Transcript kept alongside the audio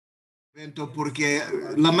Evento porque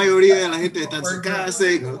la mayoría de la gente está en su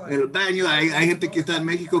casa, en el baño, hay gente que está en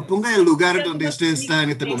México. Ponga el lugar donde usted está en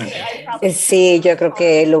este momento. Sí, yo creo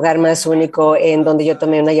que el lugar más único en donde yo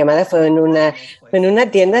tomé una llamada fue en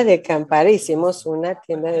una tienda de Campari. Hicimos una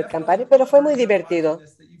tienda de Campari, pero fue muy divertido.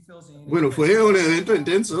 Bueno, fue un evento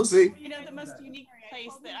intenso, sí.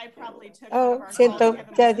 Oh, siento,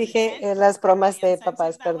 ya dije las bromas de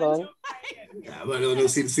papás, perdón. Bueno, no,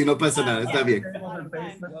 si no pasa nada, está bien.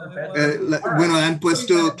 Bueno, han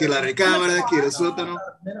puesto que la recámara, que el sótano.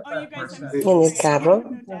 Eh, En el carro.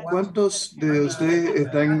 ¿Cuántos de ustedes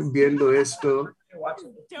están viendo esto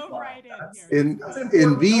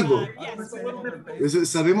en vivo?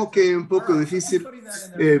 Sabemos que es un poco difícil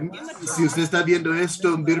si usted está viendo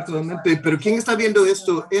esto virtualmente, pero ¿quién está viendo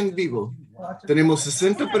esto en vivo? Tenemos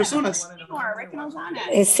 60 personas.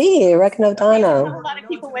 Sí, Rick O'Donnell.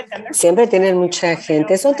 Siempre tienen mucha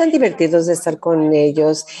gente. Son tan divertidos de estar con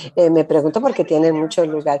ellos. Me pregunto por qué tienen mucho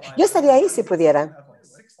lugar. Yo estaría ahí si pudiera.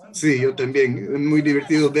 Sí, yo también. Es muy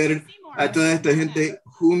divertido ver a toda esta gente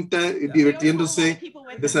junta, divirtiéndose,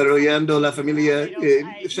 desarrollando la familia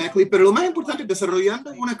Shackley, pero lo más importante,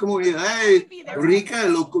 desarrollando una comunidad rica,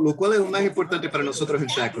 lo cual es lo más importante para nosotros en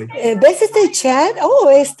Shackley. ¿Ves este chat?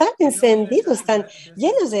 Oh, están encendidos, están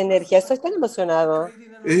llenos de energía. Estoy tan emocionado.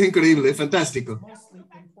 Es increíble, es fantástico.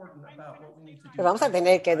 Vamos a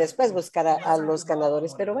tener que después buscar a los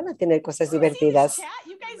ganadores, pero van a tener cosas divertidas.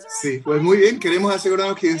 Sí, pues muy bien, queremos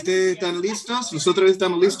asegurarnos que ustedes están listos. Nosotros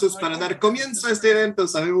estamos listos para dar comienzo a este evento.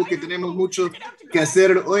 Sabemos que tenemos mucho que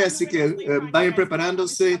hacer hoy, así que vayan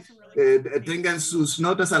preparándose, tengan sus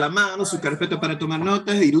notas a la mano, su carpeta para tomar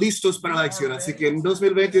notas y listos para la acción. Así que en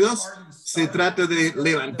 2022 se trata de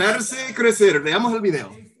levantarse y crecer. Veamos el video.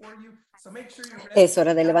 Es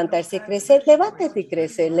hora de levantarse y crecer. Levántate y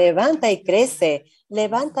crece. Levanta y crece.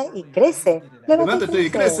 Levanta y crece. Levanta y Levántate y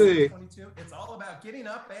crece. crece.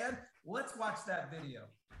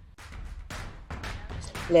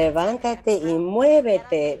 Levántate y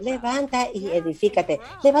muévete, levanta y edifícate,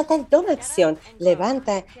 levanta y toma acción,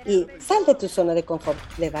 levanta y sal de tu zona de confort,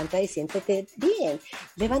 levanta y siéntete bien,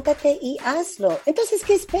 levántate y hazlo. Entonces,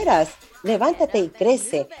 ¿qué esperas? Levántate y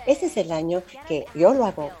crece. Este es el año que yo lo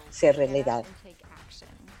hago ser realidad.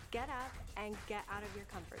 Get up and get out of your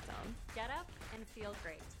comfort zone. Get up and feel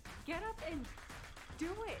great. Get up and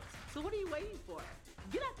do it. So what are you waiting for?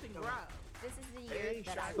 Get up and grow. This is the year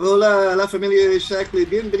that Hola, la familia de Shackley,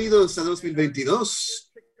 bienvenidos a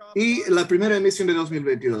 2022 y la primera emisión de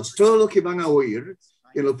 2022. Todo lo que van a oír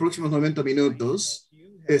en los próximos 90 minutos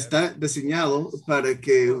está diseñado para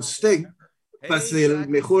que usted pase el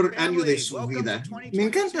mejor año de su vida. Me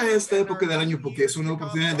encanta esta época del año porque es una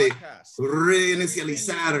oportunidad de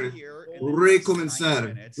reinicializar,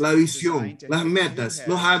 recomenzar la visión, las metas,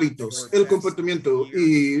 los hábitos, el comportamiento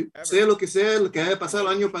y sea lo que haya pasado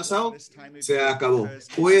el año pasado, se acabó.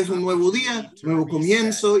 Hoy es un nuevo día, nuevo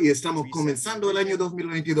comienzo y estamos comenzando el año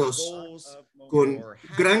 2022 con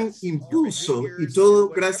gran impulso y todo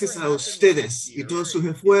gracias a ustedes y todos sus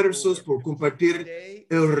esfuerzos por compartir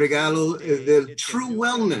el regalo del True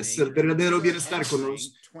Wellness, el verdadero bienestar con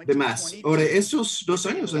los demás. Ahora, estos 2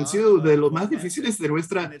 años han sido de los más difíciles de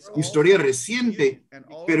nuestra historia reciente,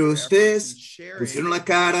 pero ustedes pusieron la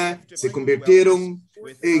cara, se convirtieron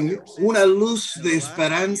en una luz de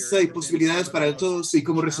esperanza y posibilidades para todos y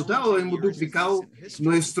como resultado hemos duplicado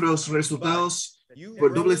nuestros resultados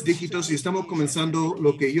por dobles dígitos y estamos comenzando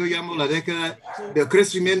lo que yo llamo la década del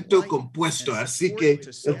crecimiento compuesto. Así que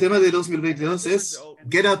el tema de 2022 es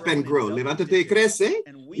Get Up and Grow, levántate y crece.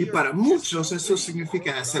 Y para muchos eso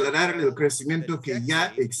significa acelerar el crecimiento que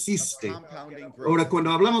ya existe. Ahora,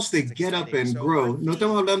 cuando hablamos de Get Up and Grow, no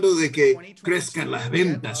estamos hablando de que crezcan las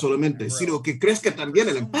ventas solamente, sino que crezca también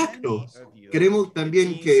el impacto. Queremos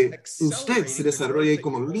también que usted se desarrolle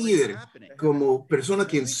como líder, como persona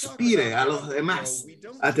que inspire a los demás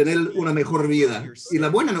a tener una mejor vida. Y la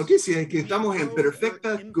buena noticia es que estamos en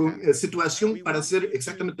perfecta situación para hacer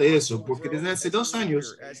exactamente eso, porque desde hace 2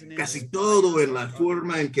 años casi todo en la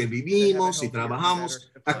forma en que vivimos y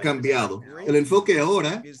trabajamos ha cambiado. El enfoque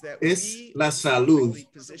ahora es la salud.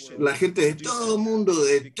 La gente de todo el mundo,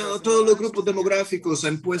 de todos los grupos demográficos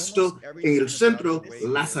han puesto en el centro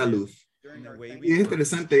la salud. Y es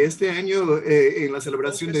interesante, este año en la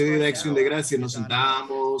celebración de Día de Acción de Gracias nos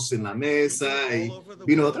sentamos en la mesa y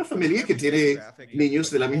vino otra familia que tiene niños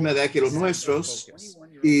de la misma edad que los nuestros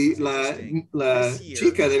Y la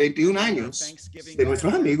chica de 21 años de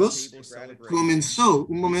nuestros amigos comenzó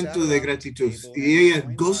un momento de gratitud y ella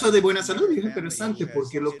goza de buena salud. Y es interesante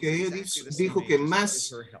porque lo que ella dijo que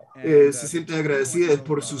más se siente agradecida es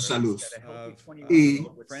por su salud. Y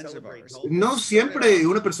no siempre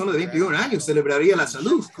una persona de 21 años celebraría la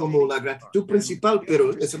salud como la gratitud principal,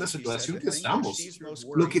 pero esa es la situación que estamos.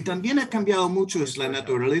 Lo que también ha cambiado mucho es la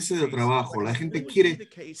naturaleza del trabajo. La gente quiere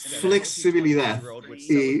flexibilidad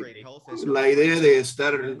y la idea de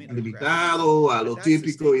estar limitado a lo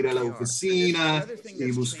típico, ir a la oficina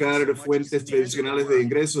y buscar fuentes tradicionales de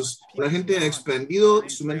ingresos. La gente ha expandido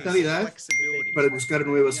su mentalidad para buscar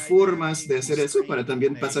nuevas formas de hacer eso, para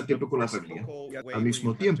también pasar tiempo con la familia al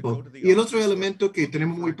mismo tiempo. Y el otro elemento que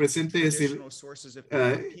tenemos muy presente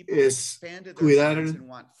es cuidar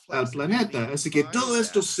al planeta. Así que todo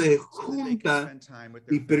esto se junta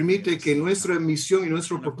y permite que nuestra misión y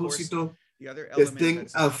nuestro propósito estén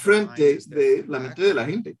al frente de la mente de la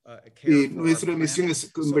gente. Y nuestra misión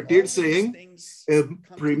es convertirse en el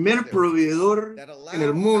primer proveedor en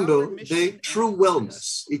el mundo de True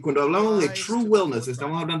Wellness. Y cuando hablamos de True Wellness,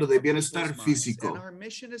 estamos hablando de bienestar físico,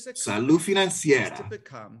 salud financiera,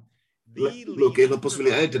 lo que es la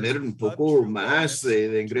posibilidad de tener un poco más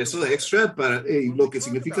de ingreso extra, lo que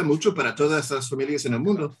significa mucho para todas las familias en el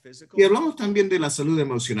mundo. Y hablamos también de la salud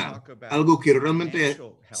emocional, algo que realmente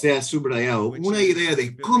se ha subrayado, una idea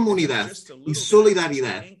de comunidad y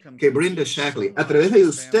solidaridad que brinda Shaklee a través de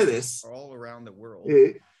ustedes.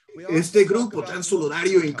 Este grupo tan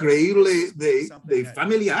solidario, increíble de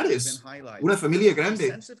familiares, una familia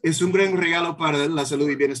grande, es un gran regalo para la salud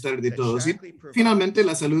y bienestar de todos. Y finalmente,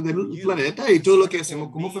 la salud del planeta y todo lo que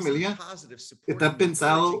hacemos como familia está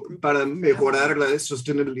pensado para mejorar la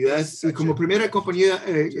sostenibilidad y como primera compañía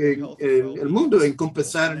en el mundo en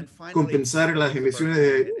compensar las emisiones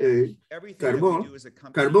de carbono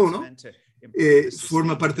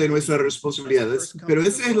forma parte de nuestras responsabilidades, pero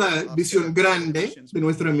esa es la visión grande de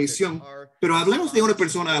nuestra misión. Pero hablemos de una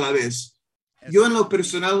persona a la vez. Yo en lo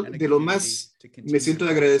personal, de lo más me siento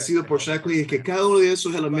agradecido por Shaklee es que cada uno de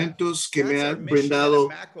esos elementos que me ha brindado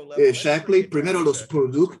Shaklee, primero los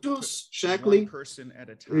productos Shaklee,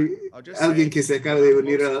 alguien que se acaba de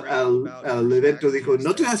unir al evento dijo,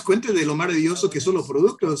 ¿no te das cuenta de lo maravilloso que son los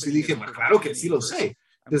productos? Y dije, bueno, claro que sí lo sé.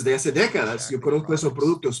 Desde hace décadas yo conozco esos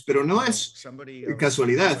productos, pero no es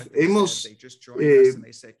casualidad. Hemos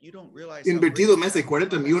invertido más de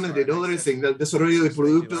 $40 millones en el desarrollo de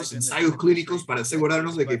productos, ensayos clínicos para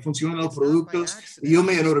asegurarnos de que funcionan los productos, y yo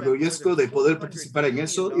me enorgullezco de poder participar en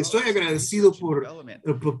eso y estoy agradecido por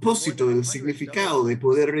el propósito, el significado de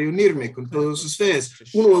poder reunirme con todos ustedes,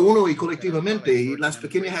 uno a uno y colectivamente, y las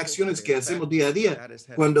pequeñas acciones que hacemos día a día,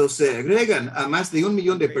 cuando se agregan a más de 1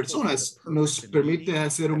 millón de personas, nos permite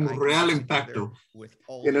hacer un real impacto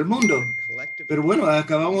en el mundo. Pero bueno,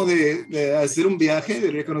 acabamos de hacer un viaje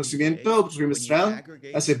de reconocimiento trimestral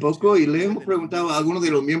hace poco y le hemos preguntado a algunos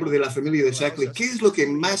de los miembros de la familia de Shaklee qué es lo que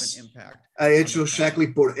más ha hecho Shaklee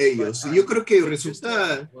por ellos. Y yo creo que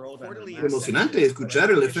resulta emocionante escuchar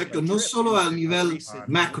el efecto, no solo a nivel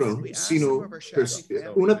macro, sino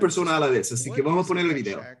una persona a la vez. Así que vamos a poner el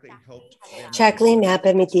video. Shaklee me ha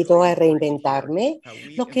permitido reinventarme,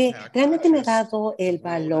 lo que realmente me ha dado el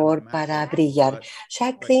valor para brillar.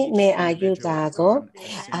 Shaklee me ha ayudado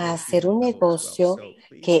a hacer un negocio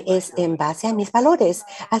que es en base a mis valores.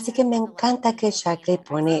 Así que me encanta que Shaklee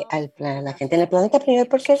pone a la gente en el planeta primero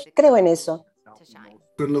porque creo en eso.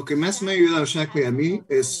 Con lo que más me ha ayudado Shaklee a mí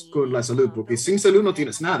es con la salud, porque sin salud no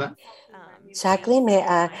tienes nada. Shaklee me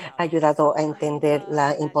ha ayudado a entender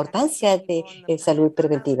la importancia de salud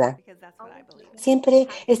preventiva. Siempre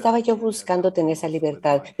estaba yo buscando tener esa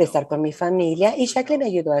libertad de estar con mi familia y Shaklee me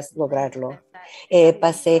ayudó a lograrlo.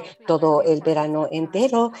 Pasé todo el verano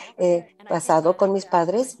entero pasado con mis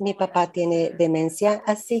padres. Mi papá tiene demencia,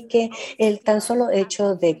 así que el tan solo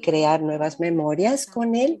hecho de crear nuevas memorias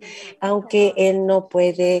con él, aunque él no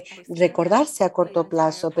puede recordarse a corto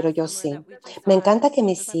plazo, pero yo sí. Me encanta que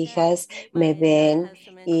mis hijas me ven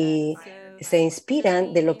y se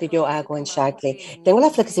inspiran de lo que yo hago en Shaklee. Tengo la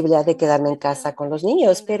flexibilidad de quedarme en casa con los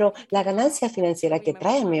niños, pero la ganancia financiera que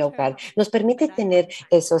trae mi hogar nos permite tener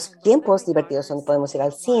esos tiempos divertidos donde podemos ir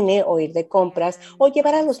al cine o ir de compras o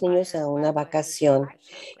llevar a los niños a una vacación.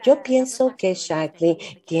 Yo pienso que Shaklee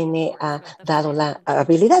ha dado la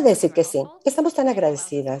habilidad de decir que sí. Estamos tan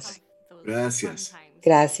agradecidas. Gracias.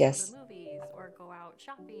 Gracias.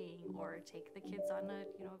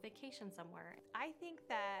 Vacation somewhere. I think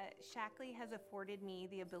that Shaklee has afforded me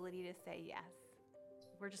the ability to say yes.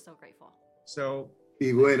 We're just so grateful.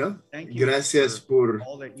 Y bueno, gracias por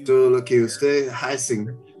todo lo que ustedes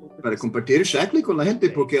hacen para compartir Shaklee con la gente,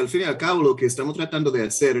 porque al fin y al cabo lo que estamos tratando de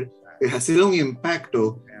hacer es hacer un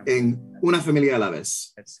impacto en una familia a la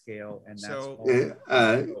vez.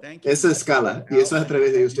 A esa escala, y eso es a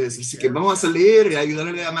través de ustedes. Así que vamos a salir y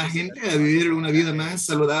ayudarle a más gente a vivir una vida más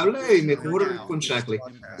saludable y mejor con Shaklee.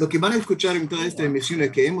 Lo que van a escuchar en toda esta emisión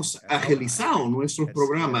es que hemos agilizado nuestros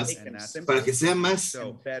programas para que sean más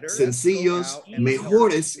sencillos,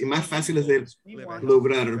 mejores y más fáciles de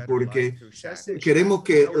lograr, porque queremos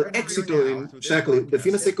que el éxito en Shaklee,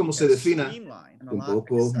 defínase como se defina, un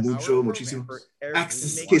poco, mucho, muchísimo,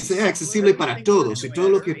 que sea accesible para todos, y todo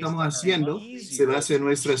lo que estamos haciendo se basa en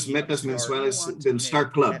nuestras metas mensuales del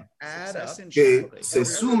Start Club, que se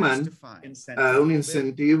suman a un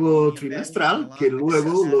incentivo trimestral, que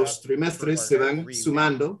luego los trimestres se van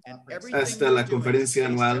sumando hasta la conferencia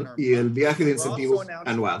anual y el viaje de incentivo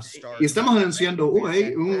anual. Y estamos anunciando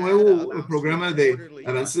hoy un nuevo programa de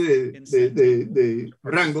avance de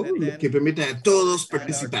rango que permite a todos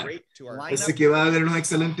participar. Así que va a haber un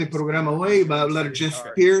excelente programa hoy. Va a hablar Jeff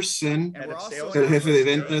Pearson, el jefe de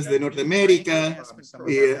ventas de Norteamérica,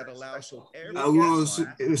 y algunos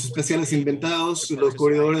especiales inventados, los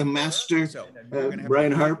corredores Master,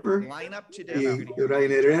 Brian Harper y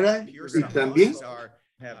Ryan Herrera, y también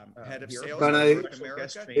van a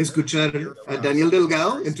escuchar a Daniel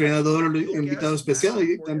Delgado, entrenador invitado especial,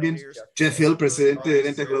 y también Jeff Hill, presidente de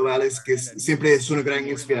Ventas Globales, que siempre es una gran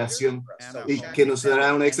inspiración y que nos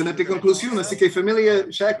dará una excelente conclusión. Así que familia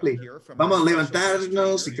Shaklee, vamos a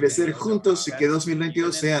levantarnos y crecer juntos y que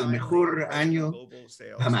 2022 sea el mejor año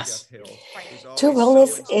jamás. True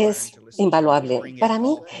Wellness es invaluable. Para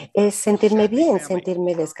mí es sentirme bien,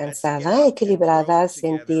 sentirme descansada, equilibrada,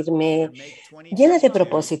 sentirme llena de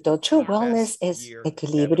propósito. True Wellness es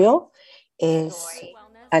equilibrio, es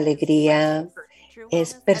alegría,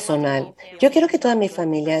 es personal. Yo quiero que toda mi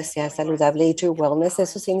familia sea saludable y True Wellness,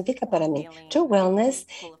 eso significa para mí. True Wellness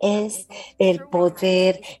es el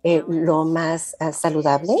poder lo más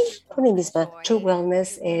saludable por mí misma. True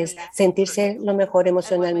Wellness es sentirse lo mejor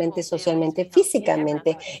emocionalmente, socialmente,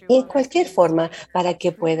 físicamente y en cualquier forma para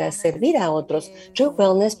que pueda servir a otros. True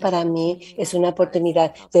Wellness para mí es una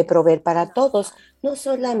oportunidad de proveer para todos, no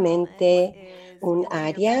solamente un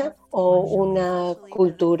área o una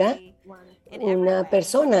cultura, una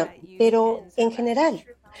persona, pero en general.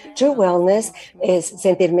 True Wellness es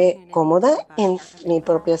sentirme cómoda en mi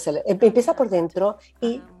propio ser. Empieza por dentro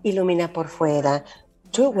y ilumina por fuera.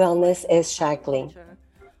 True Wellness es Shaklee.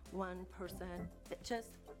 One person, just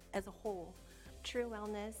as a whole. True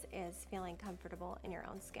wellness is feeling comfortable in your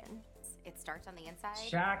own skin. It starts on the inside.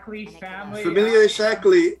 Shaklee family. Familia de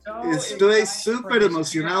Shaklee, estoy súper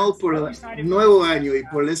emocionado por el nuevo año y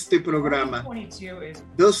por este programa.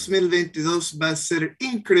 2022 va a ser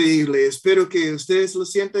increíble. Espero que ustedes lo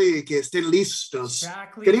sientan y que estén listos.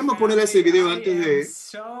 Queríamos poner ese video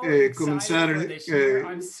antes de comenzar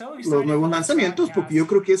los nuevos lanzamientos, porque yo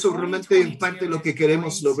creo que eso realmente es parte de lo que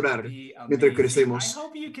queremos lograr mientras crecemos.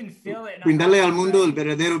 Brindarle al mundo el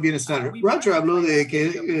verdadero bienestar. Roger habló de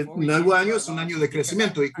que nuevo año es un año de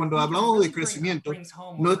crecimiento, y cuando hablamos de crecimiento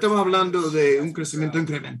no estamos hablando de un crecimiento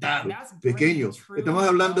incremental, pequeño. Estamos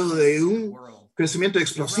hablando de un crecimiento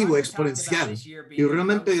explosivo, exponencial. Y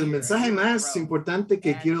realmente el mensaje más importante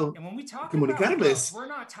que quiero comunicarles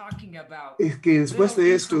es que después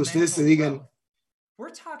de esto ustedes se digan,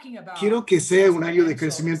 quiero que sea un año de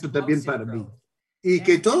crecimiento también para mí. Y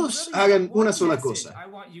que todos hagan una sola cosa.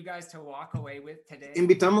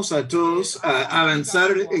 Invitamos a todos a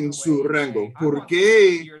avanzar en su rango. ¿Por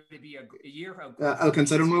qué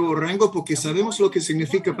alcanzar un nuevo rango? Porque sabemos lo que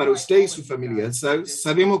significa para usted y su familia.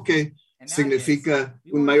 Sabemos que significa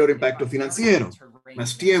un mayor impacto financiero,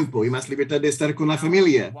 más tiempo y más libertad de estar con la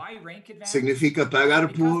familia. Significa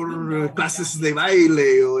pagar por clases de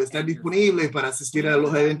baile o estar disponible para asistir a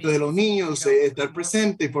los eventos de los niños, estar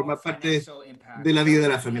presente, formar parte de la vida de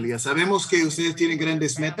la familia. Sabemos que ustedes tienen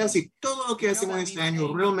grandes metas y todo lo que hacemos este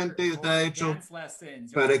año realmente está hecho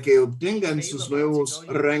para que obtengan sus nuevos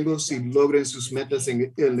rangos y logren sus metas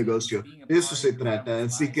en el negocio. De eso se trata.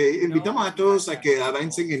 Así que invitamos a todos a que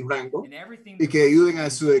avancen en rango y que ayuden a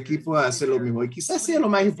su equipo a hacer lo mismo. Y quizás sea lo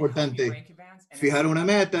más importante, fijar una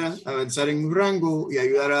meta, avanzar en un rango y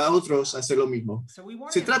ayudar a otros a hacer lo mismo.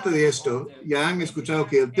 Se trata de esto. Ya han escuchado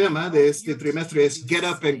que el tema de este trimestre es Get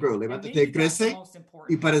Up and Grow. Levántate y crece.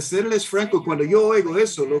 Y para serles franco, cuando yo oigo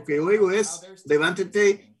eso, lo que oigo es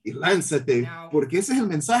levántate y lánzate, porque ese es el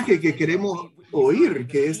mensaje que queremos oír,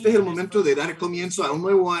 que este es el momento de dar comienzo a un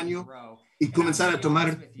nuevo año y comenzar a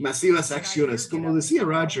tomar masivas acciones. Como decía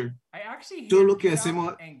Roger, todo lo que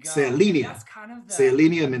hacemos se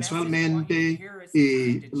alinea mensualmente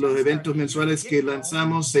y los eventos mensuales que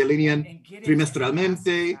lanzamos se alinean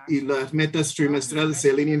trimestralmente y las metas trimestrales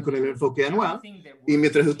se alinean con el enfoque anual. Y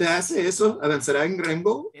mientras usted hace eso, avanzará en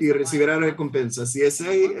Rainbow y recibirá recompensas. Y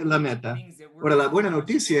esa es la meta. Ahora, la buena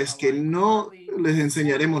noticia es que no les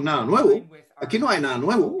enseñaremos nada nuevo. Aquí no hay nada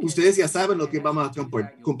nuevo. Ustedes ya saben lo que vamos a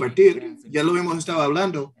compartir. Ya lo hemos estado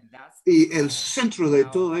hablando. Y el centro de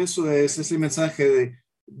todo eso es ese mensaje de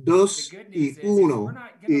 2 y 1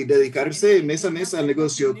 y dedicarse mes a mes al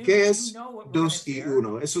negocio. ¿Qué es 2 y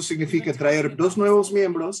 1? Eso significa traer 2 nuevos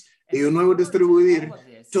miembros y un nuevo distribuidor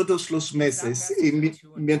todos los meses. Y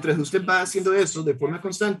mientras usted va haciendo eso de forma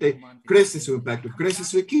constante, crece su impacto, crece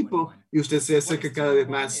su equipo y usted se acerca cada vez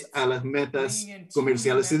más a las metas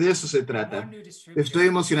comerciales y de eso se trata. Estoy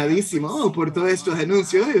emocionadísimo por todos estos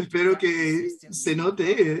anuncios. Espero que se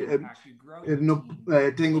note.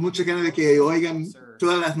 Tengo mucha ganas de que oigan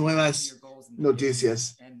todas las nuevas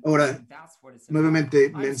noticias. Ahora,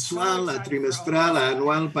 nuevamente, mensual, a trimestral, a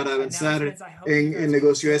anual, para avanzar en el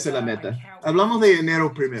negocio, esa es la meta. Hablamos de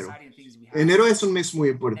enero primero. Enero es un mes muy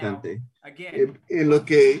importante,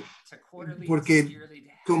 porque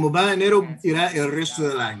como va enero, irá el resto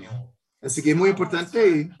del año. Así que es muy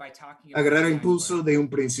importante agarrar el impulso de un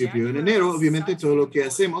principio. En enero, obviamente, todo lo que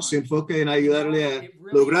hacemos se enfoca en ayudarle a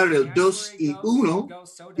lograr el 2 y 1,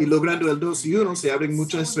 y logrando el 2 y 1 se abren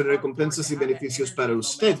muchas recompensas y beneficios para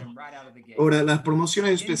usted. Ahora, las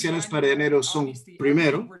promociones especiales para enero son,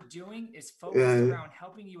 primero,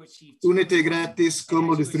 únete gratis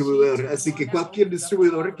como distribuidor. Así que cualquier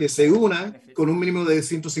distribuidor que se una con un mínimo de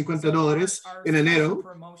 $150 en enero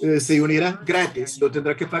se unirá gratis. No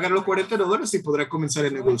tendrá que pagar los $40 y podrá comenzar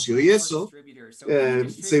el negocio. Y eso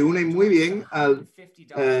se une muy bien a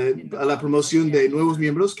la promoción de nuevos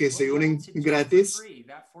miembros que se unen gratis.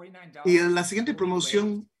 Y la siguiente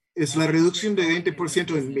promoción es la reducción de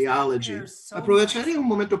 20% en Meology. Aprovecharé un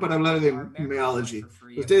momento para hablar de Meology.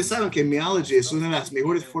 Ustedes saben que Meology es una de las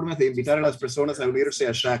mejores formas de invitar a las personas a unirse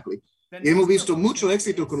a Shaklee. Y hemos visto mucho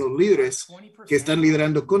éxito con los líderes que están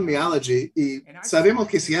liderando con Meology y sabemos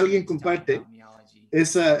que si alguien comparte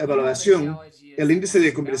esa evaluación, el índice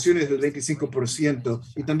de conversión es del 25%.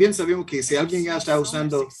 Y también sabemos que si alguien ya está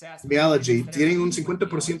usando Meology, tienen un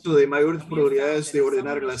 50% de mayores probabilidades de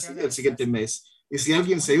ordenar el siguiente mes. Y si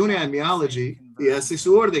alguien se une a Meology y hace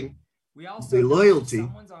su orden de loyalty,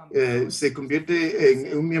 se convierte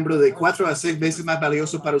en un miembro de 4 a 6 veces más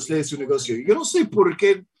valioso para usted y su negocio. Yo no sé por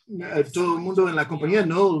qué todo el mundo en la compañía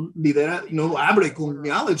no abre con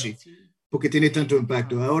Meology, porque tiene tanto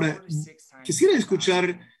impacto. Ahora, quisiera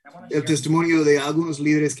escuchar el testimonio de algunos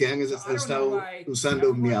líderes que han estado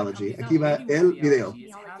usando Meology. Aquí va el video.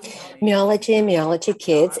 Meology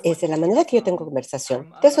Kids es de la manera que yo tengo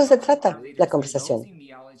conversación. De eso se trata la conversación.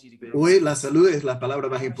 Hoy la salud es la palabra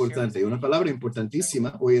más importante, una palabra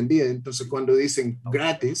importantísima hoy en día. Entonces, cuando dicen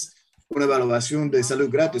gratis, una evaluación de salud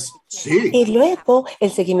gratis, sí. Y luego el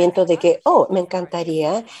seguimiento de que, me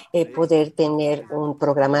encantaría poder tener un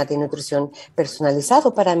programa de nutrición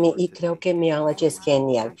personalizado para mí y creo que Meology es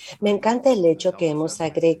genial. Me encanta el hecho que hemos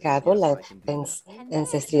agregado la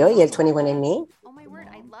Ancestry y el 21andMe.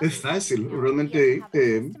 Es fácil realmente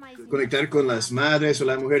conectar con las madres o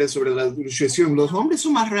las mujeres sobre la nutrición. Los hombres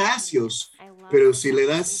son más reacios, pero si le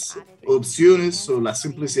das opciones o la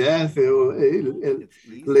simplicidad,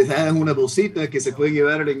 les das una bolsita que se puede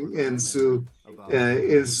llevar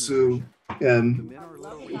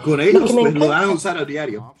con ellos, pues lo van a usar a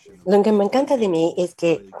diario. Lo que me encanta de mí es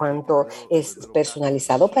que cuando es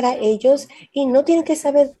personalizado para ellos y no tienen que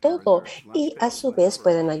saber todo y a su vez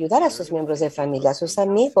pueden ayudar a sus miembros de familia, a sus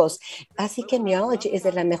amigos. Así que Meology es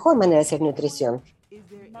de la mejor manera de hacer nutrición.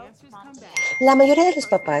 La mayoría de los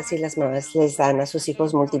papás y las mamás les dan a sus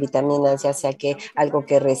hijos multivitaminas, ya sea que algo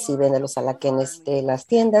que reciben de los alaquenes de las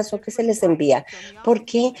tiendas o que se les envía. ¿Por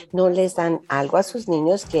qué no les dan algo a sus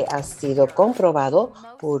niños que ha sido comprobado,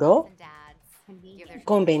 puro,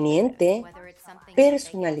 conveniente,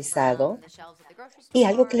 personalizado y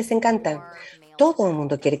algo que les encanta? Todo el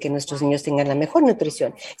mundo quiere que nuestros niños tengan la mejor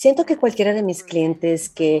nutrición. Siento que cualquiera de mis clientes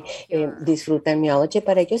que disfrutan Meology,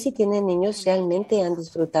 para ellos si tienen niños, realmente han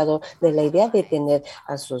disfrutado de la idea de tener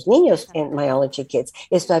a sus niños en Meology Kids.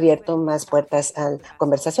 Esto ha abierto más puertas a la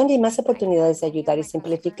conversación y más oportunidades de ayudar y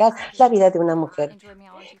simplificar la vida de una mujer.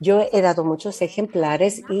 Yo he dado muchos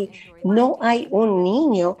ejemplares y no hay un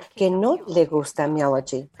niño que no le gusta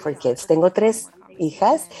Meology for Kids. Tengo 3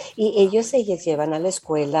 hijas y ellos se llevan a la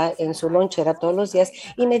escuela en su lonchera todos los días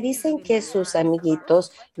y me dicen que sus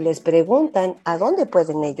amiguitos les preguntan a dónde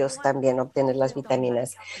pueden ellos también obtener las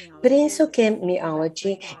vitaminas. Pienso que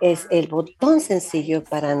Meology es el botón sencillo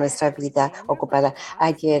para nuestra vida ocupada.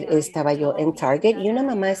 Ayer estaba yo en Target y una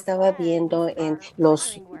mamá estaba viendo en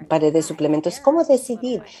los paredes de suplementos cómo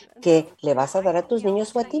decidir qué le vas a dar a tus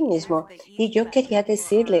niños o a ti mismo. Y yo quería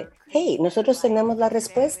decirle, hey, nosotros tenemos la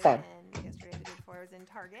respuesta.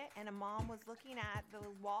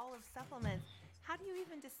 How do you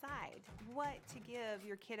even decide what to give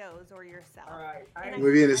your kiddos or yourself?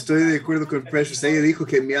 Muy bien, estoy de acuerdo con Precious. Ella dijo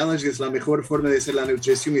que Meology es la mejor forma de hacer la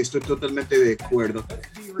nutrición y estoy totalmente de acuerdo.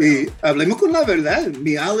 Y hablemos con la verdad,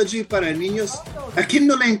 Meology para niños, ¿a quién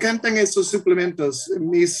no le encantan esos suplementos?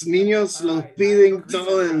 Mis niños los piden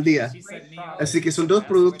todo el día. Así que son dos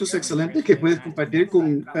productos excelentes que puedes compartir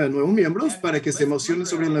con nuevos miembros para que se emocionen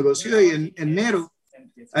sobre el negocio y en enero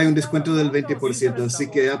hay un descuento del 20%, así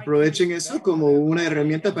que aprovechen eso como una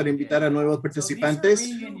herramienta para invitar a nuevos participantes.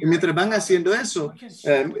 Y mientras van haciendo eso,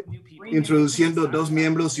 introduciendo 2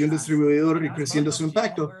 miembros y un distribuidor y creciendo su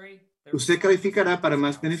impacto, usted calificará para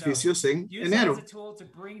más beneficios en enero.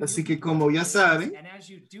 Así que como ya saben,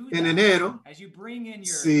 en enero,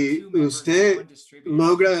 si usted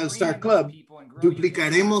logra el Star Club,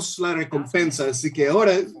 duplicaremos la recompensa. Así que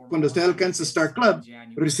ahora, cuando usted alcanza Star Club,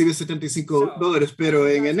 recibe $75, pero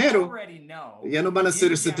en enero ya no van a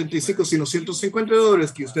ser 75, sino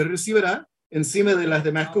 $150 que usted recibirá encima de las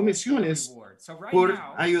demás comisiones por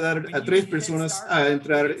ayudar a 3 personas a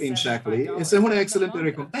entrar en Shaklee. Esa es una excelente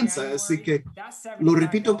recompensa, así que lo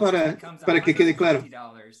repito para que quede claro.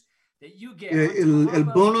 El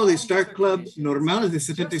bono de Star Club normal es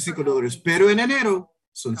de $75, pero en enero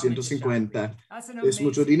son 150. Es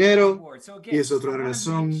mucho dinero y es otra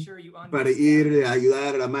razón para ir a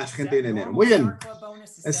ayudar a más gente en enero. Muy bien.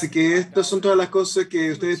 Así que estas son todas las cosas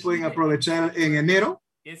que ustedes pueden aprovechar en enero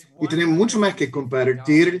y tenemos mucho más que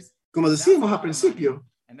compartir. Como decíamos al principio,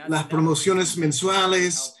 las promociones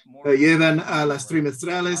mensuales llevan a las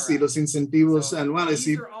trimestrales y los incentivos anuales.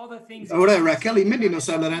 Y ahora Raquel y Mindy nos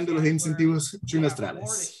hablarán de los incentivos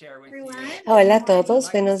trimestrales. Hola a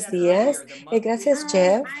todos, buenos días. Gracias,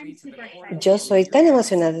 Jeff. Yo soy tan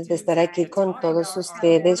emocionada de estar aquí con todos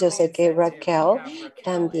ustedes. Yo sé que Raquel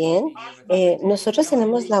también. Nosotros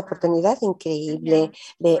tenemos la oportunidad increíble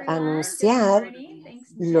de anunciar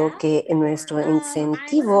lo que nuestro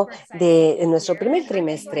incentivo de nuestro primer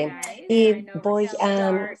trimestre. Y voy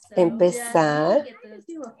a empezar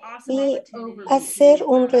y hacer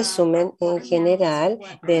un resumen en general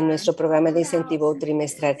de nuestro programa de incentivo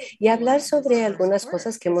trimestral y hablar sobre algunas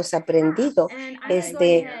cosas que hemos aprendido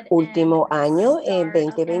este último año, en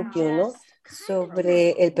 2021,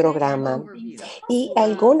 sobre el programa y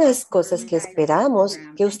algunas cosas que esperamos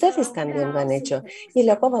que ustedes también lo han hecho. Y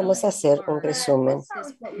luego vamos a hacer un resumen.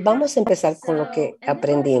 Vamos a empezar con lo que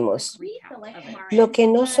aprendimos. Lo que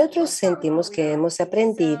nosotros sentimos que hemos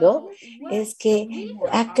aprendido es que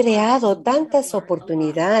ha creado tantas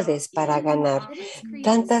oportunidades para ganar,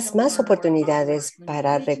 tantas más oportunidades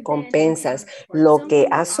para recompensas, lo que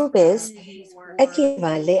a su vez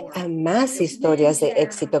equivale a más historias de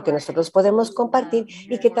éxito que nosotros podemos compartir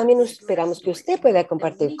y que también esperamos que usted pueda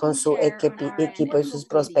compartir con su equipo y sus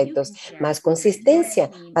prospectos. Más consistencia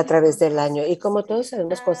a través del año. Y como todos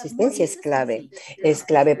sabemos, consistencia es clave. Es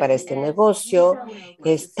clave para este negocio.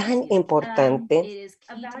 Es tan importante.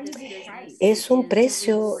 Es un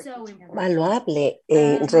precio valuable,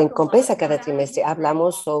 recompensa cada trimestre.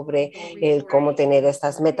 Hablamos sobre cómo tener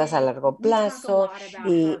estas metas a largo plazo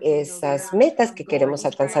y esas metas que queremos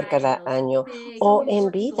alcanzar cada año o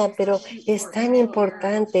en vida, pero es tan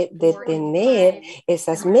importante de tener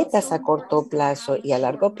esas metas a corto plazo y a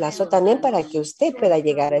largo plazo también para que usted pueda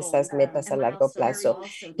llegar a esas metas a largo plazo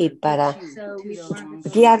y para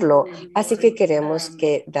guiarlo. Así que queremos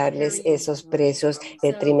que darles esos precios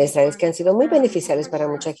trimestrales que han sido muy beneficiales para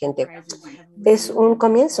mucha gente. Es un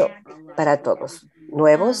comienzo para todos,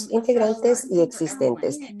 nuevos integrantes y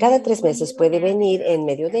existentes. Cada 3 meses puede venir en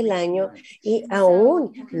medio del año y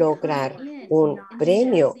aún lograr un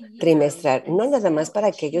premio trimestral, no nada más para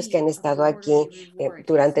aquellos que han estado aquí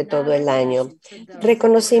durante todo el año.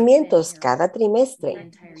 Reconocimientos cada trimestre.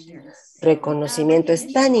 Reconocimiento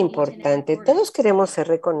es tan importante. Todos queremos ser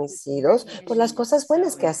reconocidos por las cosas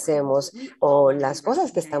buenas que hacemos o las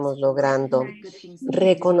cosas que estamos logrando.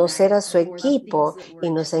 Reconocer a su equipo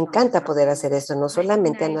y nos encanta poder hacer eso, no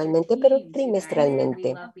solamente anualmente, pero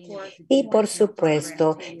trimestralmente. Y por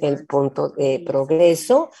supuesto, el punto de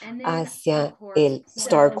progreso hacia el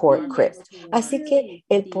StarCore CRIP. Así que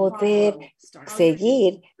el poder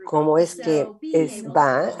seguir cómo es que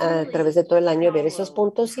va a través de todo el año ver esos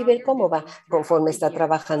puntos y ver cómo va conforme está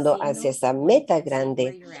trabajando hacia esa meta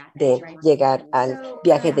grande de llegar al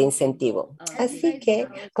viaje de incentivo. Así que,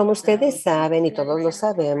 como ustedes saben y todos lo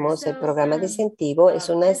sabemos, el programa de incentivo es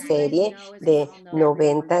una serie de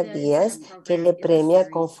 90 días que le premia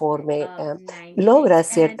conforme logra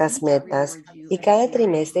ciertas metas y cada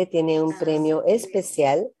trimestre tiene un premio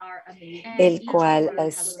especial, el cual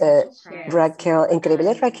Raquel,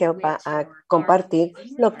 increíble Raquel, va a compartir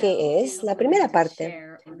lo que es la primera parte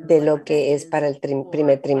de lo que es para el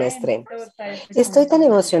primer trimestre. Estoy tan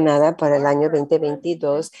emocionada para el año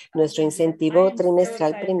 2022. Nuestro incentivo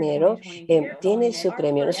trimestral primero tiene su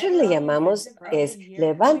premio. Nosotros le llamamos es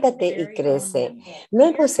Levántate y Crece. Lo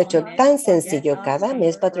hemos hecho tan sencillo. Cada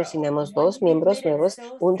mes patrocinamos 2 miembros nuevos,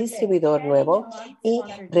 un distribuidor nuevo y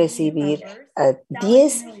recibir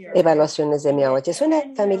 10 evaluaciones de MIAOH. Suena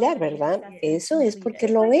familiar, ¿verdad? Eso es porque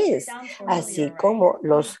lo es. Así como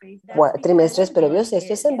los trimestres previos,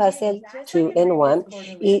 esto es en base al 2-in-1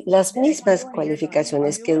 y las mismas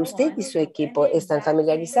cualificaciones que usted y su equipo están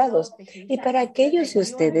familiarizados. Y para aquellos de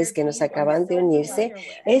ustedes que nos acaban de unirse,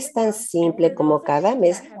 es tan simple como cada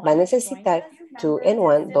mes va a necesitar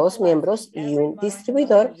 2-in-1, 2 miembros y un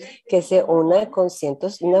distribuidor que se una con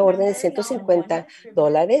una orden de $150,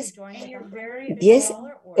 10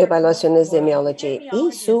 evaluaciones de Meology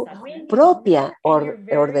y su propia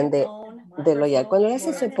orden de Loyal. Cuando lo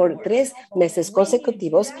haces por 3 meses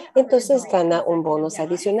consecutivos, entonces gana un bonus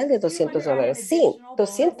adicional de $200. Sí,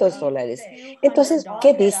 $200. Entonces,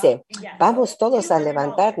 ¿qué dice? Vamos todos a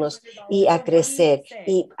levantarnos y a crecer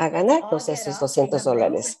y a ganarnos esos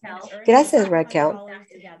 $200. Gracias, Raquel.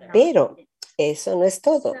 Pero eso no es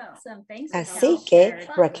todo. Así que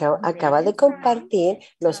Raquel acaba de compartir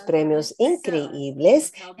los premios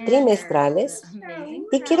increíbles trimestrales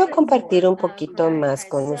y quiero compartir un poquito más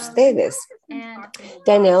con ustedes.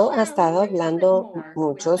 Daniel ha estado hablando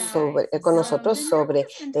mucho con nosotros sobre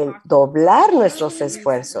el doblar nuestros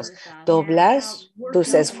esfuerzos, doblar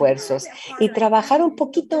tus esfuerzos y trabajar un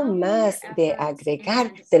poquito más de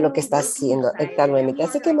agregar de lo que está haciendo actualmente.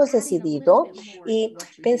 Así que hemos decidido y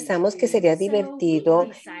pensamos que sería divertido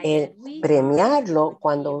el premiarlo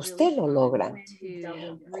cuando usted lo logra,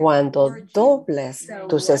 cuando doblas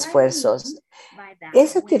tus esfuerzos.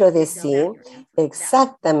 Eso quiero decir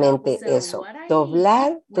exactamente eso,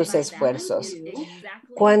 doblar tus esfuerzos.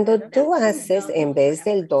 Cuando tú haces, en vez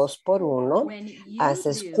del 2 por 1,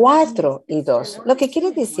 haces 4 y 2. Lo que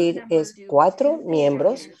quiere decir es 4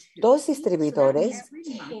 miembros, 2 distribuidores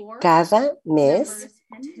cada mes.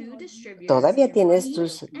 Todavía tienes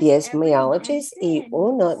tus 10 Meologies y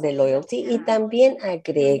uno de Loyalty y también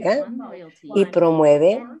agrega y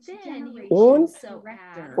promueve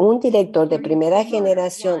un director de primera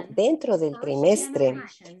generación dentro del trimestre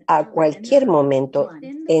a cualquier momento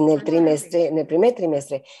en el trimestre, en el primer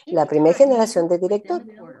trimestre, la primera generación de director.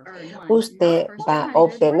 Usted va a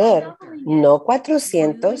obtener no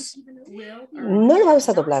 400, no lo vamos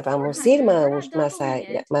a doblar, vamos a ir más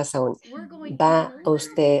aún. Va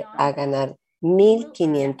usted a ganar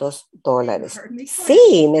 $1,500.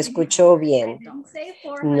 Sí, me escuchó bien.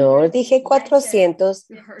 No dije 400,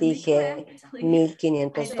 dije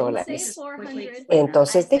 $1,500.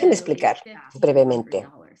 Entonces, déjenme explicar brevemente.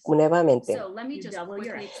 Nuevamente,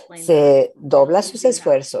 se dobla sus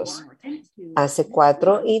esfuerzos, hace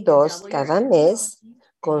 4 y 2 cada mes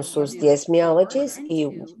con sus 10 Meologies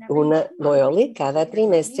y una Loyalty cada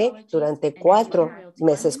trimestre durante 4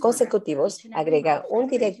 meses consecutivos, agrega un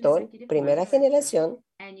director primera generación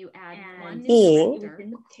y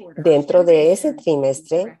dentro de ese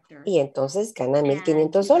trimestre y entonces gana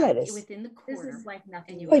 $1,500.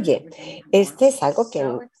 Oye, este es algo que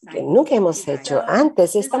nunca hemos hecho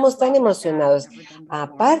antes. Estamos tan emocionados.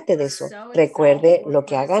 Aparte de eso, recuerde lo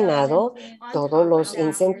que ha ganado, todos los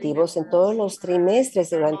incentivos en todos los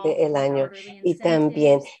trimestres durante el año y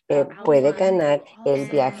también puede ganar el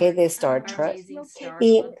viaje de Star Trek.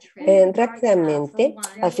 Y rápidamente,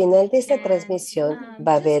 al final de esta transmisión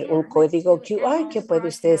va a haber un código QR que puede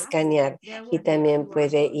usted escanear y también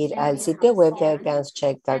puede ir al sitio web de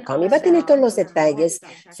advancedcheck.com y va a tener todos los detalles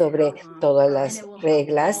sobre todas las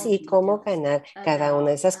reglas y cómo ganar cada una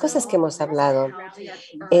de esas cosas que hemos hablado.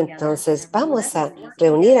 Entonces, vamos a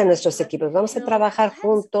reunir a nuestros equipos, vamos a trabajar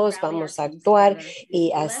juntos, vamos a actuar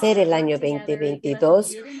y hacer el año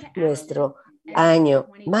 2022 nuestro año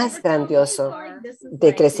más grandioso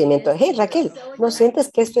de crecimiento. Hey, Raquel, ¿no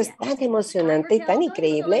sientes que esto es tan emocionante y tan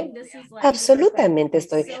increíble? Absolutamente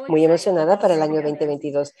estoy muy emocionada para el año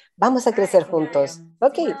 2022. Vamos a crecer juntos.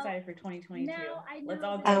 Ok.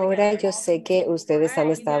 Ahora yo sé que ustedes han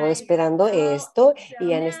estado esperando esto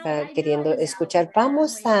y han estado queriendo escuchar.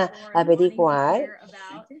 Vamos a averiguar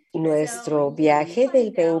nuestro viaje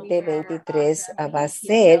del 2023 va a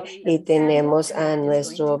ser y tenemos a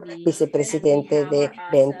nuestro vicepresidente de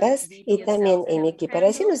ventas y también Amy aquí para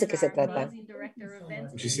decirnos de qué se trata.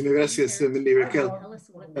 Muchísimas gracias, Mindy y Raquel.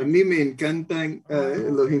 A mí me encantan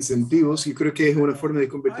los incentivos y creo que es una forma de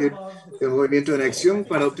convertir el movimiento en acción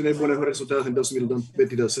para obtener buenos resultados en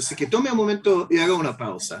 2022. Así que tome un momento y haga una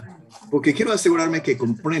pausa, porque quiero asegurarme que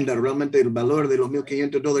comprenda realmente el valor de los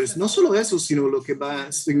 $1,500. No solo eso, sino lo que va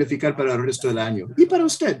a significar para el resto del año y para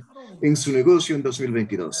usted en su negocio en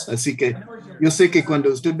 2022. Así que yo sé que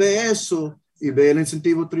cuando usted ve eso y ve el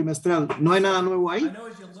incentivo trimestral, no hay nada nuevo ahí,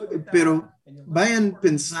 pero vayan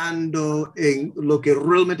pensando en lo que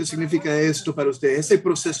realmente significa esto para usted, ese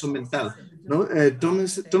proceso mental, ¿no?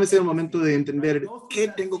 Tómese el momento de entender qué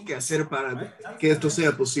tengo que hacer para que esto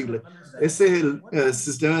sea posible. Ese es el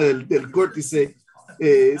sistema del córtex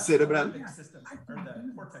cerebral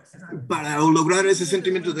para lograr ese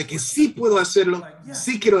sentimiento de que sí puedo hacerlo,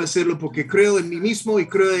 sí quiero hacerlo porque creo en mí mismo y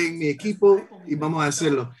creo en mi equipo y vamos a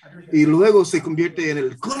hacerlo. Y luego se convierte en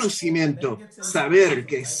el conocimiento, saber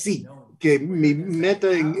que sí, que mi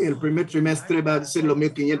meta en el primer trimestre va a ser los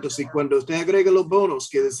 1,500 y cuando usted agrega los bonos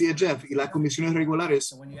que decía Jeff y las comisiones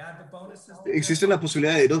regulares, existe la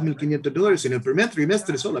posibilidad de $2,500 en el primer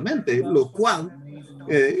trimestre solamente, lo cual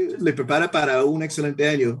le prepara para un excelente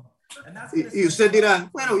año. Y usted dirá,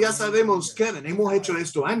 bueno, ya sabemos, Kevin, hemos hecho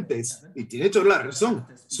esto antes. Y tiene toda la razón.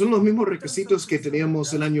 Son los mismos requisitos que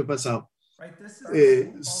teníamos el año pasado.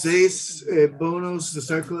 6 bonos de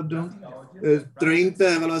Star Club,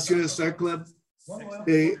 30 evaluaciones de Star Club,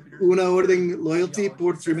 una orden loyalty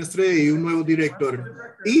por trimestre y un nuevo director.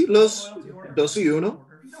 Y los 2 y 1.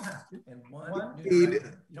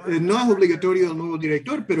 Y no es obligatorio el nuevo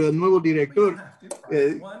director, pero el nuevo director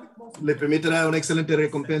le permitirá una excelente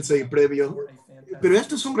recompensa y premio. Pero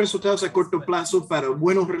estos son resultados a corto plazo para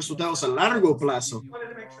buenos resultados a largo plazo.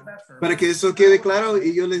 Para que eso quede claro,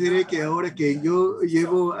 y yo les diré que ahora que yo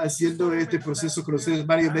llevo haciendo este proceso con ustedes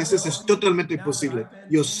varias veces, es totalmente posible.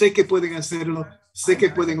 Yo sé que pueden hacerlo, sé que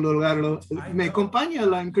pueden lograrlo. Me acompaña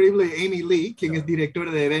la increíble Amy Lee, quien es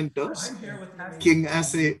directora de eventos, quien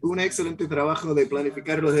hace un excelente trabajo de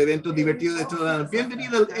planificar los eventos divertidos de toda.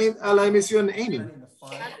 Bienvenida a la emisión, Amy.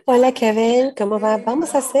 Hola, Kevin, ¿cómo va?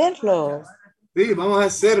 Vamos a hacerlo. Sí, vamos a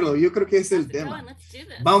hacerlo. Yo creo que es el tema.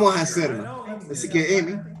 Vamos a hacerlo. Así que,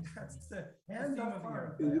 Amy,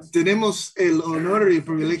 tenemos el honor y el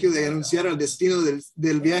privilegio de anunciar el destino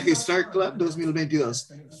del viaje Star Club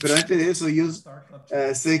 2022. Pero antes de eso, yo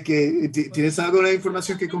sé que tienes alguna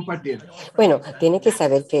información que compartir. Bueno, tiene que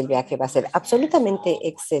saber que el viaje va a ser absolutamente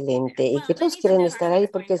excelente y que todos quieren estar ahí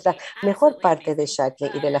porque es la mejor parte de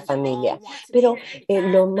Shaklee y de la familia. Pero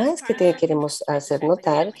lo más que queremos hacer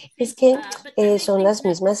notar es que son las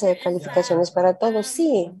mismas calificaciones para todos.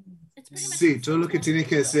 Sí. Sí, todo lo que tienes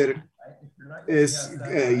que hacer es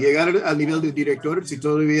llegar al nivel de director, si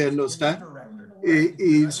todavía no está.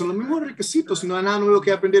 Y son los mismos requisitos, no hay nada nuevo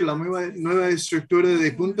que aprender. La nueva estructura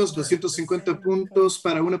de puntos, 250 puntos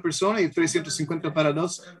para una persona y 350 para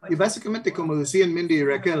dos. Y básicamente, como decían Mindy y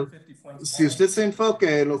Raquel, si usted se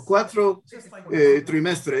enfoca en los 4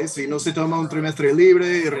 trimestres y no se toma un trimestre libre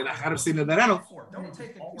y relajarse en el verano,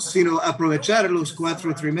 sino aprovechar los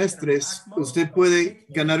 4 trimestres, usted puede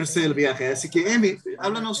ganarse el viaje. Así que, Amy,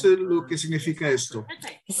 háblanos de lo que significa esto.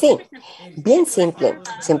 Sí, bien simple.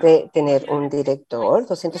 Siempre tener un director,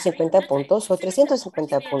 250 puntos o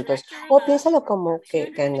 350 puntos, o piénsalo como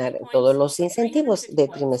que ganar todos los incentivos de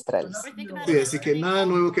trimestrales. Sí, así que nada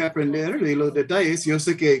nuevo que aprender y los detalles. Yo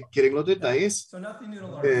sé que quieren los detalles,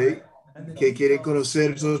 que quieren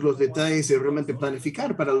conocer todos los detalles y realmente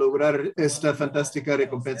planificar para lograr esta fantástica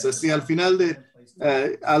recompensa. Sí, al final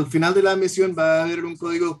de la misión va a haber un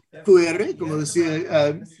código QR, como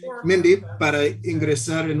decía Mindy, para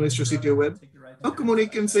ingresar en nuestro sitio web. O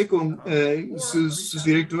comuníquense con sus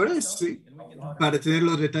directores, sí, para tener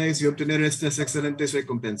los detalles y obtener estas excelentes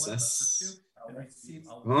recompensas.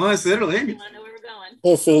 Vamos a hacerlo, Amy.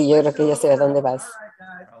 Sí, yo creo que ya sé a dónde vas.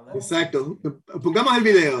 Exacto. Pongamos el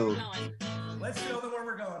video.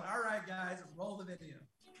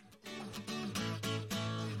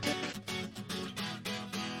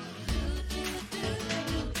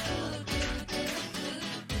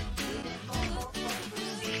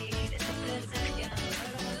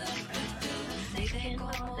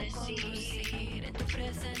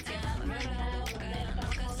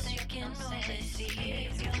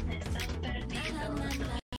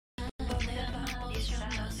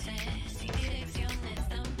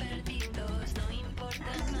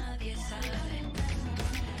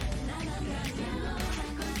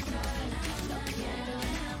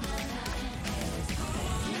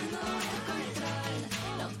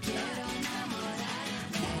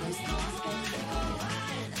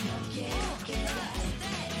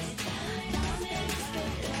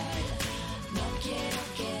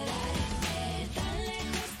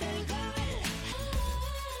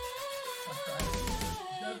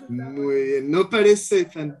 Muy bien, ¿no parece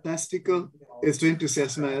fantástico? Estoy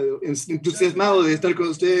entusiasmado de estar con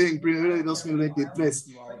ustedes en primavera de 2023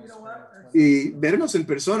 y vernos en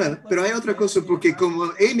persona. Pero hay otra cosa, porque como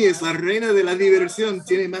Amy es la reina de la diversión,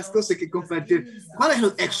 tiene más cosas que compartir. ¿Cuál es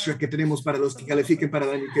el extra que tenemos para los que califiquen para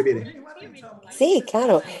el año que viene? Sí,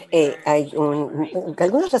 claro. Hay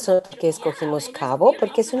algunas razones por qué escogimos Cabo,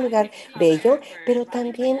 porque es un lugar bello, pero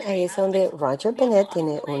también ahí es donde Roger Bennett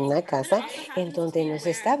tiene una casa en donde nos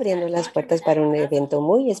está abriendo las puertas para un evento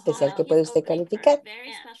muy especial que puede usted calificar.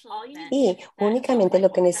 Y únicamente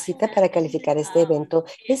lo que necesita para calificar este evento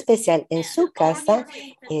especial en su casa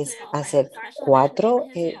es hacer 4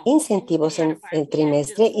 incentivos en el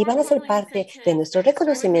trimestre y van a ser parte de nuestro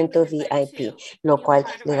reconocimiento VIP, lo cual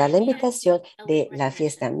le da la invitación de la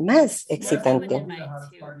fiesta más excitante.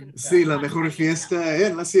 Sí, la mejor fiesta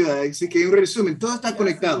en la ciudad. Así que en resumen, todo está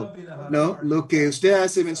conectado, ¿no? Lo que usted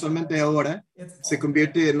hace mensualmente ahora se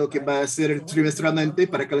convierte en lo que va a hacer trimestralmente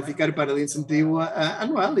para calificar para el incentivo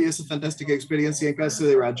anual y esa fantástica experiencia en casa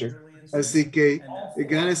de Roger. Así que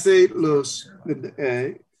gánese los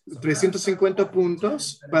 350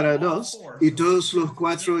 puntos para 2 y todos los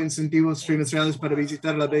 4 incentivos trimestrales para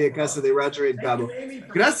visitar la bella casa de Roger en Cabo.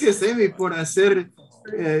 Gracias, Amy, por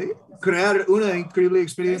crear una increíble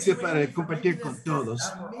experiencia para compartir con todos.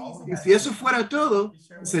 Y si eso fuera todo,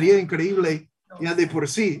 sería increíble ya de por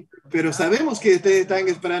sí, pero sabemos que ustedes están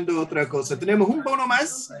esperando otra cosa. Tenemos un bono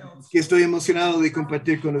más que estoy emocionado de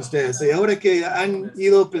compartir con ustedes. Y ahora que han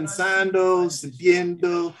ido pensando,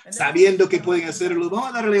 sintiendo, sabiendo que pueden hacerlo,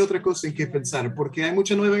 vamos a darle otra cosa en que pensar, porque hay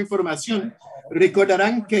mucha nueva información.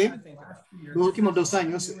 Recordarán que los últimos 2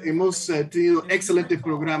 años hemos tenido excelentes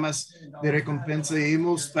programas de recompensa y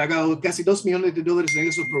hemos pagado casi $2 millones en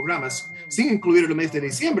esos programas, sin incluir el mes de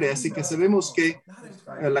diciembre. Así que sabemos que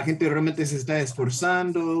la gente realmente se está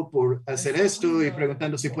esforzando por hacer esto y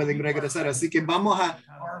preguntando si pueden regresar. Así que vamos a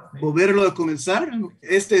volverlo a comenzar.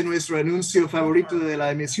 Este es nuestro anuncio favorito de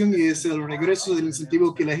la emisión y es el regreso del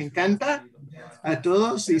incentivo que les encanta a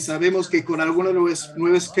todos y sabemos que con algunas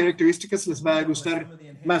nuevas características les va a gustar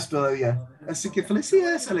más todavía. Así que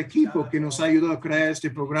felicidades al equipo que nos ayudó a crear este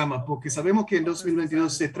programa, porque sabemos que en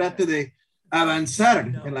 2022 se trata de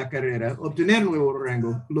avanzar en la carrera, obtener nuevo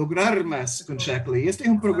rango, lograr más con Shackley. Este es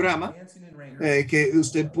un programa que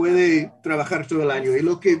usted puede trabajar todo el año. Y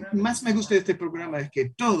lo que más me gusta de este programa es que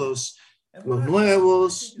todos los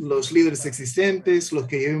nuevos, los líderes existentes, los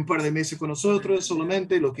que llevan un par de meses con nosotros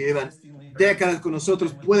solamente, los que llevan décadas con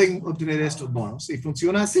nosotros, pueden obtener estos bonos. Y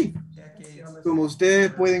funciona así. Como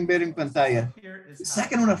ustedes pueden ver en pantalla,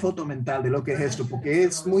 saquen una foto mental de lo que es esto, porque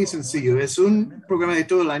es muy sencillo. Es un programa de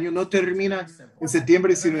todo el año, no termina en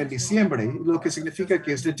septiembre, sino en diciembre, lo que significa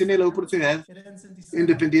que usted tiene la oportunidad,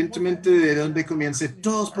 independientemente de dónde comience,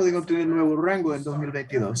 todos pueden obtener un nuevo rango en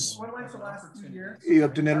 2022 y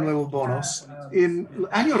obtener nuevos bonos. En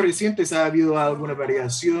años recientes ha habido alguna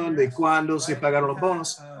variación de cuándo se pagaron los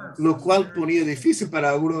bonos, lo cual ponía difícil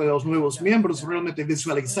para algunos de los nuevos miembros realmente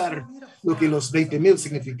visualizar lo que los 20,000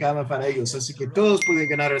 significaban para ellos. Así que todos pueden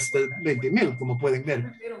ganar hasta 20,000, como pueden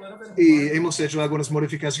ver. Y hemos hecho algunas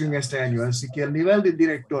modificaciones este año. Así que al nivel de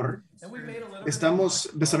director,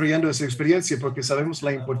 estamos desarrollando esa experiencia porque sabemos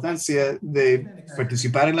la importancia de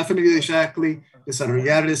participar en la familia de Shackley,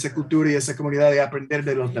 desarrollar esa cultura y esa comunidad y aprender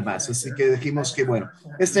de los demás. Así que dijimos que, bueno,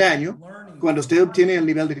 este año, cuando usted obtiene el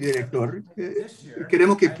nivel de director,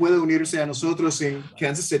 queremos que pueda unirse a nosotros en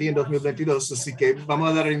Kansas City en 2022. Así que vamos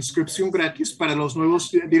a dar inscripción gratis para los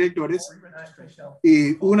nuevos directores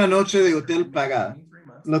y una noche de hotel pagada.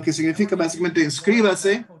 Lo que significa básicamente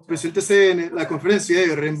inscríbase, preséntese en la conferencia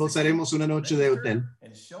y reembolsaremos una noche de hotel.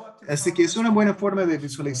 Así que es una buena forma de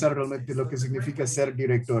visualizar realmente lo que significa ser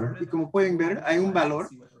director. Y como pueden ver, hay un valor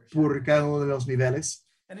por cada uno de los niveles.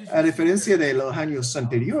 A diferencia de los años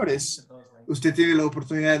anteriores, usted tiene la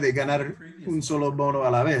oportunidad de ganar un solo bono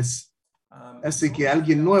a la vez. Así que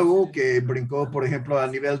alguien nuevo que brincó, por ejemplo,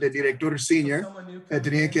 al nivel de director senior,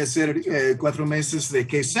 tenía que hacer 4 meses de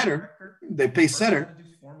pace setter,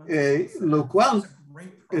 lo cual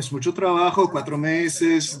es mucho trabajo, 4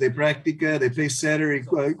 meses de práctica de pacesetter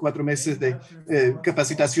y 4 meses de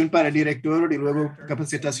capacitación para el director y luego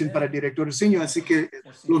capacitación para el director senior. Así que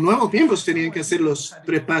los nuevos miembros tenían que hacer los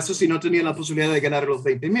 3 pasos y no tenían la posibilidad de ganar los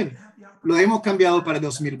 20,000. Lo hemos cambiado para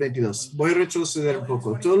 2022. Voy a retroceder un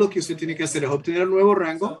poco. Todo lo que usted tiene que hacer es obtener un nuevo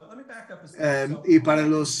rango y para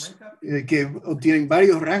los que obtienen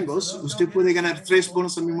varios rangos, usted puede ganar 3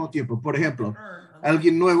 bonos al mismo tiempo. Por ejemplo,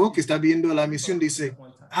 alguien nuevo que está viendo la misión dice,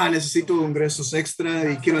 necesito ingresos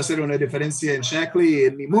extra y quiero hacer una diferencia en Shaklee y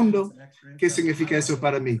en mi mundo. ¿Qué significa eso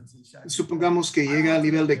para mí? Supongamos que llega al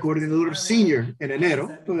nivel de coordinador senior en enero,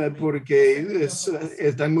 porque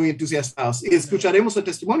están muy entusiasmados. Y escucharemos el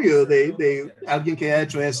testimonio de alguien que ha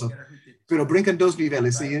hecho eso. Pero brincan 2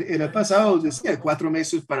 niveles. Y en el pasado decía 4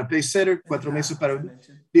 meses para pacesetter, 4 meses para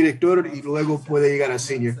director y luego puede llegar a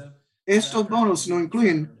senior. Estos bonos no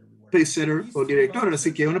incluyen pacesetter o director,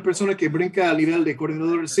 así que una persona que brinca al nivel de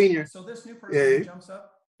coordinador senior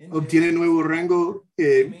obtiene nuevo rango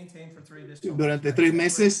durante 3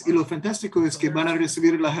 meses y lo fantástico es que van a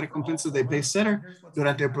recibir las recompensas de pacesetter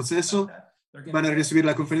durante el proceso, van a recibir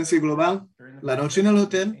la conferencia global, la noche en el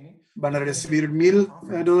hotel, van a recibir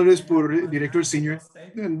 $1,000 por director senior,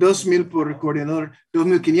 2,000 por coordinador,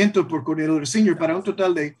 2,500 por coordinador senior, para un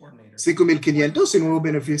total de 5,500 y nuevos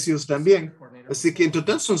beneficios también. Así que en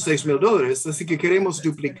total son $6,000. Así que queremos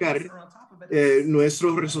duplicar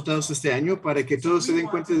nuestros resultados este año para que todos se den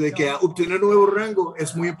cuenta de que obtener un nuevo rango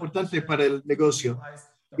es muy importante para el negocio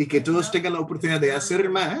y que todos tengan la oportunidad de hacer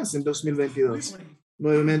más en 2022.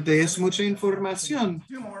 Nuevamente, es mucha información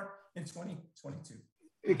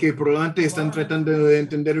que probablemente están tratando de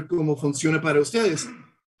entender cómo funciona para ustedes.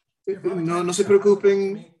 No se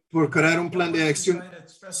preocupen por crear un plan de acción.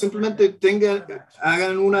 Simplemente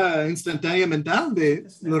hagan una instantánea mental de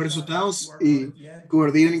los resultados y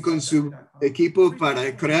coordinen con su equipo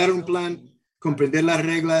para crear un plan, comprender las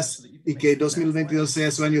reglas y que 2022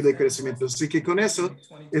 sea su año de crecimiento. Así que con eso,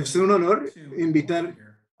 es un honor invitar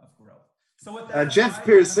a Jeff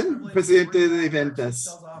Pearson, presidente de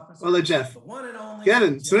ventas. Hola, Jeff.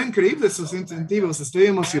 Kevin, son increíbles sus incentivos. Estoy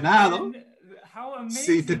emocionado.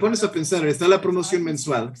 Si te pones a pensar, está la promoción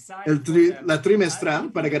mensual, la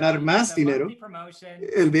trimestral para ganar más dinero,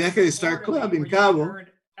 el viaje de Star Club en Cabo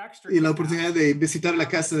y la oportunidad de visitar la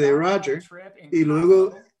casa de Roger y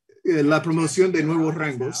luego la promoción de nuevos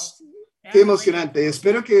rangos. Qué emocionante.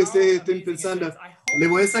 Espero que ustedes estén pensando, le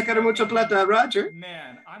voy a sacar mucha plata a Roger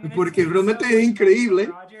porque realmente es increíble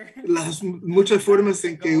las muchas formas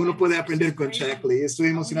en que uno puede aprender con Shaklee. Estoy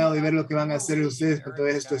emocionado de ver lo que van a hacer ustedes con todos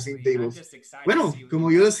estos incentivos. Bueno,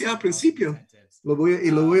 como yo decía al principio, lo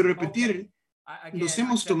voy a repetir, nos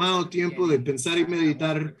hemos tomado tiempo de pensar y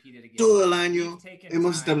meditar todo el año.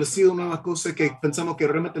 Hemos establecido nuevas cosas que pensamos que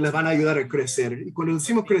realmente les van a ayudar a crecer. Y cuando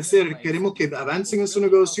decimos crecer, queremos que avancen en su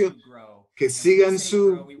negocio, que sigan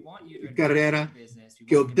su carrera,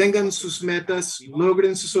 que obtengan sus metas,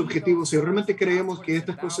 logren sus objetivos y realmente creemos que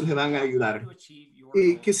estas cosas les van a ayudar.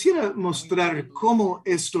 Y quisiera mostrar cómo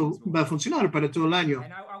esto va a funcionar para todo el año.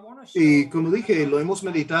 Y como dije, lo hemos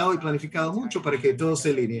meditado y planificado mucho para que todo se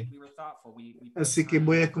alinee. Así que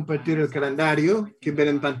voy a compartir el calendario que ven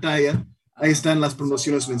en pantalla. Ahí están las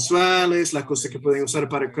promociones mensuales, las cosas que pueden usar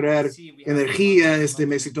para crear energía este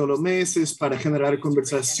mes y todos los meses, para generar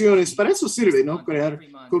conversaciones. Para eso sirve, ¿no? Crear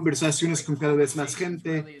conversaciones con cada vez más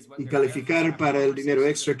gente y calificar para el dinero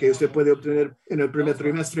extra que usted puede obtener en el primer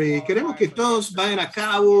trimestre. Y queremos que todos vayan a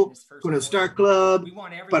cabo con el Star Club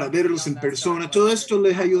para verlos en persona. Todo esto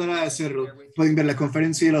les ayudará a hacerlo. Pueden ver la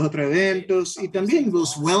conferencia y los otros eventos y también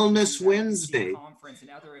los Wellness Wednesday.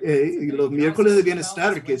 Y los miércoles de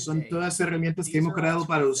bienestar, que son todas las herramientas que hemos creado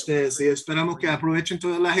para ustedes y esperamos que aprovechen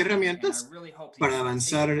todas las herramientas para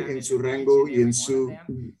avanzar en su rango y en su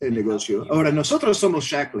negocio. Ahora, nosotros somos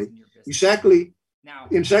Shaklee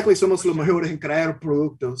y en Shaklee somos los mejores en crear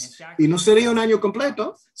productos y no sería un año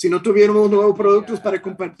completo si no tuviéramos nuevos productos para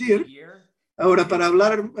compartir. Ahora, para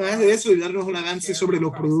hablar más de eso y darnos un avance sobre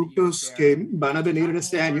los productos que van a venir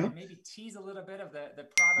este año,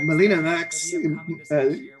 Melina Vax,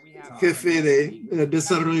 jefe de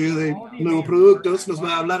desarrollo de nuevos productos, nos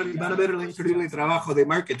va a hablar y van a ver el increíble trabajo de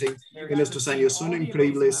marketing en estos años. Son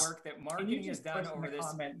increíbles.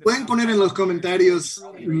 Pueden poner en los comentarios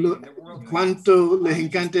cuánto les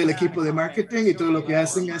encanta el equipo de marketing y todo lo que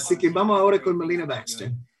hacen. Así que vamos ahora con Melina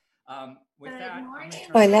Baxter.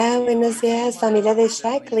 Hola, buenos días, familia de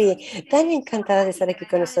Shackley. Tan encantada de estar aquí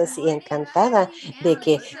con ustedes y encantada de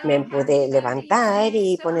que me pude levantar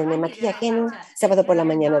y ponerme maquillaje en un sábado por la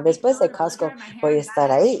mañana. Después de Costco voy a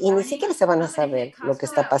estar ahí y ni siquiera se van a saber lo que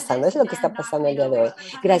está pasando. Es lo que está pasando el día de hoy.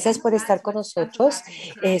 Gracias por estar con nosotros.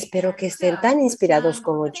 Espero que estén tan inspirados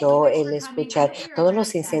como yo el escuchar todos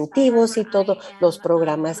los incentivos y todos los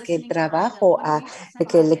programas que el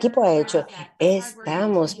que el equipo ha hecho.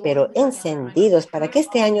 Estamos, pero encendidos para que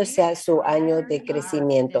este año sea su año de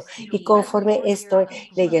crecimiento. Y conforme estoy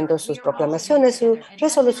leyendo sus proclamaciones, sus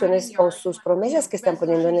resoluciones o sus promesas que están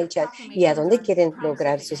poniendo en el chat y a dónde quieren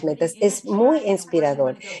lograr sus metas, es muy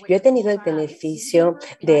inspirador. Yo he tenido el beneficio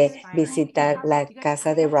de visitar la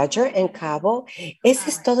casa de Roger en Cabo. Ese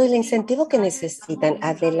es todo el incentivo que necesitan.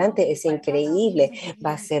 Adelante, es increíble.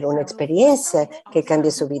 Va a ser una experiencia que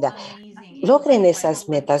cambie su vida. Logren esas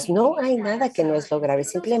metas. No hay nada que no es lograble,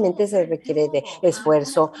 simplemente se requiere de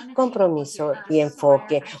esfuerzo, compromiso y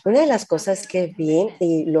enfoque. Una de las cosas que vi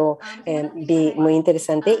y lo vi muy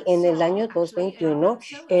interesante en el año 2021,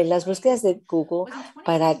 las búsquedas de Google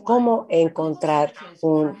para cómo encontrar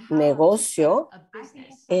un negocio.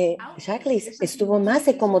 Jacqueline, estuvo más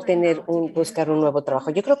de cómo buscar un nuevo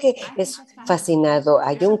trabajo. Yo creo que es fascinado.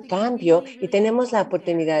 Hay un cambio y tenemos la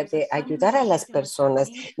oportunidad de ayudar a las personas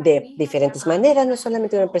de diferentes maneras, no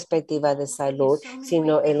solamente en una perspectiva de salud,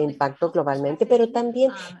 sino el impacto globalmente, pero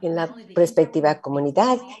también en la perspectiva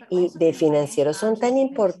comunidad y de financiero. Son tan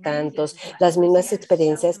importantes las mismas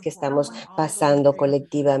experiencias que estamos pasando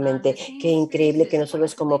colectivamente. Qué increíble que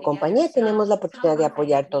nosotros como compañía tenemos la oportunidad de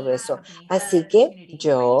apoyar todo eso. Así que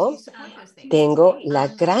yo tengo la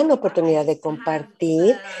gran oportunidad de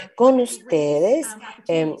compartir con ustedes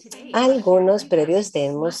eh, algunos previos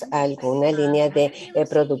demos, alguna línea de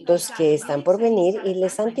productos que están por venir y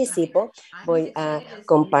les anticipo, voy a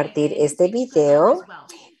compartir este video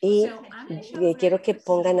y quiero que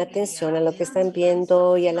pongan atención a lo que están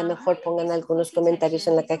viendo y a lo mejor pongan algunos comentarios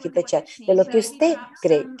en la cajita de chat de lo que usted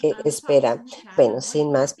cree que espera. Bueno,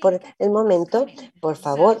 sin más por el momento, por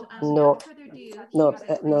favor, no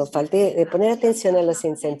falte de poner atención a los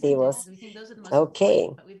incentivos. Ok.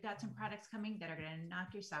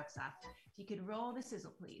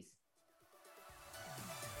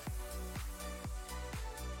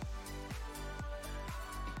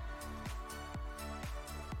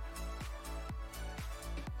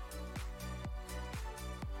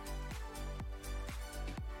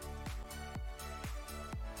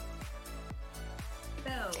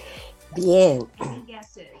 Bien,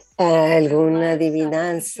 alguna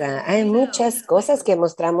adivinanza. Hay muchas cosas que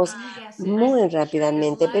mostramos muy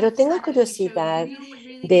rápidamente, pero tengo curiosidad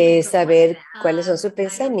de saber cuáles son sus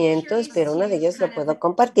pensamientos, pero uno de ellos lo puedo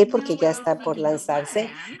compartir porque ya está por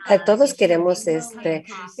lanzarse. A todos queremos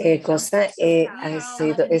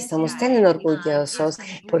estamos tan orgullosos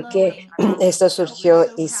porque esto surgió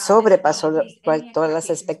y sobrepasó todas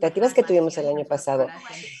las expectativas que tuvimos el año pasado.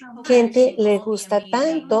 Gente le gusta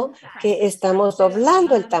tanto que estamos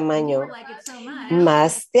doblando el tamaño.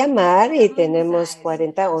 Más de amar y tenemos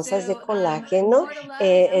 40 onzas de colágeno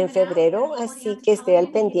en febrero, así que esté al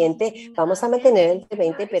pendiente. Vamos a mantener el de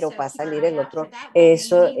 20, pero va a salir el otro.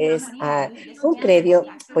 Eso es un previo.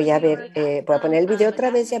 Voy a poner el video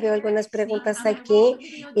otra vez, ya veo algunas preguntas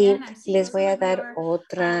aquí y les voy a dar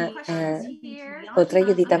otra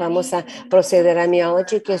ayudita. Vamos a proceder a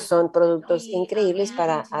Meology, que son productos increíbles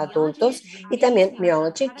para adultos, y también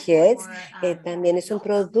Meology Kids, también es un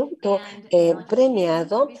producto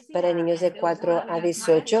premiado para niños de 4 a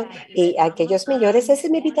 18 y aquellos mayores. Esa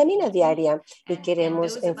es mi vitamina diaria y queremos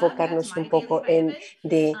enfocarnos un poco en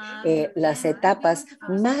las etapas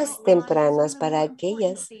más tempranas para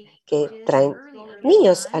aquellas que traen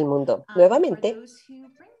niños al mundo. Nuevamente.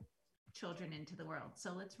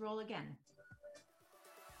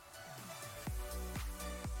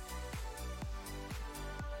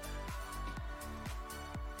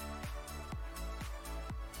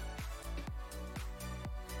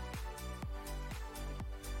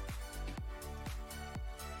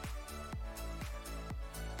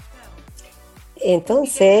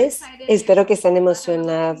 Entonces, espero que estén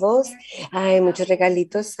emocionados. Hay muchos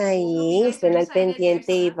regalitos ahí, estén al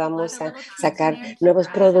pendiente y vamos a sacar nuevos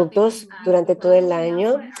productos durante todo el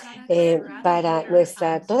año. para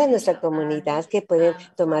toda nuestra comunidad que pueden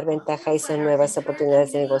tomar ventaja y son nuevas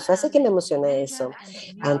oportunidades de negocio. Así que me emociona eso.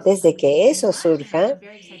 Antes de que eso surja,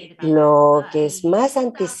 lo que es más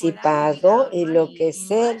anticipado y lo que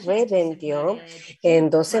se revendió en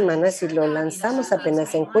 2 semanas y lo lanzamos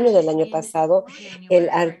apenas en junio del año pasado, el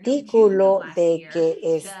artículo de que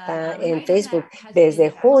está en Facebook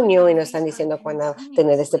desde junio y nos están diciendo cuándo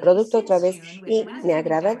tener este producto otra vez. Y me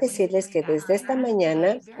agrada decirles que desde esta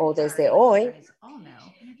mañana o desde hoy,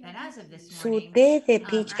 su té de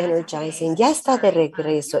Peach Energizing ya está de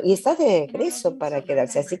regreso y está de regreso para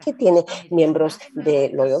quedarse. Así que tiene miembros de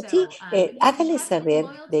Loyalty. Hágales saber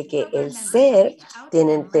de que el ser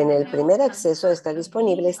tienen el primer acceso, está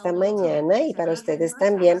disponible esta mañana y para ustedes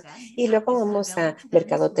también. Y luego vamos a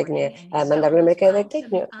Mercadotecnia, a mandarlo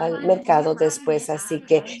al mercado después. Así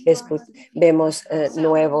que vemos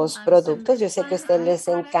nuevos productos. Yo sé que a ustedes les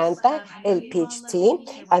encanta el Peach Tea.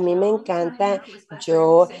 A mí me encanta.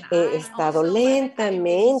 Yo he estado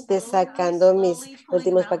lentamente sacando mis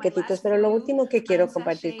últimos paquetitos, pero lo último que quiero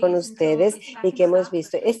compartir con ustedes y que hemos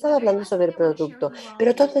visto, he estado hablando sobre el producto,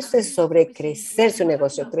 pero todo esto es sobre crecer su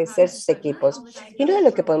negocio, crecer sus equipos. Y uno de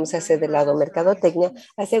lo que podemos hacer del lado mercadotecnia,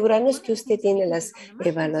 asegurarnos que usted tiene las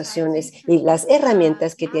evaluaciones y las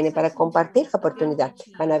herramientas que tiene para compartir la oportunidad.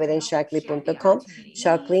 Van a ver en shaklee.com,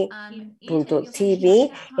 shaklee.tv,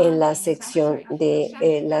 en la sección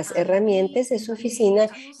de las herramientas de su oficina.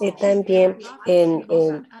 También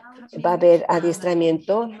va a haber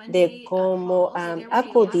adiestramiento de cómo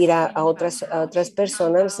acudir a otras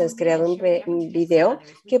personas. Has creado un video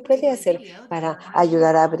que puede hacer para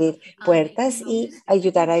ayudar a abrir puertas y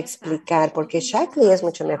ayudar a explicar, porque Shaklee es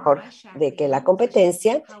mucho mejor de que la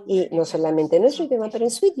competencia y no solamente en nuestro idioma, pero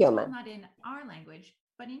en su idioma.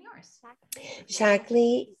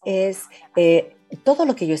 Shaklee es todo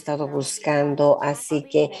lo que yo he estado buscando, así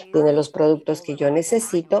que tiene los productos que yo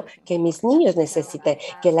necesito, que mis niños necesitan,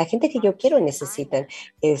 que la gente que yo quiero necesitan.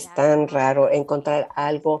 Es tan raro encontrar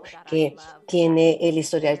algo que tiene el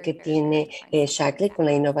historial que tiene Shaklee con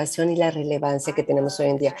la innovación y la relevancia que tenemos hoy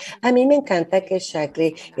en día. A mí me encanta que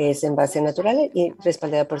Shaklee es en base natural y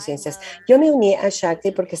respaldada por ciencias. Yo me uní a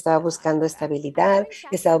Shaklee porque estaba buscando estabilidad,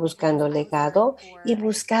 estaba buscando legado y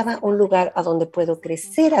buscaba un lugar a donde puedo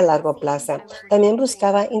crecer a largo plazo. También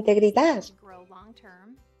buscaba integridad.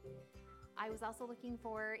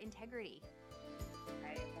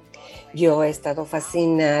 Yo he estado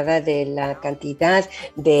fascinada de la cantidad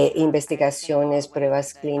de investigaciones,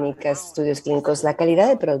 pruebas clínicas, estudios clínicos, la calidad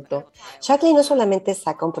del producto. Shaklee no solamente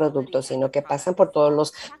saca un producto, sino que pasan por todos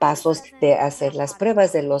los pasos de hacer las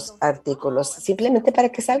pruebas de los artículos, simplemente para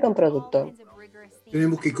que salga un producto.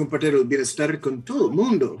 Tenemos que compartir el bienestar con todo el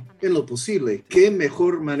mundo en lo posible. ¿Qué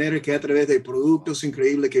mejor manera que a través de productos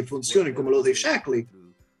increíbles que funcionen como los de Shaklee?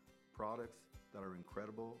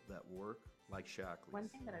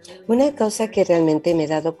 Una cosa que realmente me he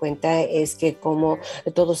dado cuenta es que como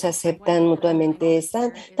todos se aceptan mutuamente,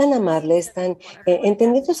 están tan amables, tan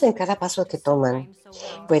entendidos en cada paso que toman.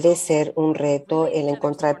 Puede ser un reto el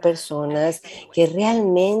encontrar personas que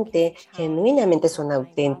realmente, genuinamente son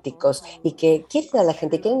auténticos y que quieren a la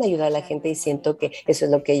gente, quieren ayudar a la gente, y siento que eso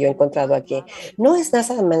es lo que yo he encontrado aquí. No es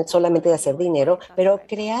nada solamente de hacer dinero, pero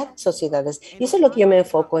crear sociedades. Y eso es lo que yo me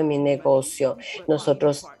enfoco en mi negocio.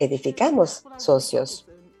 Nosotros edificamos socios.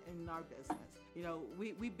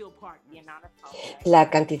 La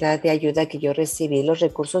cantidad de ayuda que yo recibí, los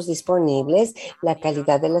recursos disponibles, la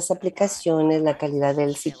calidad de las aplicaciones, la calidad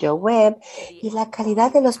del sitio web y la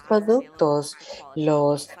calidad de los productos,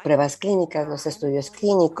 las pruebas clínicas, los estudios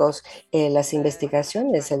clínicos, las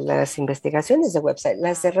investigaciones de website,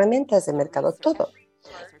 las herramientas de mercado, todo.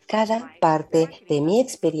 Cada parte de mi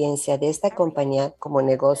experiencia de esta compañía como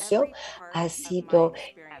negocio ha sido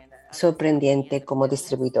sorprendente como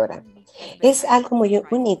distribuidora. Es algo muy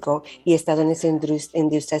único y he estado en esa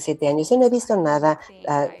industria 7 años y no he visto nada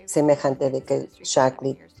semejante de que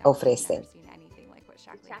Shaklee ofrece.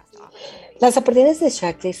 Las oportunidades de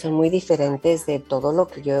Shaklee son muy diferentes de todo lo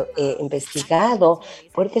que yo he investigado,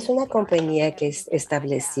 porque es una compañía que es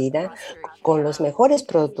establecida con los mejores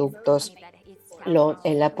productos,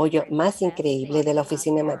 el apoyo más increíble de la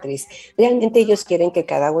oficina matriz. Realmente ellos quieren que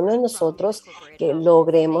cada uno de nosotros que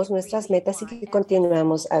logremos nuestras metas y que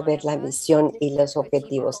continuemos a ver la misión y los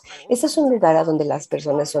objetivos. Este es un lugar a donde las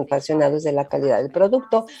personas son apasionados de la calidad del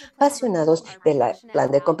producto, apasionados del plan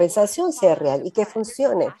de compensación sea real y que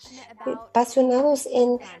funcione, apasionados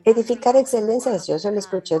en edificar excelencias. Yo se lo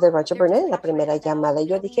escuché de Roger Burnett en la primera llamada y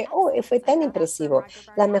yo dije, fue tan impresivo.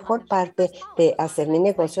 La mejor parte de hacer mi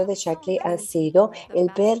negocio de Shaklee ha sido incluido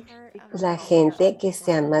el ver la gente que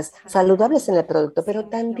sean más saludables en el producto, pero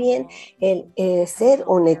también el ser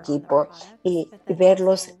un equipo y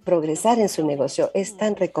verlos progresar en su negocio es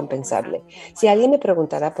tan recompensable. Si alguien me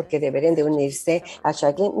preguntara por qué deberían de unirse a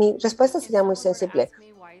Shaklee, mi respuesta sería muy sensible.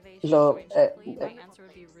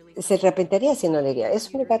 Se arrepentiría si no le diría.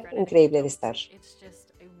 Es un lugar increíble de estar.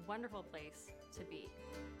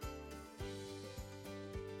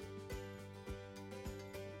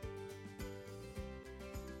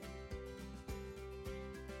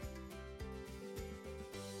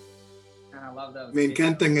 Me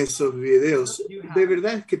encantan esos videos. De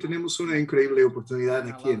verdad que tenemos una increíble oportunidad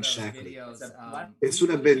aquí en Shaklee. Es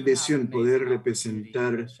una bendición poder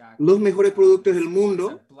representar los mejores productos del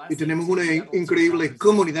mundo y tenemos una increíble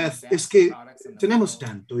comunidad. Es que tenemos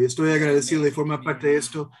tanto y estoy agradecido de formar parte de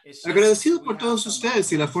esto. Agradecido por todos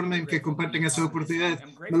ustedes y la forma en que comparten esa oportunidad.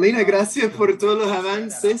 Melina, gracias por todos los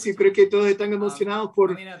avances. Yo creo que todos están emocionados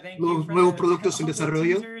por los nuevos productos en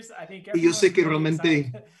desarrollo. Y yo sé que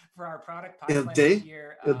realmente el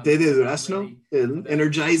té de durazno, el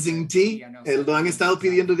Energizing Tea, lo han estado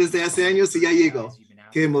pidiendo desde hace años y ya llegó.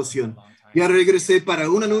 ¡Qué emoción! Ya regresé para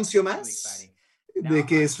un anuncio más de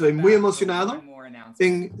que estoy muy emocionado.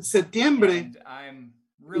 En septiembre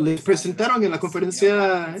les presentaron en la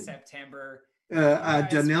conferencia a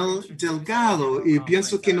Janelle Delgado y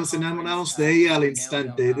pienso que nos enamoramos de ella al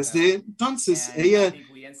instante. Desde entonces, ella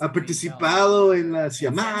ha participado en las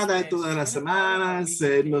llamadas todas las semanas,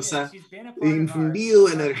 nos ha infundido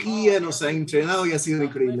energía, nos ha entrenado y ha sido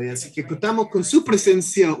increíble. Así que contamos con su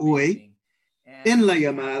presencia hoy en la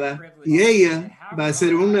llamada y ella va a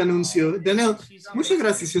hacer un anuncio. Daniel, muchas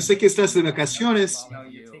gracias. Yo sé que estás de vacaciones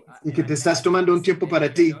y que te estás tomando un tiempo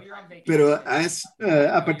para ti, pero has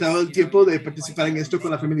apartado el tiempo de participar en esto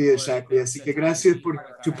con la familia de Shaklee. Así que gracias por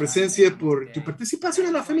tu presencia, por tu participación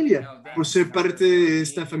en la familia, por ser parte de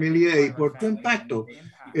esta familia y por tu impacto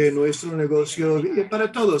en nuestro negocio y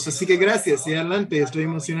para todos. Así que gracias y adelante. Estoy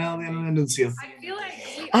emocionado de el anuncio.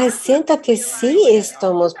 Siento que sí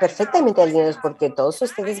estamos perfectamente alineados porque todos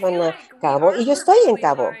ustedes van a Cabo y yo estoy en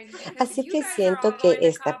Cabo. Así que siento que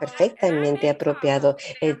está perfectamente apropiado.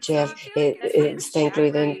 Jeff está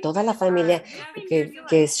incluido en toda la familia que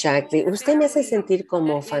es Shaklee. Usted me hace sentir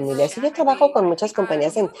como familia. Si yo trabajo con muchas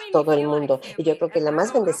compañías en todo el mundo y yo creo que la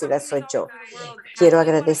más bendecida soy yo. Quiero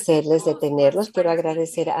agradecerles de tenerlos. Quiero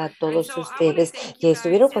agradecer a todos ustedes que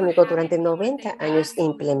estuvieron conmigo durante 90 años,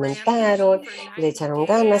 implementaron, le echaron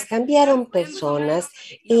ganas, cambiaron personas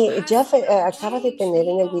y Jeff acaba de tener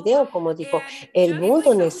en el video, como dijo, el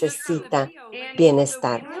mundo necesita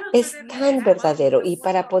bienestar. Es tan verdadero y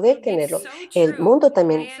para poder tenerlo, el mundo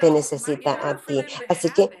también te necesita a ti. Así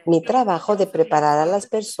que mi trabajo de preparar a las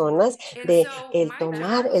personas, de el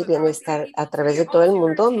tomar el bienestar a través de todo el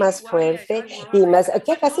mundo más fuerte y más,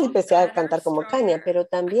 aquí casi empecé a cantar como Kanye, pero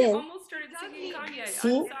también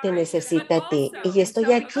sí te necesita a ti y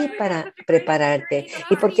estoy aquí para prepararte.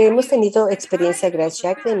 Y porque hemos tenido experiencia,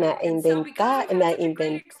 gracias a Shaklee me ha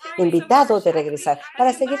invitado de regresar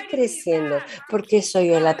para seguir creciendo, porque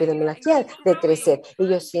soy el epidemiología de crecer y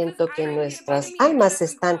yo siento que nuestras almas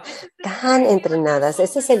están tan entrenadas.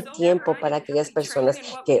 Ese es el tiempo para aquellas personas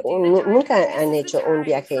que nunca han hecho un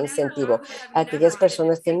viaje incentivo, aquellas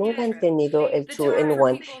personas que nunca han tenido el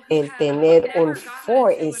 2-in-1, el tener un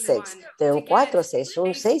 4-in-6, de un 4-6,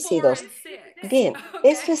 un 6-2. Bien,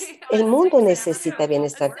 esto es, el mundo necesita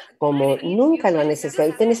bienestar como nunca lo ha necesitado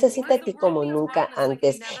y te necesita a ti como nunca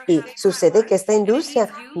antes. Y sucede que esta industria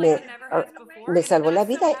me salvó la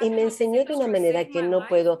vida y me enseñó de una manera que no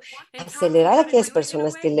puedo acelerar a aquellas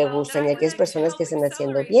personas que le gustan y a aquellas personas que están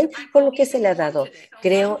haciendo bien con lo que se le ha dado.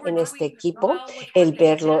 Creo en este equipo, el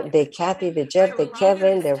verlo de Kathy, de Jeff, de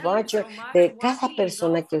Kevin, de Roger, de cada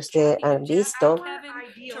persona que usted ha visto.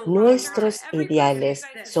 Nuestros ideales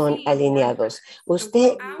son alineados.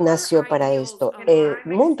 Usted nació para esto. El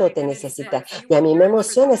mundo te necesita y a mí me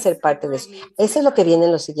emociona ser parte de eso. Eso es lo que viene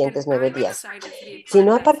en los siguientes 9 días. Si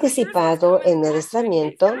no ha participado en el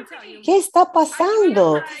adiestramiento, ¿qué está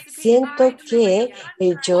pasando? Siento que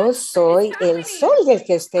yo soy el sol del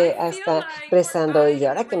que usted está prestando y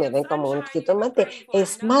ahora que me ven como un jitomate,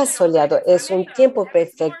 es más soleado. Es un tiempo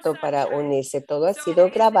perfecto para unirse. Todo ha sido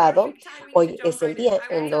grabado. Hoy es el día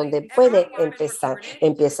en en donde puede empezar.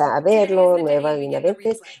 Empieza a verlo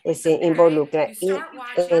nuevamente, se involucra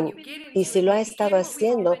y si lo ha estado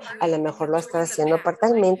haciendo, a lo mejor lo ha estado haciendo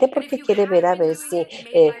parcialmente porque quiere ver a ver si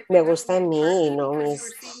me gusta a mí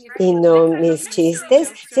y no mis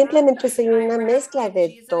chistes. Simplemente soy una mezcla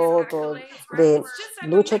de todo, de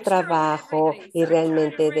mucho trabajo y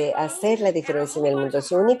realmente de hacer la diferencia en el mundo.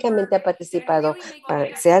 Si únicamente ha participado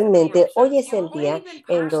parcialmente, hoy es el día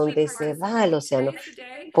en donde se va al océano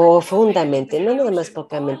profundamente, no nada más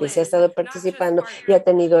pocamente, se ha estado participando y ha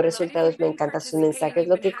tenido resultados. Me encantan sus mensajes,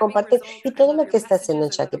 lo que comparten y todo lo que está haciendo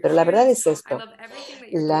en Shakti. Pero la verdad es esto,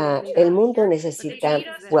 el mundo necesita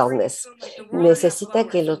wellness, necesita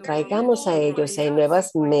que lo traigamos a ellos, si hay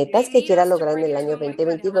nuevas metas que quiera lograr en el año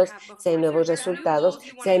 2022, si hay nuevos resultados,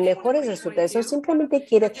 si hay mejores resultados, o simplemente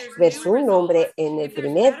quiere ver su nombre en el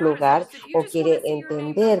primer lugar o quiere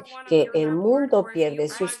entender que el mundo pierde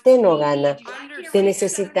si usted no gana. Te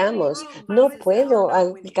necesitamos. No puedo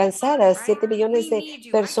alcanzar a 7 billones de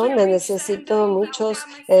personas. Necesito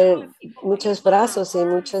muchos brazos y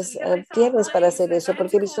muchas piernas para hacer eso,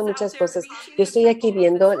 porque he visto muchas cosas. Yo estoy aquí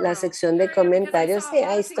viendo la sección de comentarios. Sí,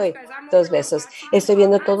 ahí estoy. 2 besos. Estoy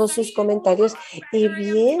viendo todos sus comentarios y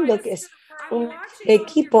viendo que es un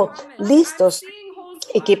equipo listos,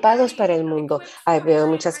 equipados para el mundo. Veo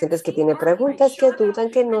muchas gentes que tienen preguntas, que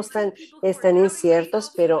dudan, que no están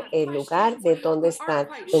inciertos, pero el lugar de donde están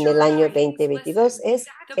en el año 2022 es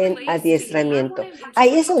en adiestramiento.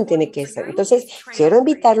 Ahí es donde tiene que estar. Entonces, quiero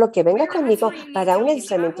invitarlo que venga conmigo para un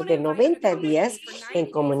adiestramiento de 90 días en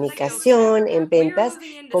comunicación, en ventas,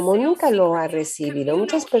 como nunca lo ha recibido.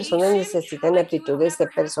 Muchas personas necesitan aptitudes de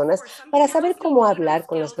personas para saber cómo hablar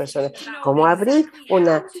con las personas, cómo abrir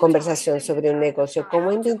una conversación sobre un negocio,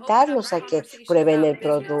 cómo invitarlos a que prueben el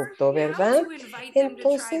producto, ¿verdad?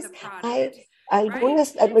 Entonces, hay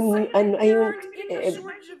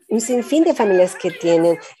un sinfín de familias que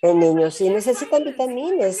tienen niños y necesitan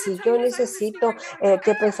vitaminas y yo necesito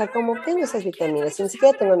que pensar cómo tengo esas vitaminas. Ni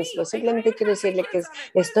siquiera tengo mis hijos, simplemente quiero decirle que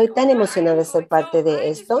estoy tan emocionada de ser parte de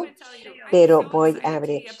esto, pero voy a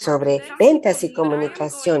abrir sobre ventas y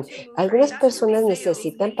comunicación. Algunas personas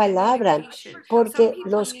necesitan palabra porque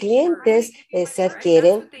los clientes se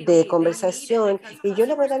adquieren de conversación y yo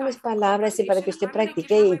le voy a dar mis palabras y para que usted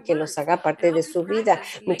practique y que los haga parte de su vida.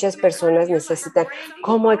 Muchas personas necesitan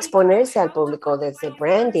cómo exponerse al público desde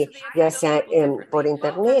brandy, ya sea por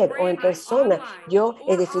internet o en persona. Yo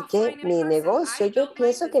edifiqué mi negocio. Yo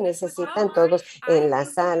pienso que necesitan todos en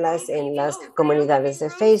las salas, en las comunidades de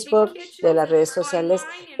Facebook, de las redes sociales.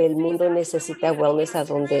 El mundo necesita wellness a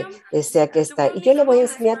donde sea que está. Y yo le voy a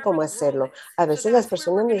enseñar cómo hacerlo. A veces las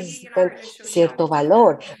personas necesitan cierto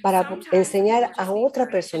valor para enseñar a otra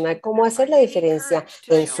persona cómo hacer la diferencia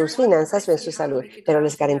en sus finanzas o en su salud. Pero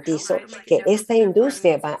les garantizo que esta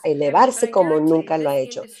industria va a elevarse como nunca lo ha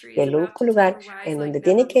hecho. Y el único lugar en donde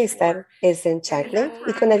tiene que estar es en Shaklee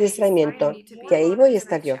y con adiestramiento, que ahí voy a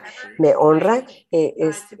estar yo. Me honra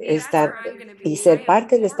estar y ser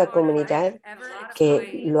parte de esta comunidad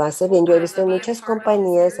que lo hace bien. Yo he visto muchas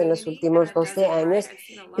compañías en los últimos 12 años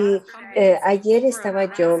y ayer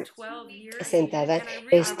estaba yo sentada,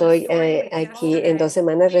 estoy aquí en 2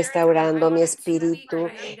 semanas restaurando mi espíritu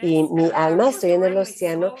y mi alma, estoy en el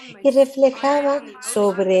océano y reflejaba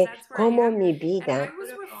sobre cómo mi vida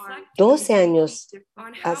 12 años,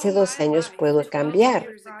 hace 12 años puedo cambiar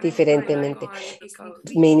diferentemente.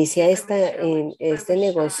 Me inicié en este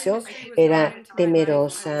negocio, era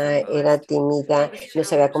temerosa, era tímida, no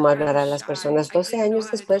sabía cómo hablar a las personas. 12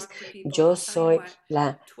 años después, yo soy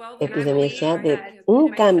la epidemia de un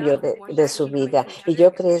cambio de su vida. Y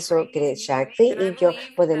yo creo eso, que Shakti y yo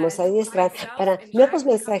podemos adiestrar para nuevos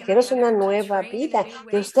mensajeros una nueva vida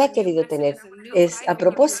que usted ha querido tener. Es a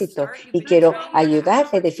propósito y quiero ayudar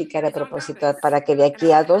a edificar a propósito para que de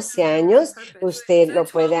aquí a 12 años usted lo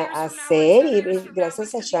pueda hacer y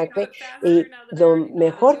gracias a Shakti y lo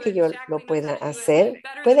mejor que yo lo pueda hacer,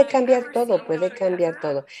 puede cambiar todo, puede cambiar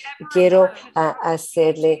todo. Quiero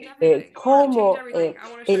hacerle cómo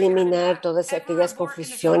eliminar todas aquellas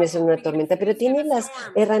confusiones en una tormenta, pero tiene las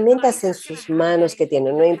herramientas en sus manos que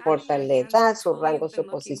tiene, no importa la edad, su rango, su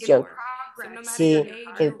posición. Si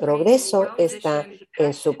el progreso está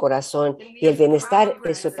en su corazón y el bienestar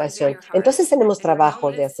es su pasión, entonces tenemos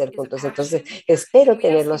trabajo de hacer juntos. Entonces, espero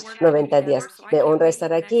tener los 90 días. Me honra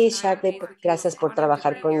estar aquí, Shaklee. Gracias por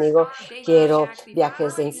trabajar conmigo. Quiero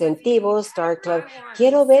viajes de incentivos, Star Club.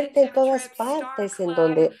 Quiero verte en todas partes en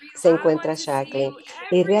donde se encuentra Shaklee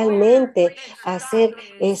y realmente hacer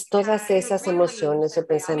todas esas emociones o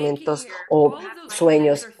pensamientos o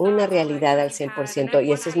sueños una realidad al 100%.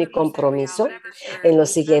 Y ese es mi compromiso compromiso en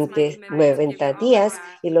los siguientes 90 días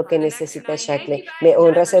y lo que necesita Shaklee. Me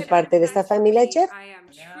honra ser parte de esta familia, Jeff.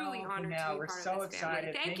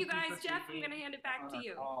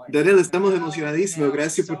 Daniel, estamos emocionadísimos.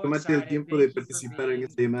 Gracias por tomarte el tiempo de participar en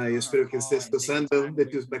este tema y espero que estés gozando de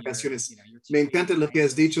tus vacaciones. Me encanta lo que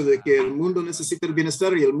has dicho de que el mundo necesita el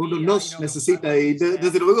bienestar y el mundo nos necesita y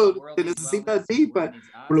desde luego te necesita a ti por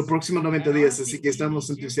los próximos 90 días. Así que estamos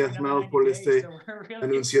entusiasmados por este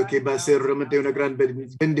anuncio que va a ser realmente una gran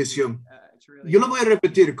bendición. Yo lo voy a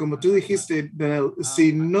repetir, como tú dijiste, Daniel,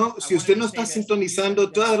 si usted no está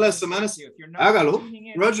sintonizando todas las semanas, hágalo.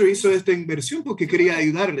 Roger hizo esta inversión porque quería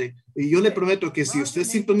ayudarle. Y yo le prometo que si usted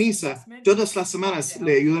sintoniza todas las semanas,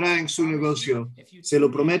 le ayudará en su negocio. Se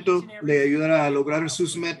lo prometo, le ayudará a lograr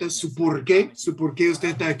sus metas, su por qué usted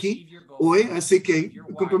está aquí hoy. Así que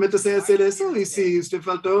comprométase a hacer eso. Y si usted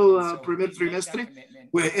faltó al primer trimestre,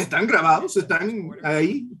 pues están grabados, están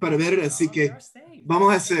ahí para ver. Así que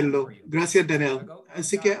vamos a hacerlo. Gracias, Daniel.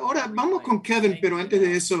 Así que ahora vamos con Kevin, pero antes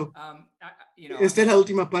de eso, esta es la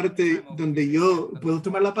última parte donde yo puedo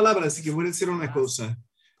tomar la palabra, así que voy a decir una cosa.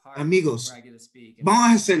 Amigos, vamos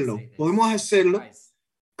a hacerlo. Podemos hacerlo.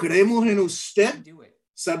 Creemos en usted.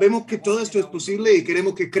 Sabemos que todo esto es posible y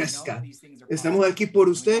queremos que crezca. Estamos aquí por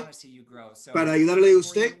usted, para ayudarle a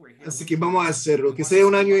usted, así que vamos a hacerlo. Que sea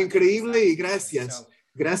un año increíble y gracias.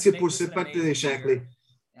 Gracias por ser parte de Shaklee.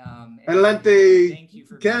 Adelante,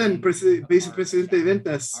 Kevin, vicepresidente de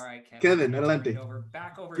ventas. Kevin, adelante.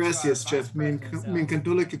 Gracias, Jeff. Me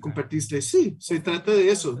encantó lo que compartiste. Sí, se trata de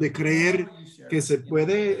eso, de creer que se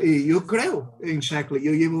puede. Y yo creo en Shaklee.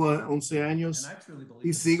 Yo llevo 11 años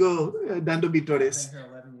y sigo dando victorias.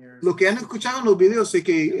 Lo que han escuchado en los videos es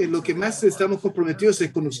que lo que más estamos comprometidos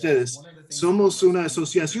es con ustedes. Somos una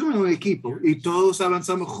asociación, un equipo, y todos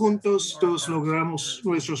avanzamos juntos, todos logramos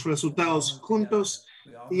nuestros resultados juntos.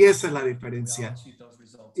 Y esa es la diferencia.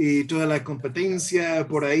 Y toda la competencia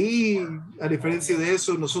por ahí, a diferencia de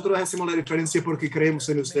eso, nosotros hacemos la diferencia porque creemos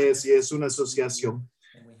en ustedes y es una asociación.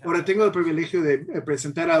 Ahora tengo el privilegio de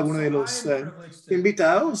presentar a alguno de los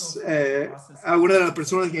invitados, a una de las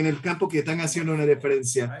personas en el campo que están haciendo una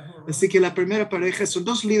diferencia. Así que la primera pareja son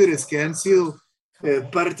dos líderes que han sido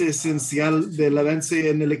parte esencial del avance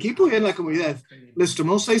en el equipo y en la comunidad. Les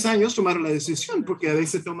tomó 6 años tomar la decisión, porque a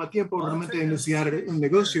veces toma tiempo realmente iniciar un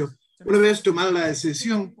negocio. Una vez tomada la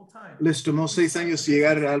decisión, les tomó 6 años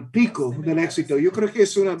llegar al pico del éxito. Yo creo que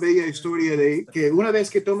es una bella historia de que una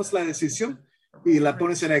vez que tomas la decisión y la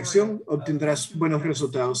pones en acción, obtendrás buenos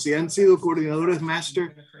resultados. Y han sido coordinadores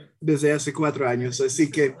máster desde hace 4 años.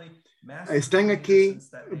 Así que están aquí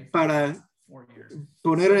para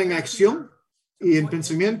poner en acción y en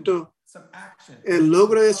pensamiento el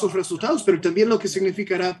logro de esos resultados, pero también lo que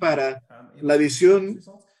significará para la visión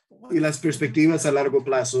y las perspectivas a largo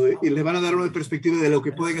plazo. Y le van a dar una perspectiva de lo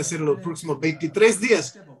que pueden hacer en los próximos 23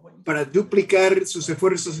 días para duplicar sus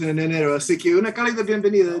esfuerzos en enero. Así que una cálida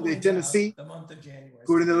bienvenida de Tennessee,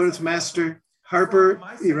 coordinadores Master, Harper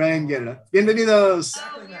y Ryan Guerra. Bienvenidos.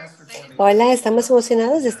 Hola, estamos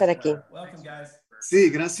emocionados de estar aquí.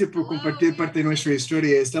 Sí, gracias por compartir parte de nuestra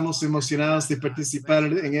historia. Estamos emocionados de participar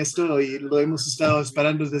en esto y lo hemos estado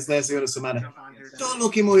esperando desde hace una semana. Todo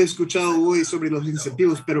lo que hemos escuchado hoy sobre los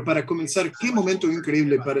incentivos, pero para comenzar, qué momento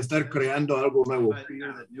increíble para estar creando algo nuevo.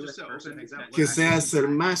 Que seas el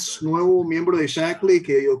más nuevo miembro de Shaklee,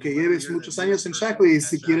 que lleves muchos años en Shaklee y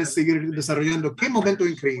si quieres seguir desarrollando, qué momento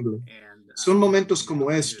increíble. Son momentos como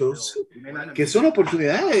estos, que son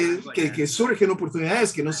oportunidades, que surgen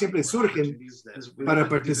oportunidades que no siempre surgen para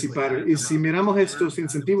participar. Y si miramos estos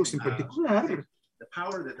incentivos en particular,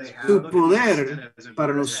 su poder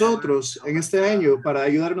para nosotros en este año, para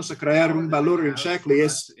ayudarnos a crear un valor en Shaklee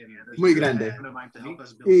es muy grande.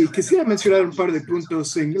 Y quisiera mencionar un par de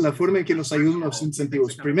puntos en la forma en que nos ayudan los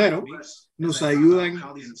incentivos. Primero, nos ayudan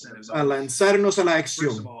a lanzarnos a la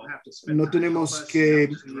acción. No tenemos que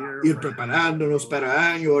ir preparándonos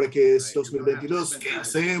para año, ahora que es 2022, ¿qué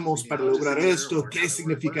hacemos para lograr esto? ¿Qué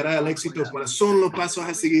significará el éxito? ¿Cuáles son los pasos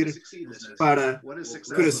a seguir para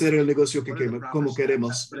crecer el negocio como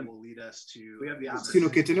queremos? Sino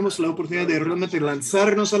que tenemos la oportunidad de realmente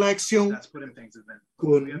lanzarnos a la acción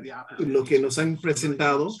con lo que nos han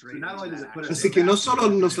presentado. Así que no solo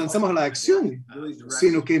nos lanzamos a la acción,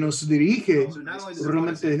 sino que nos dirige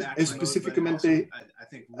realmente específicamente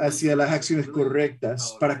hacia las acciones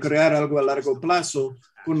correctas para crear algo a largo plazo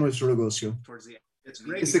con nuestro negocio.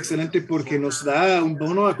 Es excelente porque nos da un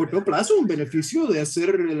bono a corto plazo, un beneficio de hacer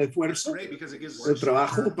el esfuerzo, el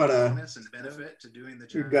trabajo para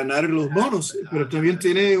ganar los bonos, pero también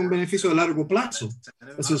tiene un beneficio a largo plazo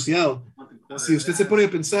asociado. Si usted se pone a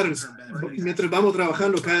pensar, mientras vamos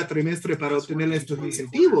trabajando cada trimestre para obtener estos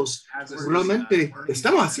incentivos, realmente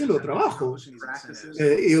estamos haciendo trabajo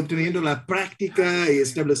y obteniendo la práctica y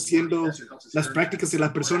estableciendo las prácticas de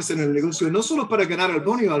las personas en el negocio, no solo para ganar el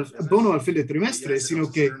bono al fin de trimestre,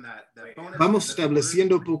 sino que vamos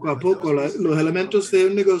estableciendo poco a poco los elementos de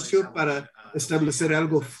un negocio para establecer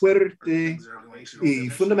algo fuerte y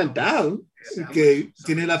fundamental que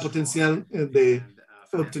tiene la potencial de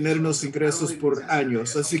obtener unos ingresos por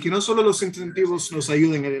años. Así que no solo los incentivos nos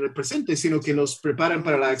ayudan en el presente, sino que nos preparan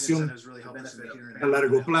para la acción a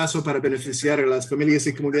largo plazo para beneficiar a las familias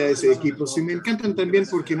y comunidades y equipos. Y me encantan también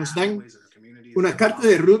porque nos dan una carta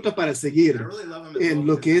de ruta para seguir en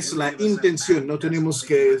lo que es la intención. No tenemos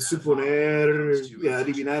que suponer y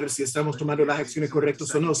adivinar si estamos tomando las acciones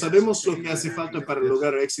correctas o no. Sabemos lo que hace falta para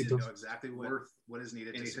lograr éxito.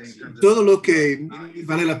 Todo lo que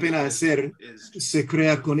vale la pena hacer se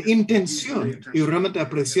crea con intención y realmente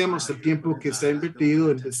apreciamos el tiempo que se ha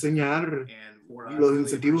invertido en diseñar los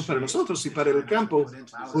incentivos para nosotros y para el campo,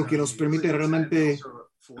 porque nos permite realmente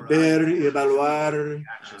ver y evaluar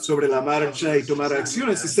sobre la marcha y tomar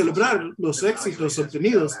acciones y celebrar los éxitos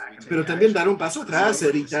obtenidos, pero también dar un paso atrás,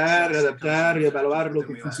 editar, adaptar y evaluar lo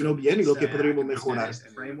que funcionó bien y lo que podríamos mejorar.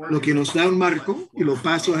 Lo que nos da un marco y los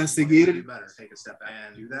pasos a seguir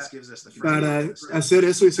para hacer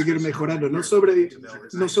eso y seguir mejorando, no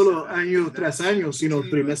solo año tras año, sino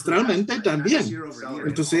trimestralmente también.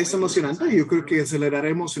 Entonces es emocionante y yo creo que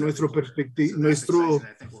aceleraremos nuestro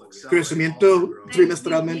crecimiento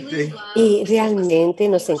trimestralmente. Y realmente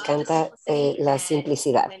nos encanta la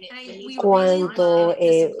simplicidad. Cuando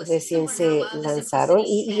recién se lanzaron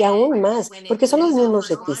y aún más, porque son los mismos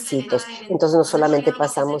requisitos. Entonces no solamente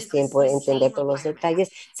pasamos tiempo en entender todos los detalles,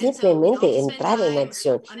 simplemente entrar en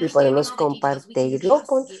acción y podemos compartirlo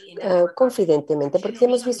confidentemente porque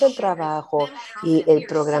hemos visto el trabajo y el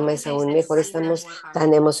programa es aún mejor. Estamos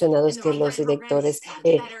tan emocionados que los directores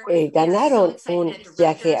ganaron un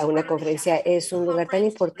viaje a una conferencia. Es un lugar tan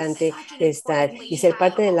importante estar y ser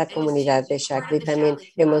parte de la comunidad de Shaklee. También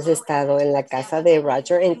hemos estado en la casa de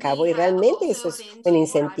Roger en Cabo y realmente eso es un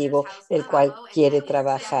incentivo del cual quiere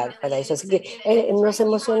trabajar para eso. Así que nos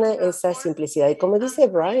emociona esa simplicidad. Y como dice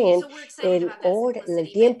Brian,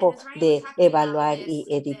 el tiempo de evaluar y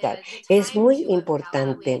editar es muy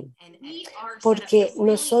importante porque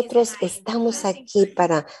nosotros estamos aquí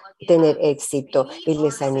para tener éxito y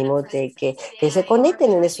les animo de que se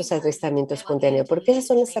conecten en esos adiestramientos espontáneos, porque esas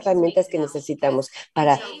son las herramientas que necesitamos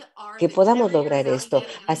para que podamos lograr esto.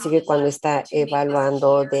 Así que cuando está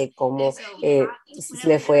evaluando de cómo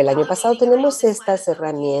le fue el año pasado, tenemos estas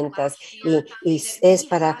herramientas y es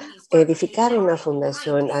para edificar una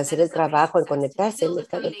fundación, hacer el trabajo, en conectarse, en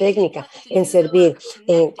mercadotecnia, en servir,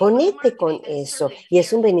 conecte con eso y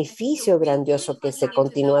es un beneficio grandioso que se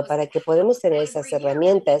continúa para que podamos tener esas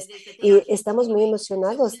herramientas y estamos muy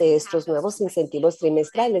emocionados de estos nuevos incentivos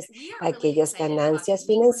trimestrales, aquellas ganancias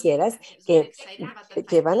financieras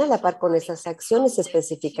que van a la par con esas acciones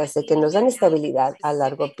específicas de que nos dan estabilidad a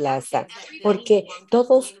largo plazo, porque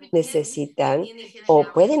todos necesitan o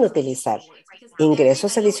pueden utilizar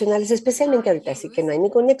ingresos adicionales, especialmente ahorita, así que no hay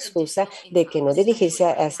ninguna excusa de que no dirigirse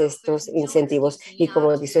hacia estos incentivos y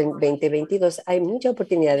como dice en 2022, hay mucha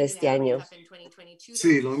oportunidad este año.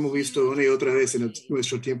 Sí, lo hemos visto una y otra vez en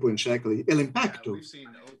nuestro tiempo en Shaklee. El impacto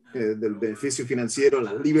del beneficio financiero,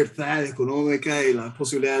 la libertad económica y la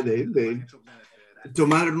posibilidad de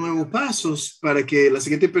tomar nuevos pasos para que la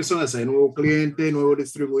siguiente persona sea nuevo cliente, nuevo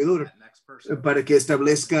distribuidor, para que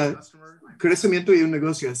establezca crecimiento y un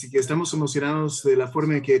negocio. Así que estamos emocionados de la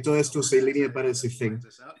forma en que todo esto se alinea para ese fin.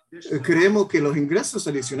 Creemos que los ingresos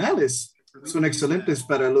adicionales son excelentes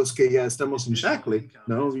para los que ya estamos en Shaklee,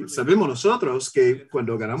 ¿no? Sabemos nosotros que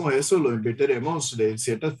cuando ganamos eso lo invertiremos de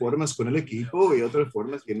ciertas formas con el equipo y otras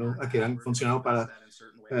formas que han funcionado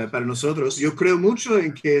para nosotros. Yo creo mucho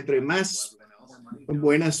en que entre más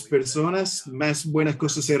buenas personas, más buenas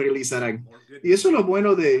cosas se realizarán. Y eso es lo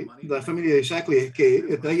bueno de la familia de Shaklee, es que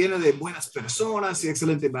está llena de buenas personas y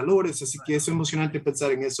excelentes valores, así que es emocionante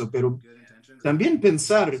pensar en eso, pero también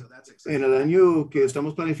pensar en el año que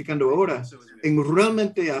estamos planificando ahora, en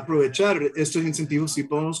realmente aprovechar estos incentivos y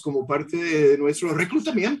bonos como parte de nuestro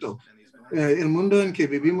reclutamiento. El mundo en que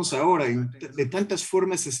vivimos ahora, de tantas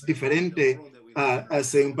formas, es diferente a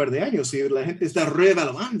hace un par de años y la gente está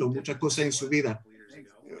reevaluando muchas cosas en su vida.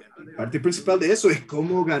 Parte principal de eso es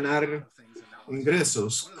cómo ganar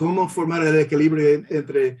ingresos, cómo formar el equilibrio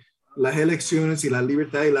entre las elecciones y la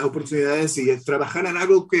libertad y las oportunidades y trabajar en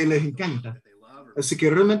algo que les encanta. Así que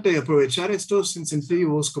realmente aprovechar estos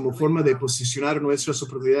incentivos como forma de posicionar nuestras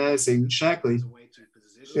oportunidades en Shaklee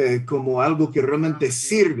como algo que realmente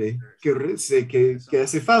sirve, que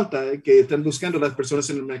hace falta, que están buscando las personas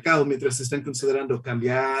en el mercado mientras están considerando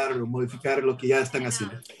cambiar o modificar lo que ya están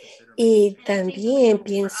haciendo. Y también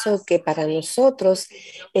pienso que para nosotros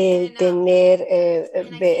el tener,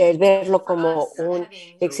 el verlo como un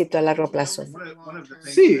éxito a largo plazo.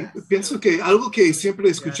 Sí, pienso que algo que siempre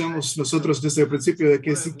escuchamos nosotros desde el principio de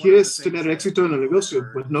que si quieres tener éxito en el negocio,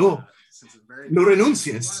 pues no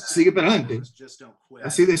renuncies, sigue para adelante.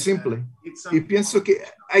 Así de simple. Y pienso que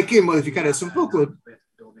hay que modificar eso un poco.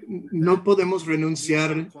 No podemos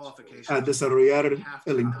renunciar a desarrollar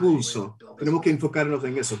el impulso. Tenemos que enfocarnos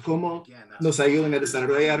en eso. ¿Cómo nos ayudan a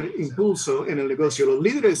desarrollar impulso en el negocio? Los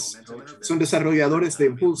líderes son desarrolladores de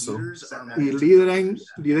impulso y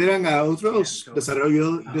lideran a otros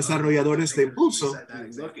desarrolladores de impulso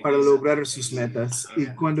para lograr sus metas. Y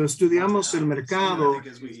cuando estudiamos el mercado,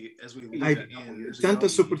 hay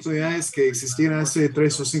tantas oportunidades que existían hace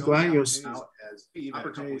 3 o 5 años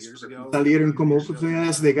salieron como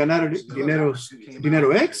oportunidades de ganar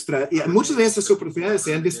dinero extra y muchas de esas oportunidades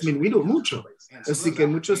se han disminuido mucho. Así que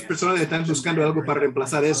muchas personas están buscando algo para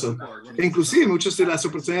reemplazar eso. E inclusive muchas de las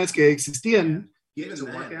oportunidades que existían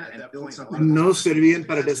no servían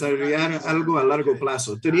para desarrollar algo a largo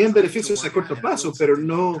plazo. Tenían beneficios a corto plazo, pero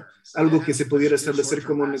no algo que se pudiera establecer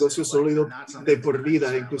como un negocio sólido de por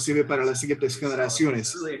vida, inclusive para las siguientes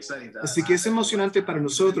generaciones. Así que es emocionante para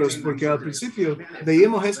nosotros porque al principio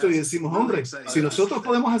veíamos esto y decimos, hombre, si nosotros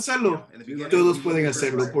podemos hacerlo, todos pueden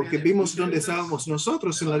hacerlo, porque vimos dónde estábamos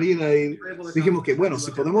nosotros en la vida y dijimos que, bueno,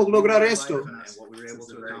 si podemos lograr esto,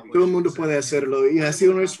 todo el mundo puede hacerlo. Y ha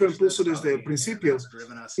sido nuestro impulso desde el principio.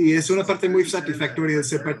 Y es una parte muy satisfactoria de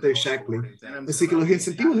ser parte de Shaklee. Así que los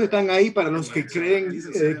incentivos están ahí para los que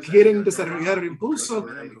quieren desarrollar impulso,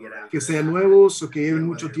 que sean nuevos o que lleven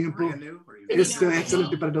mucho tiempo. Esto es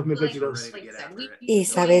excelente para 2022. Y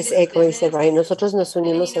sabes, como dice Ryan, nosotros nos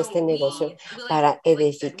unimos a este negocio para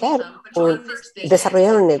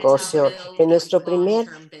desarrollar un negocio. En nuestro primer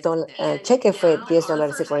cheque fue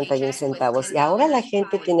 $10.41 y ahora la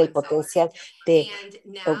gente tiene el potencial de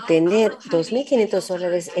obtener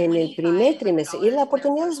 $2,500 en el primer trimestre y la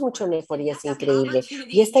oportunidad es mucho mejor y es increíble.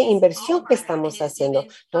 Y esta inversión que estamos haciendo,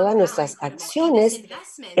 todas nuestras acciones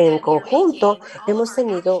en conjunto, hemos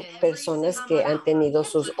tenido personas que han tenido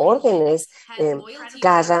sus órdenes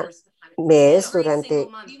cada mes durante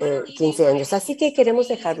 15 años. Así que queremos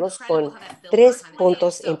dejarlos con 3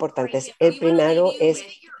 puntos importantes. El primero es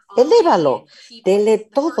elévalo, denle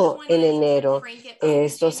todo en enero,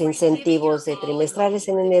 estos incentivos de trimestrales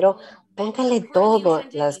en enero, póngale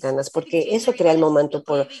todas las ganas, porque eso crea el momento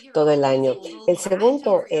por todo el año. El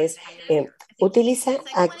segundo es utiliza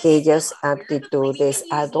aquellas aptitudes,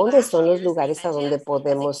 a dónde son los lugares a donde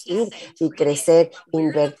podemos ir y crecer,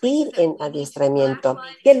 invertir en adiestramiento.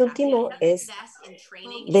 Y el último es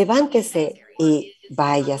levántese y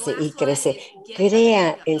váyase y crece.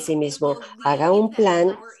 Crea en sí mismo, haga un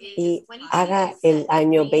plan y haga el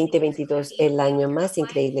año 2022 el año más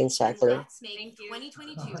increíble en Shaklee.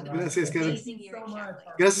 Gracias, Karen.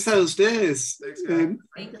 Gracias a ustedes.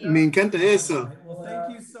 Me encanta eso.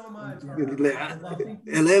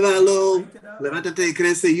 Elévalo, levántate y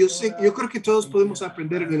crece. Yo creo que todos podemos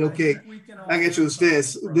aprender de lo que han hecho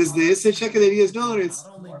ustedes. Desde ese cheque de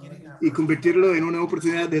 $10 y convertirlo en una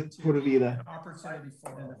oportunidad de por vida.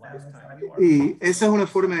 Y esa es una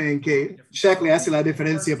forma en que Shaklee hace la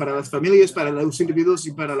diferencia para las familias, para los individuos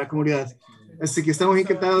y para la comunidad. Así que estamos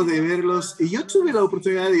encantados de verlos. Y yo tuve la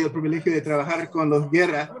oportunidad y el privilegio de trabajar con los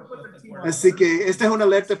Guerra. Así que esta es una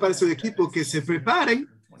alerta para su equipo, que se preparen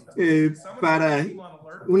para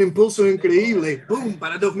un impulso increíble. ¡Boom!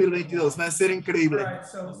 Para 2022. Va a ser increíble.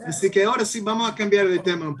 Así que ahora sí vamos a cambiar de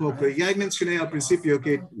tema un poco. Ya mencioné al principio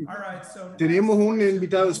que teníamos un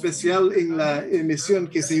invitado especial en la emisión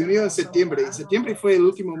que se unió en septiembre. Y septiembre fue el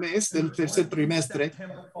último mes del tercer trimestre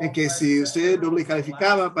en que si usted doble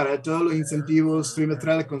calificaba para todos los incentivos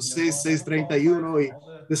trimestrales con 631 y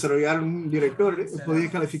desarrollar un director,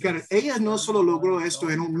 podía calificar. Ella no solo logró esto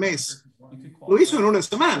en un mes, lo hizo en una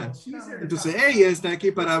semana. Entonces ella está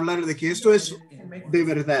aquí para hablar de que esto es de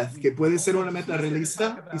verdad, que puede ser una meta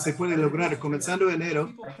realista y se puede lograr comenzando en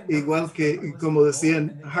enero, igual que como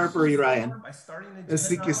decían Harper y Ryan.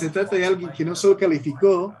 Así que se trata de alguien que no solo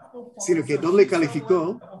calificó, sino que doble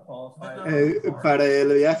calificó para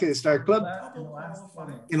el viaje de Star Club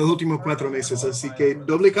en los últimos 4 meses. Así que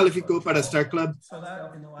doble calificó para Star Club,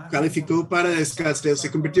 calificó para Scottsdale,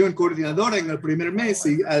 se convirtió en coordinadora en el primer mes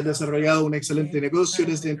y ha desarrollado un excelente negocio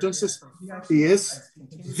desde entonces y es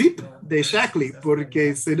VIP de Shaklee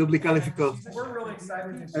porque se doble calificó.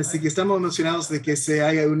 Así que estamos emocionados de que se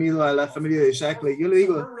haya unido a la familia de Shaklee. Yo le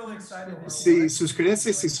digo, si sus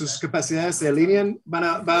creencias y sus capacidades se alinean,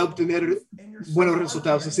 va a obtener buenos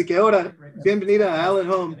resultados. Así que ahora, bienvenida a Allen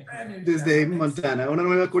Home desde Montana, una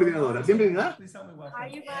nueva coordinadora. Bienvenida.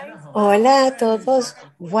 Hola a todos.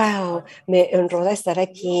 Wow, me honra estar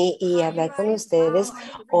aquí y hablar con ustedes.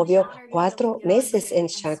 Obvio, 4 meses en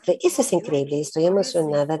Shaklee. Eso es increíble. Estoy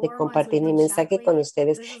emocionada de compartir mi mensaje con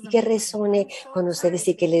ustedes y que resone con ustedes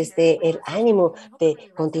y que les dé el ánimo de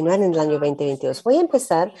continuar en el año 2022. Voy a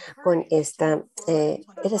empezar con esta.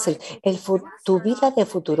 Es decir, tu vida de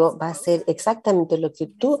futuro va a ser exactamente lo que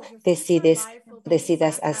tú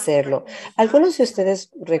decidas hacerlo. Algunos de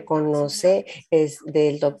ustedes reconocen es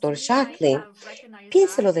del doctor Shaklee.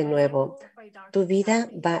 Piénselo de nuevo. Tu vida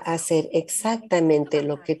va a ser exactamente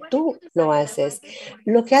lo que tú lo haces.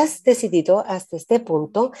 Lo que has decidido hasta este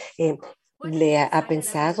punto, le ha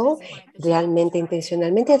pensado realmente,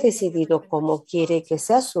 intencionalmente ha decidido cómo quiere que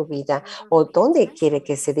sea su vida o dónde quiere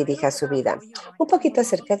que se dirija su vida. Un poquito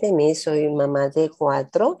acerca de mí, soy mamá de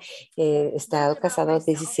 4, he estado casado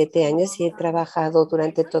 17 años y he trabajado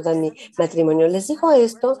durante todo mi matrimonio. Les digo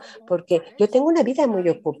esto porque yo tengo una vida muy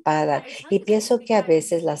ocupada y pienso que a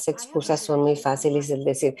veces las excusas son muy fáciles, el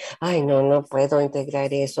decir, ay, no, no puedo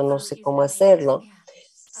integrar eso, no sé cómo hacerlo.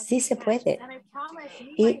 Sí se puede.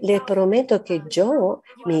 Y les prometo que yo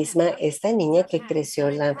misma, esta niña que creció,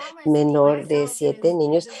 la menor de 7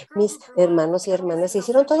 niños, mis hermanos y hermanas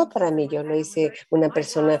hicieron todo para mí. Yo lo hice una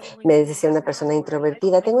persona, me decía una persona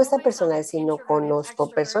introvertida. Tengo esta persona, si no conozco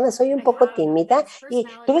personas, soy un poco tímida y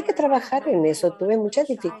tuve que trabajar en eso. Tuve mucha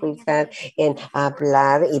dificultad en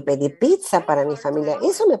hablar y pedir pizza para mi familia.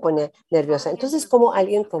 Eso me pone nerviosa. Entonces, como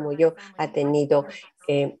alguien como yo ha tenido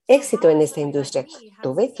éxito en esta industria,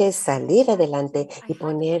 tuve que salir adelante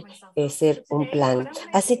y ser un plan.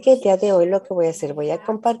 Así que el día de hoy lo que voy a hacer, voy a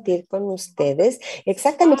compartir con ustedes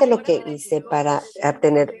exactamente lo que hice para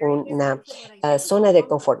obtener una zona de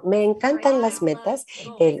confort. Me encantan las metas,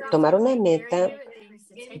 el tomar una meta,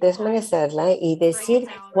 desvanecerla y decir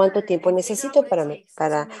cuánto tiempo necesito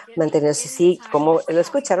para mantenerse. Sí, como lo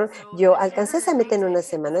escucharon, yo alcancé esa meta en una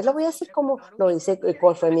semana y lo voy a hacer como lo hice,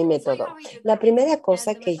 cuál fue mi método. La primera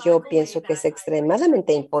cosa que yo pienso que es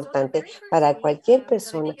extremadamente importante para cualquier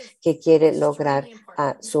persona que quiere lograr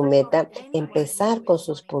su meta, empezar con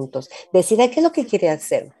sus puntos. Decida qué es lo que quiere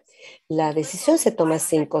hacer. La decisión se toma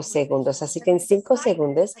 5 segundos, así que en 5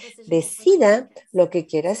 segundos decida lo que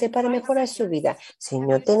quiere hacer para mejorar su vida. Si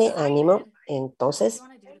no tiene ánimo, entonces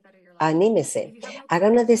anímese, haga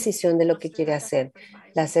una decisión de lo que quiere hacer.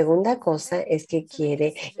 La segunda cosa es que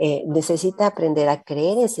necesita aprender a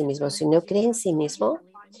creer en sí mismo. Si no cree en sí mismo,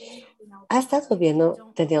 ha estado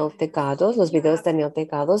viendo Daniel Tegados, los videos de Daniel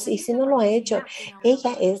Tegados, y si no lo ha hecho,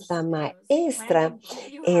 ella es la maestra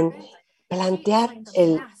en plantear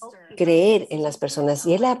el creer en las personas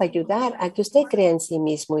y él la va a ayudar a que usted crea en sí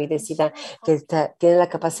mismo y decida que tiene la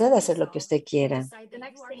capacidad de hacer lo que usted quiera.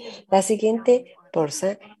 La siguiente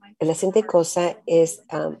cosa es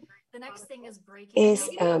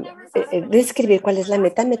describir cuál es la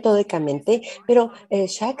meta metódicamente, pero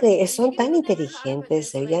Shaklee son tan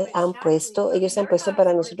inteligentes, ellos han puesto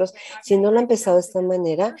para nosotros, si no lo han empezado de esta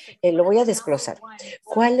manera, lo voy a desglosar.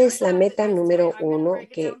 ¿Cuál es la meta número 1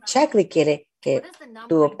 que Shaklee quiere que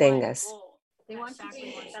tú obtengas?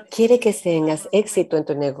 Quiere que tengas éxito en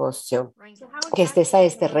tu negocio, que estés a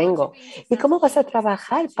este rango. ¿Y cómo vas a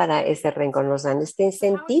trabajar para ese rango? Nos dan este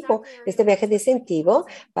incentivo, este viaje de incentivo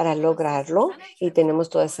para lograrlo y tenemos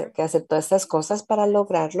que hacer todas estas cosas para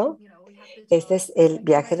lograrlo. Este es el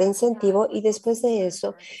viaje de incentivo y después de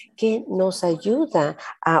eso, que nos ayuda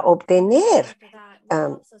a obtener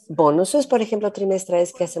bonusos, por ejemplo,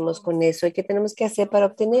 trimestrales, ¿qué hacemos con eso y qué tenemos que hacer para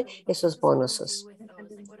obtener esos bonusos?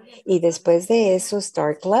 Y después de eso,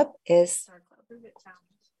 Star Club es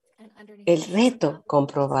el reto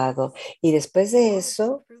comprobado. Y después de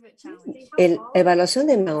eso, la evaluación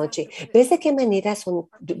de Maochi. ¿Ves de qué manera son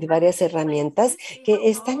varias herramientas que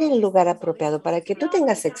están en el lugar apropiado para que tú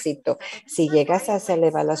tengas éxito? Si llegas a hacer la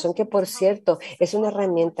evaluación, que por cierto es una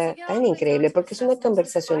herramienta tan increíble porque es una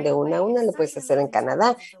conversación de una a una, lo puedes hacer en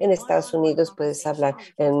Canadá, en Estados Unidos puedes hablar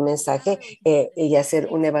en un mensaje y hacer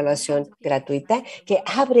una evaluación gratuita que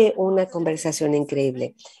abre una conversación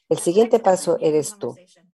increíble. El siguiente paso eres tú.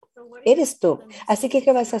 eres tú. Así que,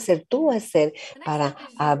 ¿qué vas a hacer tú para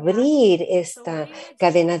abrir esta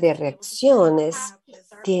cadena de reacciones?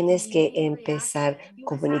 Tienes que empezar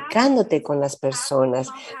comunicándote con las personas.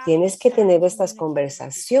 Tienes que tener estas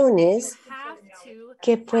conversaciones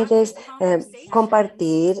que puedes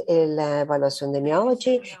compartir la evaluación de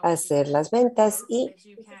Miaoji, hacer las ventas y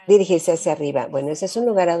dirigirse hacia arriba. Bueno, ese es un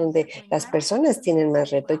lugar a donde las personas tienen más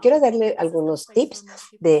reto. Y quiero darle algunos tips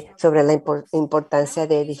sobre la importancia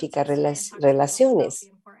de edificar relaciones.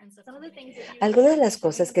 Algunas de las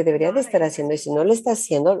cosas que debería de estar haciendo, y si no lo está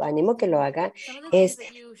haciendo, lo animo que lo haga, es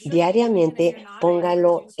diariamente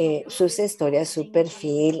póngalo sus historias, su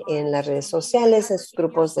perfil en las redes sociales, en sus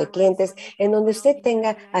grupos de clientes, en donde usted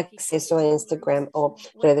tenga acceso a Instagram o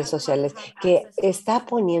redes sociales, que está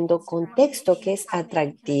poniendo contexto que es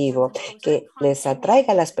atractivo, que les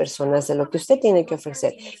atraiga a las personas de lo que usted tiene que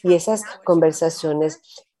ofrecer. Y esas conversaciones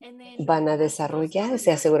van a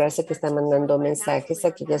desarrollarse, asegurarse que están mandando mensajes a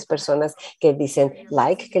aquellas personas que dicen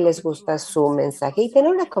like, que les gusta su mensaje y tener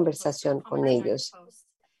una conversación con ellos.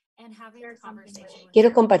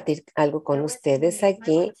 Quiero compartir algo con ustedes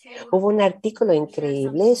aquí. Hubo un artículo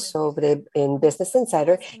increíble en Business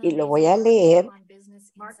Insider y lo voy a leer.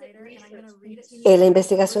 La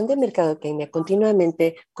investigación de mercadotecnia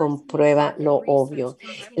continuamente comprueba lo obvio.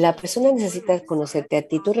 La persona necesita conocerte a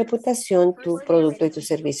ti, tu reputación, tu producto y tu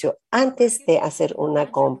servicio antes de hacer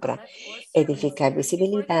una compra. Edificar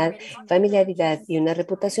visibilidad, familiaridad y una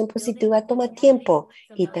reputación positiva toma tiempo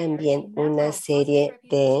y también una serie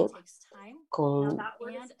de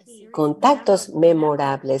contactos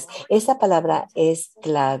memorables. Esa palabra es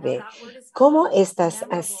clave. ¿Cómo estás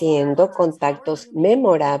haciendo contactos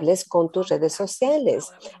memorables con tus redes sociales?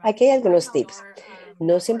 Aquí hay algunos tips.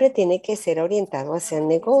 No siempre tiene que ser orientado hacia el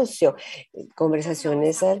negocio.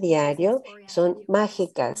 Conversaciones a diario son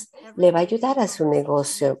mágicas. Le va a ayudar a su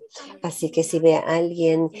negocio. Así que si ve a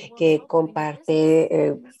alguien que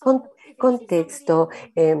comparte contexto,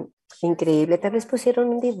 increíble, tal vez pusieron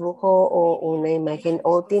un dibujo o una imagen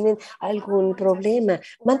o tienen algún problema,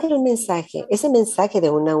 manden un mensaje. Ese mensaje de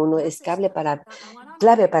uno a uno es clave para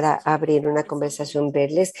abrir una conversación,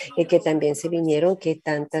 verles que también se vinieron, que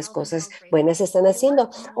tantas cosas buenas están haciendo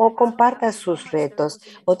o comparta sus retos.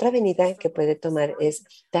 Otra avenida que puede tomar es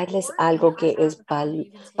darles algo que es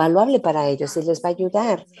valuable para ellos y les va a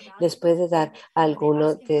ayudar. Les puede dar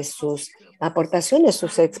alguno de sus aportaciones,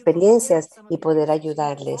 sus experiencias y poder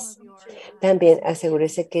ayudarles. También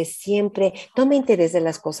asegúrese que siempre tome interés de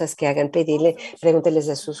las cosas que hagan, pregúnteles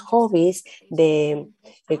de sus hobbies, de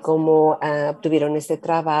cómo obtuvieron este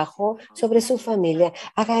trabajo, sobre su familia,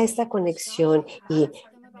 haga esta conexión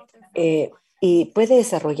y puede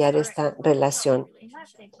desarrollar esta relación.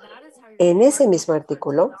 En ese mismo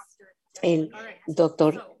artículo, el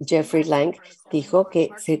doctor Jeffrey Lang dijo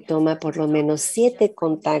que se toma por lo menos 7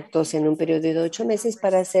 contactos en un periodo de 8 meses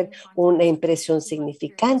para hacer una impresión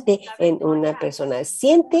significante en una persona.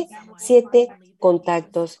 7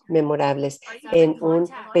 contactos memorables en un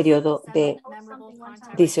periodo de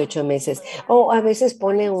 18 meses. O a veces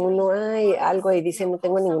pone uno algo y dice no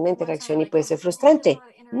tengo ninguna interacción y puede ser frustrante.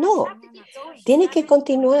 No, tiene que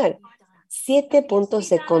continuar. 7 puntos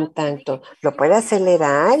de contacto. ¿Lo puede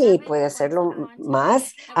acelerar y puede hacerlo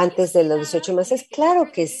más antes de los 18 meses?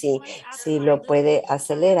 Claro que sí. Si lo puede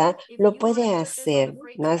acelerar, lo puede hacer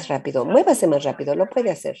más rápido. Muévase más rápido, lo puede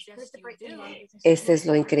hacer. Este es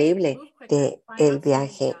lo increíble del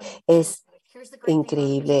viaje. Es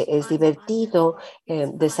increíble, es divertido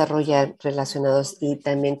desarrollar relacionados y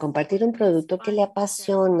también compartir un producto que le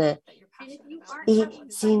apasiona. Y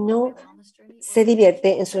si no se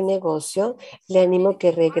divierte en su negocio, le animo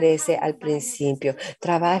que regrese al principio,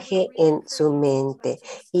 trabaje en su mente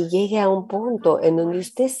y llegue a un punto en donde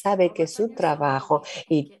usted sabe que su trabajo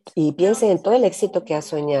y piense en todo el éxito que ha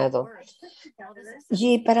soñado.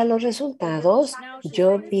 Y para los resultados,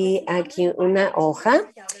 yo vi aquí una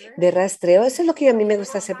hoja de rastreo. Eso es lo que a mí me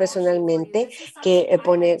gusta hacer personalmente, que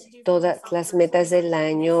pone todas las metas del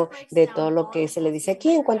año, de todo lo que se le dice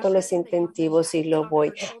aquí en cuanto a los incentivos, y lo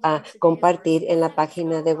voy a compartir en la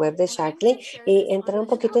página de web de Shaklee y entrar un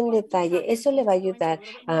poquito en detalle. Eso le va a ayudar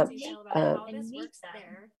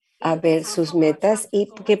a ver sus metas y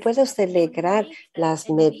que pueda usted lograr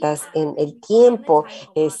las metas en el tiempo.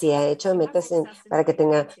 Si ha hecho metas para que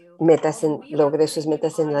tenga logre sus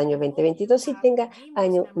metas en el año 2022 y tenga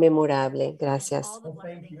año memorable. Gracias.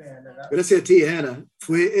 Gracias a ti, Ana.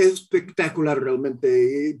 Fue espectacular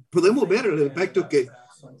realmente. Y podemos ver el impacto que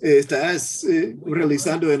estás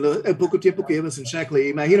realizando en el poco tiempo que llevas en Shaklee.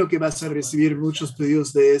 Imagino que vas a recibir muchos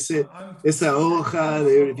pedidos de esa hoja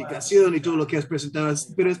de verificación y todo lo que has presentado.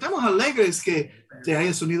 Pero estamos alegres que te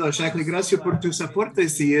hayas unido a Shaklee. Gracias por tus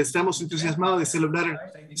aportes y estamos entusiasmados de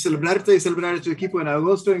celebrarte y celebrar a tu equipo en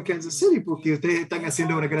agosto en Kansas City porque ustedes están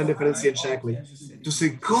haciendo una gran diferencia en Shaklee.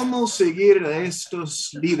 Entonces, ¿cómo seguir a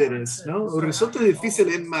estos líderes? ¿No? Resulta difícil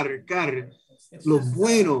enmarcar lo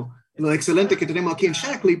bueno, lo excelente que tenemos aquí en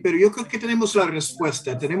Shaklee, pero yo creo que tenemos la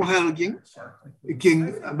respuesta. Tenemos a alguien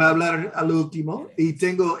quien va a hablar al último y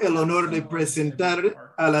tengo el honor de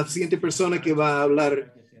presentar a la siguiente persona que va a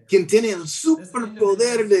hablar, quien tiene el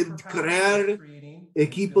superpoder de crear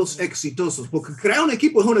equipos exitosos, porque crear un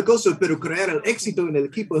equipo es una cosa, pero crear el éxito en el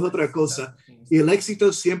equipo es otra cosa, y el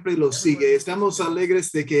éxito siempre lo sigue. Estamos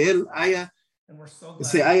alegres de que él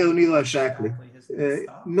se haya unido a Shaklee.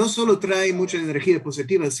 No solo trae mucha energía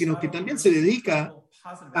positiva, sino que también se dedica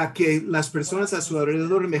a que las personas a su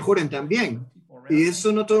alrededor mejoren también. Y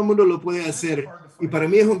eso no todo el mundo lo puede hacer. Y para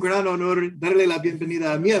mí es un gran honor darle la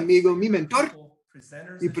bienvenida a mi amigo, mi mentor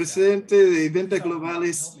y presidente de ventas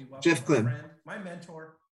globales, Jeff Clem.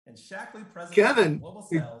 Kevin,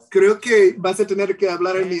 creo que vas a tener que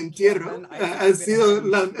hablar en mi entierro. Ha sido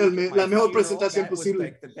la mejor presentación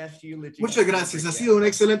posible. Muchas gracias. Ha sido un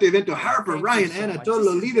excelente evento. Harper, Ryan, Anna, todos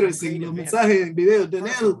los líderes en los mensajes, en videos,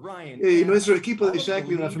 Daniel y nuestro equipo de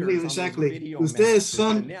Shaklee, la familia de Shaklee. Ustedes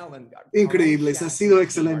son increíbles. Ha sido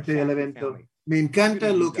excelente el evento. Me encanta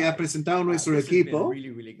lo que ha presentado nuestro equipo.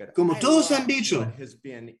 Como todos han dicho,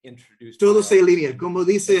 todo se alinea. Como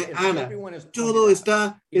dice Ana, todo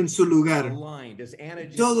está en su lugar.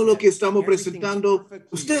 Todo lo que estamos presentando,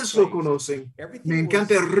 ustedes lo conocen. Me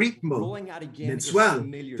encanta el ritmo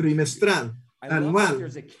mensual, trimestral,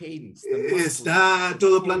 anual. Está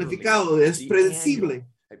todo planificado, es predecible.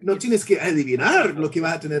 No tienes que adivinar lo que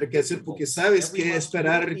vas a tener que hacer porque sabes qué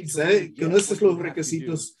esperar, conoces los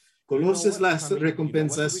requisitos, conoces las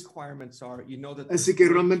recompensas, así que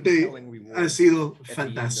realmente ha sido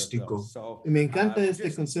fantástico. Y me encanta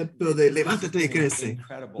este concepto de levántate y crece,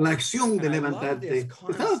 la acción de levantarte.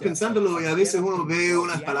 Estaba pensándolo y a veces uno ve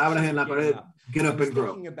unas palabras en la pared, get up and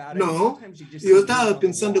grow. No, yo estaba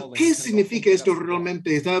pensando, ¿qué significa esto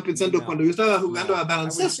realmente? Estaba pensando cuando yo estaba jugando a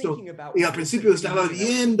baloncesto y al principio estaba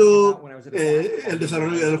viendo el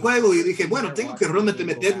desarrollo del juego y dije, bueno, tengo que realmente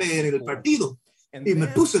meterme en el partido. Y me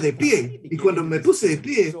puse de pie, y cuando me puse de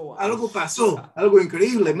pie, algo pasó, algo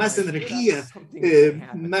increíble, más energía,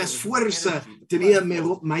 más fuerza, tenía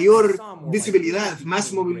mayor visibilidad,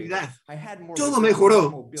 más movilidad. Todo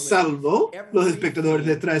mejoró, salvo los espectadores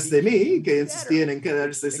detrás de mí, que insistían en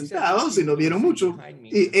quedarse sentados y no vieron mucho.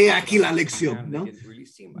 Y he aquí la lección, ¿no?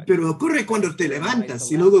 Pero ocurre cuando te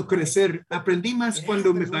levantas y luego crecer. Aprendí más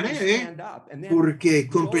cuando me paré, porque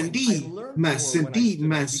comprendí más, sentí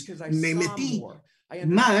más, me metí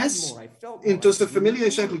más. Entonces, familia de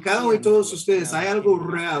Shaklee, cada uno de todos ustedes, hay algo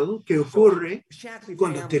real que ocurre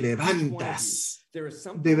cuando te levantas.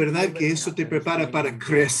 De verdad que eso te prepara para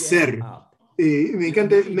crecer. Y me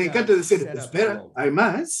encanta decir, espera, hay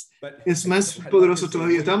más, es más poderoso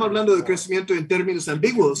todavía. Estamos hablando de crecimiento en términos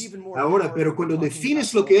ambiguos ahora, pero cuando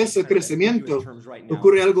defines lo que es el crecimiento,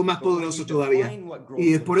 ocurre algo más poderoso todavía.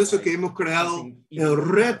 Y es por eso que hemos creado el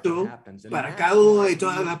reto para cada una de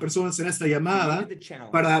todas las personas en esta llamada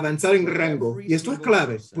para avanzar en rango. Y esto es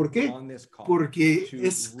clave. ¿Por qué? Porque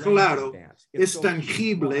es claro, es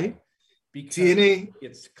tangible, tiene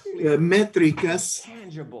métricas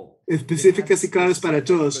específicas y claras para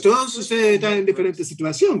todos. Todos ustedes están en diferente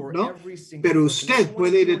situación, ¿no? Pero usted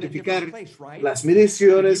puede identificar las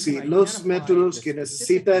mediciones y los métodos que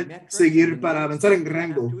necesita seguir para avanzar en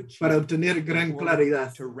rango, para obtener gran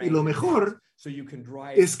claridad. Y lo mejor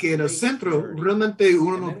es que en el centro realmente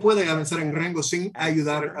uno no puede avanzar en rango sin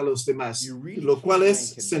ayudar a los demás, lo cual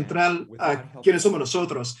es central a quienes somos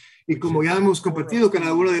nosotros. Y como ya hemos compartido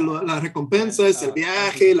cada una de las recompensas, el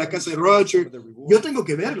viaje, la casa de Roger, yo tengo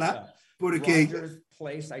que verla porque,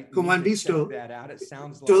 como han visto,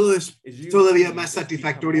 todo es todavía más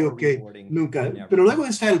satisfactorio que nunca. Pero luego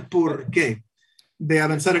está el porqué de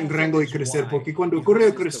avanzar en rango y crecer, porque cuando ocurre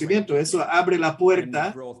el crecimiento, eso abre la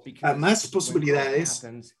puerta a más posibilidades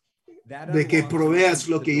de que proveas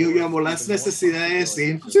lo que yo llamo las necesidades e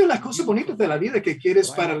inclusive las cosas bonitas de la vida que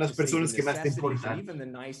quieres para las personas que más te importan.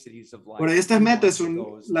 Ahora, estas metas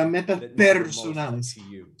son las metas personales,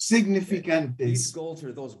 significantes,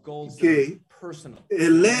 que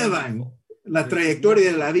elevan la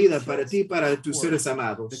trayectoria de la vida para ti y para tus seres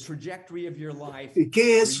amados. ¿Y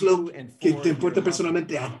qué es lo que te importa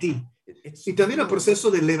personalmente a ti? Y también el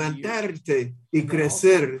proceso de levantarte y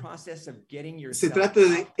crecer. Se trata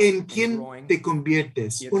de en quién te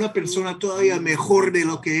conviertes. Una persona todavía mejor de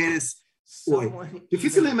lo que eres hoy.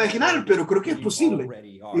 Difícil de imaginar, pero creo que es posible.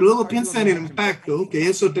 Y luego piensa en el impacto que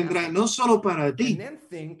eso tendrá no solo para ti,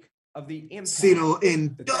 sino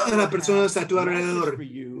en todas las personas a tu alrededor.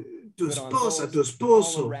 Tu esposa, tu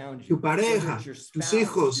esposo, tu pareja, tus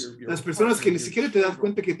hijos, las personas que ni siquiera te das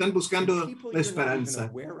cuenta que están buscando la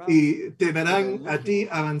esperanza y te verán a ti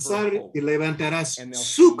avanzar y levantarás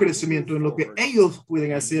su crecimiento en lo que ellos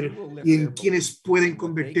pueden hacer y en quienes pueden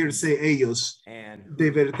convertirse ellos. De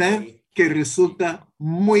verdad que resulta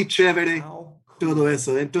muy chévere todo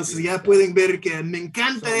eso. Entonces ya pueden ver que me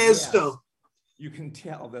encanta esto.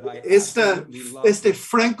 Este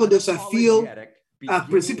franco desafío a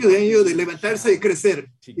principio de año de levantarse y crecer.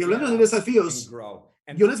 Y hablando de desafíos,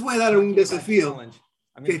 yo les voy a dar un desafío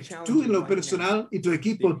que tú en lo personal y tu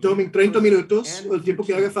equipo tomen 30 minutos o el tiempo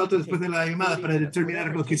que haga falta después de la llamada para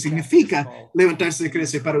determinar lo que significa levantarse y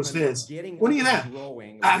crecer para ustedes. Una idea,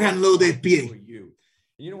 háganlo de pie.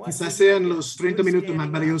 Quizás sean los 30 minutos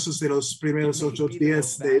más valiosos de los primeros 8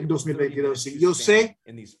 días de 2022. Y yo sé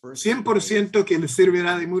 100% que les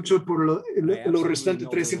servirá de mucho por los restantes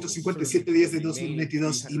 357 días de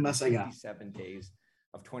 2022 y más allá.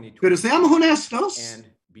 Pero seamos honestos,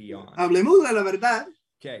 hablemos de la verdad.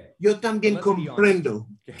 Yo también comprendo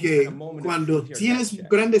que cuando tienes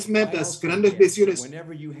grandes metas, grandes visiones,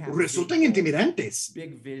 resultan intimidantes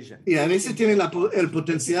y a veces tienen el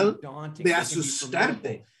potencial de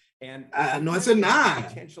asustarte. No hacer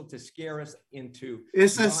nada.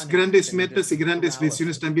 Esas grandes metas y grandes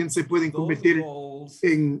visiones también se pueden convertir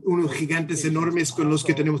en unos gigantes enormes con los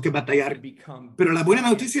que tenemos que batallar. Pero la buena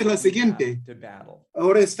noticia es la siguiente.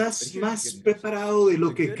 Ahora estás más preparado de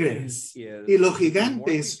lo que crees. Y los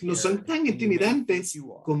gigantes no son tan intimidantes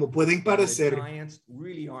como pueden parecer.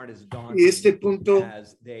 Y este punto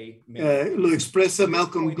lo expresa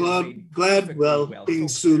Malcolm Gladwell en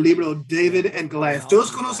su libro David and Goliath.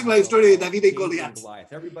 Todos conocen la historia de David y Goliat.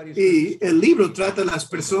 Y el libro trata a las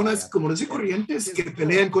personas comunes y corrientes que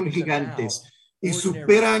pelean con gigantes y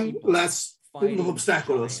superan los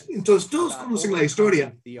obstáculos. Entonces, todos conocen la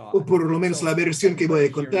historia, o por lo menos la versión que voy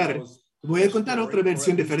a contar. Voy a contar otra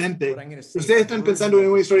versión diferente. Ustedes están pensando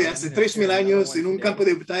en una historia hace 3,000 años en un campo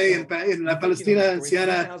de batalla en la Palestina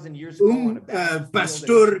anciana. Un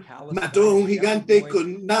pastor mató a un gigante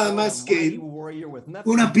con nada más que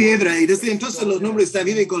una piedra. Y desde entonces los nombres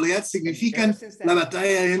David y Goliat significan la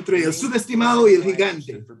batalla entre el subestimado y el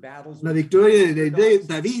gigante. La victoria de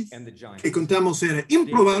David que contamos era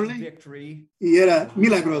improbable y era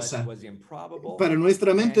milagrosa. Para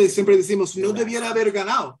nuestra mente siempre decimos, no debiera haber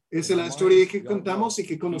ganado. Esa es la historia que contamos y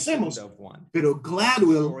que conocemos. Pero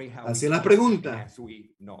Gladwell hace la pregunta,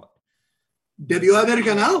 ¿debió haber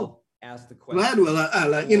ganado? Gladwell,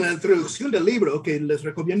 en la introducción del libro, que les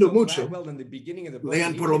recomiendo mucho,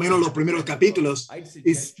 lean por lo menos los primeros capítulos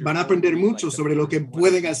y van a aprender mucho sobre lo que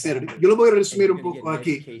pueden hacer. Yo lo voy a resumir un poco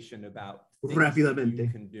aquí,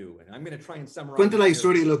 rápidamente. Cuenta la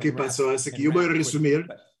historia de lo que pasó, así que yo voy a resumir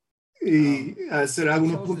y hacer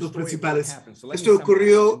algunos puntos principales. Esto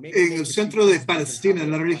ocurrió en el centro de Palestina, en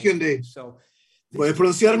la región de, voy a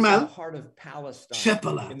pronunciar mal,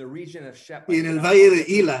 Shephelah, y en el valle de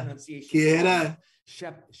Ila, que era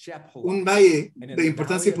un valle de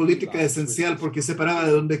importancia política esencial porque separaba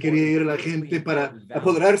de donde quería ir la gente para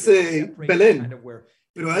apoderarse de Belén.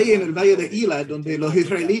 Pero ahí en el valle de Ila, donde los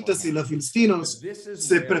israelitas y los filistinos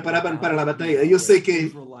se preparaban para la batalla. Yo sé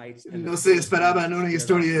que no se esperaban una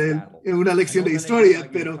historia, una lección de historia,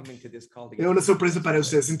 pero es una sorpresa para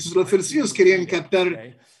ustedes. Entonces los filistinos querían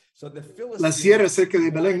captar la sierra cerca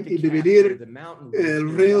de Belén y dividir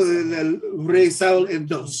el reino del rey Saúl en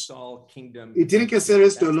dos. Y tienen que hacer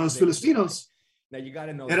esto. Los filistinos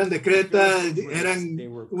eran de Creta, eran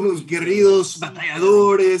unos guerreros,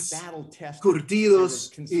 batalladores,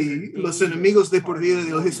 curtidos y los enemigos de por vida de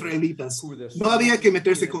los israelitas. No había que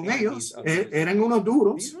meterse con ellos, eran unos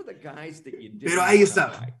duros, pero ahí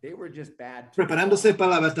estaban, preparándose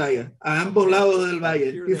para la batalla, a ambos lados del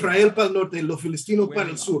valle, Israel para el norte y los filistinos para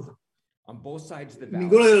el sur.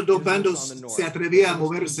 Ninguno de los dos bandos se atrevía a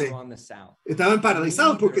moverse. Estaban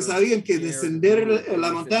paralizados porque sabían que descender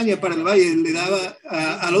la montaña para el valle le daba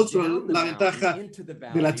al otro la ventaja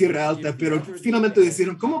de la tierra alta. Pero finalmente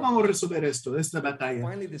dijeron, ¿cómo vamos a resolver esta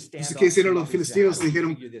batalla? Entonces, ¿qué hicieron los filistinos?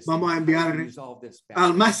 Dijeron, vamos a enviar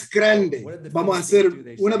al más grande. Vamos a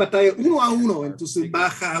hacer una batalla 1 a 1. Entonces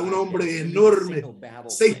baja un hombre enorme,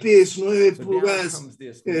 6 pies, 9 pulgadas,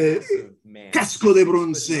 casco de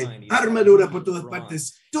bronce, armadura por todas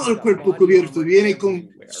partes, todo el cuerpo cubierto, viene con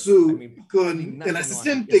el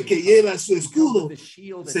asistente que lleva su escudo,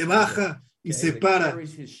 se baja y se para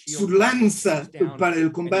su lanza para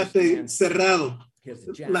el combate cerrado.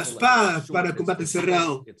 la espada para combate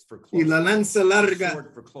cerrado y la lanza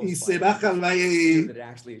larga y se baja al valle y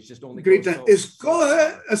grita,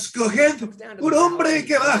 escoged un hombre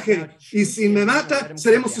que baje y si me mata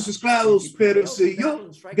seremos sus esclavos, pero si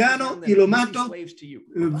yo gano y lo mato,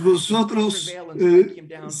 vosotros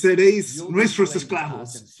seréis nuestros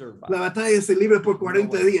esclavos. La batalla se libra por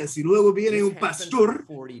 40 días y luego viene un pastor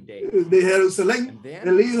de Jerusalén,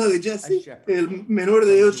 el hijo de Jesse, el menor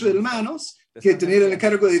de 8 hermanos, que tenía el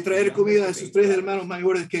encargo de traer comida a sus 3 hermanos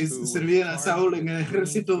mayores que servían a Saúl en el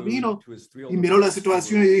ejército. Vino y miró la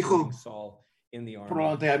situación y dijo,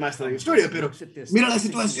 probablemente hay más de la historia, pero mira la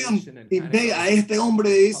situación y ve a este hombre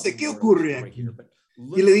y dice, ¿qué ocurre aquí?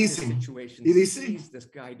 Y le dicen, y dice,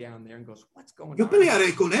 yo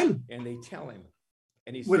pelearé con él.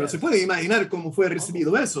 Bueno, se puede imaginar cómo fue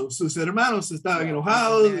recibido eso. Sus hermanos estaban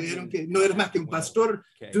enojados, dijeron que no eres más que un pastor,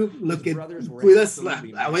 tú lo que cuidas las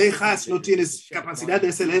ovejas, no tienes capacidad de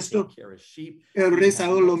hacer esto. El rey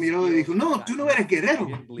Saúl lo miró y dijo, no, tú no eres guerrero,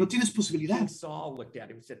 no tienes posibilidad.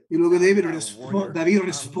 Y luego David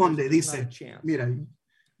responde, dice, mira,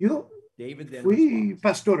 yo fui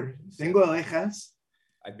pastor, tengo ovejas,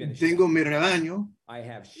 tengo mi rebaño,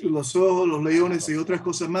 los ojos, los leones y otras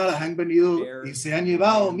cosas malas han venido y se han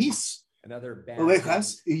llevado mis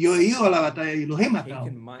ovejas y yo he ido a la batalla y los he matado.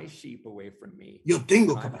 Yo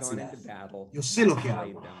tengo capacidad, yo sé lo que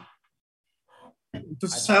hago.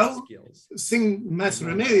 Entonces Saúl, sin más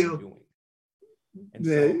remedio,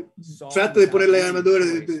 trata de poner la armadura.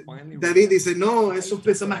 David dice, no, eso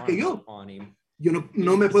pesa más que yo. Yo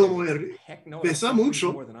no me puedo mover. Pesa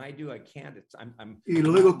mucho. Y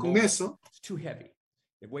luego con eso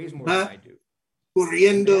va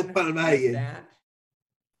corriendo para el valle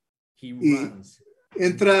y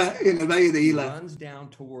entra en el valle de Ela.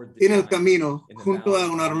 En el camino, junto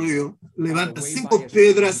a un arroyo, levanta 5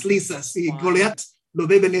 piedras lisas y Goliat lo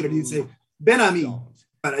ve venir y dice, ven a mí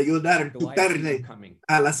para yo dar tu carne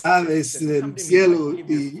a las aves del cielo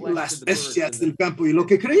y las bestias del campo. Y lo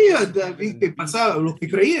que creía David que pasaba, lo que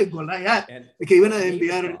creía Goliat, es que iban a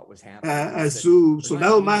enviar a su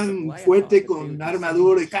soldado más fuerte con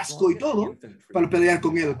armadura y casco y todo para pelear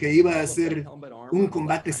con él, que iba a ser un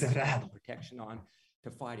combate cerrado.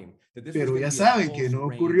 Pero ya saben que no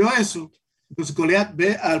ocurrió eso. Entonces Goliat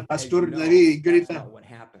ve al pastor David y grita,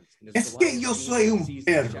 es que yo soy un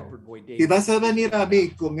perro y vas a venir a mí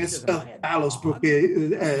con estos palos,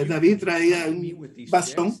 porque David traía un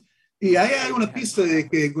bastón y hay una pista de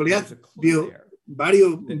que Goliat vio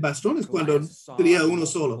varios bastones cuando tenía uno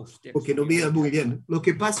solo, porque no veía muy bien. Lo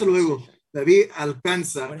que pasa luego, David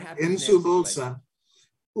alcanza en su bolsa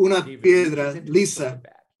una piedra lisa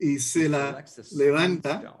y se la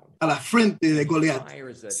levanta a la frente de Goliat.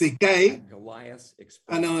 Se cae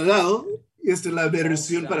anonadado. Esta es la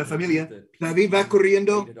versión para familia. David va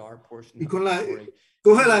corriendo y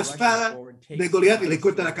coge la espada de Goliat y le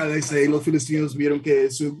corta la cabeza, y los filisteos vieron que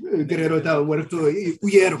su guerrero estaba muerto y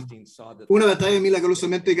huyeron. Una batalla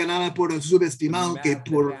milagrosamente ganada por el subestimado que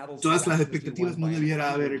por todas las expectativas no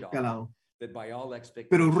debiera haber ganado.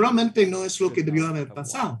 Pero realmente no es lo que debió haber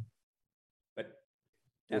pasado.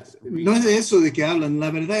 No es de eso de que hablan. La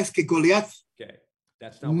verdad es que Goliat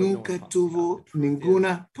nunca tuvo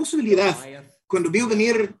ninguna posibilidad. Cuando vio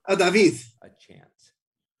venir a David,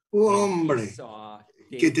 un hombre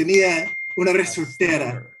que tenía una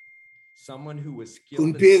resortera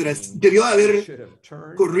con piedras, debió haber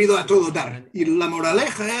corrido a todo dar. Y la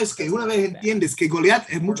moraleja es que una vez entiendes que Goliat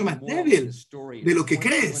es mucho más débil de lo que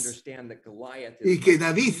crees y que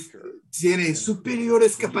David tiene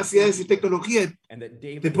superiores capacidades y tecnología,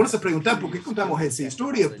 te pones a preguntar por qué contamos esa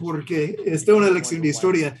historia, porque esta es una lección de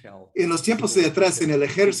historia. En los tiempos de atrás, en el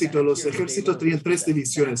ejército, los ejércitos tenían 3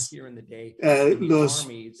 divisiones.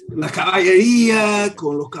 La caballería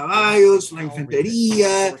con los caballos, la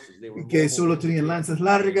infantería, que solo tenían lanzas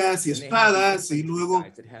largas y espadas, y luego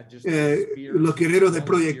los guerreros de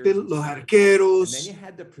proyectil, los arqueros,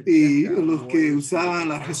 y los que usaban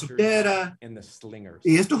la resortera.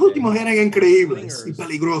 Y estos últimos eran increíbles y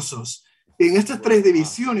peligrosos. En estas 3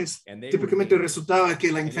 divisiones, típicamente resultaba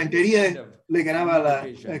que la infantería le ganaba a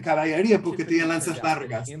la caballería porque tenía lanzas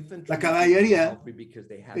largas. La caballería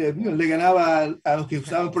le ganaba a los que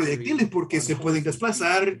usaban proyectiles porque se pueden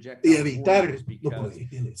desplazar y evitar los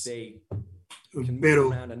proyectiles.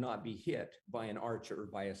 Pero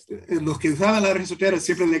los que usaban la resortera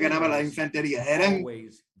siempre le ganaba a la infantería. Eran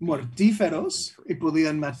mortíferos y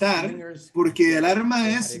podían matar porque el arma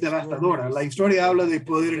es devastadora. La historia habla de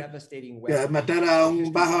poder matar a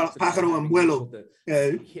un pájaro en vuelo,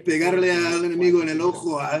 pegarle al enemigo en el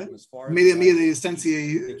ojo a media milla de distancia.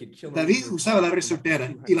 Y David usaba la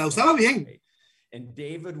resortera y la usaba bien.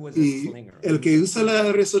 Y el que usa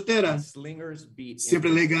la resortera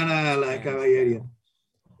siempre le gana a la caballería.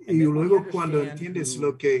 Y luego cuando entiendes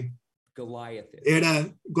lo que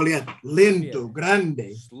era Goliat, lento,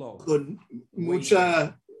 grande, con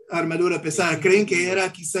mucha armadura pesada, creen que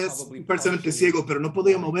era quizás parcialmente ciego, pero no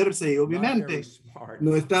podía moverse y obviamente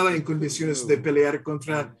no estaba en condiciones de pelear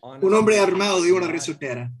contra un hombre armado de una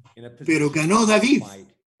resortera. Pero ganó David.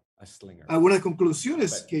 Algunas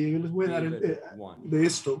conclusiones que yo les voy a dar de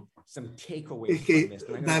esto es que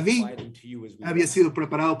David había sido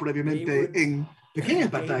preparado previamente en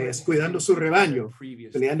pequeñas batallas, cuidando su rebaño,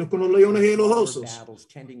 peleando con los leones y los osos.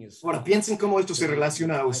 Ahora, piensen cómo esto se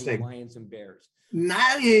relaciona a usted.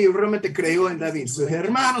 Nadie realmente creyó en David. Sus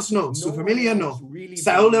hermanos no, su familia no.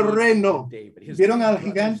 Saúl el rey no. Vieron al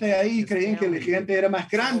gigante ahí y creían que el gigante era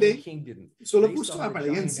más grande. Solo puso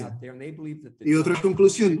apariencia. Y otra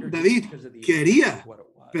conclusión, David quería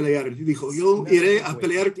pelear. Dijo, yo iré a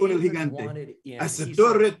pelear con el gigante.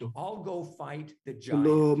 Aceptó el reto.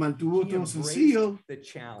 Lo mantuvo todo sencillo.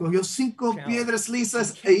 Cogió 5 piedras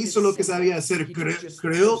lisas e hizo lo que sabía hacer.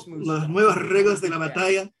 Creó las nuevas reglas de la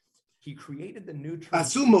batalla a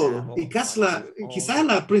su modo. Y quizás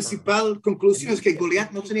la principal conclusión es que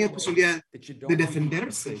Goliat no tenía posibilidad de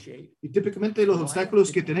defenderse. Y típicamente los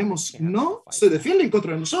obstáculos que tenemos no se defienden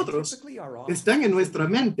contra nosotros. Están en nuestra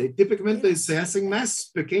mente. Típicamente se hacen más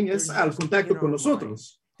pequeñas al contacto con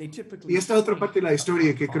nosotros. Y esta otra parte de la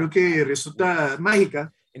historia que creo que resulta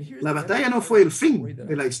mágica. La batalla no fue el fin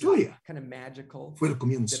de la historia, fue el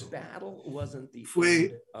comienzo.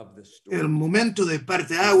 Fue el momento de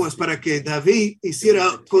parteaguas para que David hiciera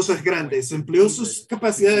cosas grandes. Empleó sus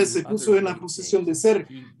capacidades, se puso en la posición de ser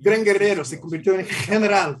gran guerrero, se convirtió en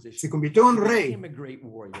general, se convirtió en rey.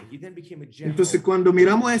 Entonces, cuando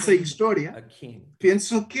miramos esa historia,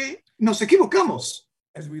 pienso que nos equivocamos.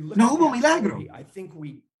 No hubo milagro.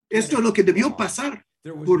 Esto es lo que debió pasar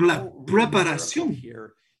por la preparación.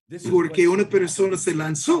 Porque una persona se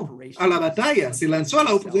lanzó a la batalla, se lanzó a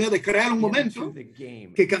la oportunidad de crear un momento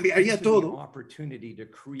que cambiaría todo.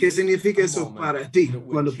 ¿Qué significa eso para ti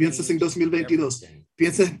cuando piensas en 2022?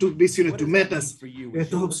 Piensas en tus visiones, tus metas,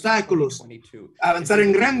 estos obstáculos, avanzar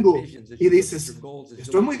en rango y dices,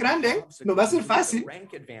 esto es muy grande, no va a ser fácil,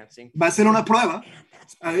 va a ser una prueba.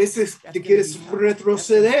 A veces te quieres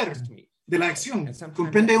retroceder de la acción.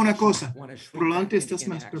 Comprende una cosa, probablemente estás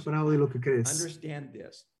más preparado de lo que crees.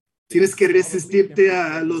 Tienes que resistirte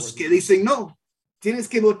a los que dicen no. Tienes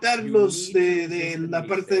que votarlos de la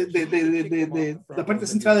parte de la parte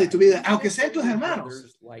central de tu vida, aunque sean tus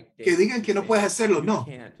hermanos, que digan que no puedes hacerlo. No,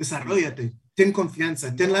 desarróllate, ten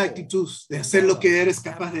confianza, ten la actitud de hacer lo que eres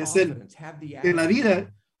capaz de hacer. En la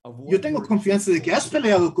vida, yo tengo confianza de que has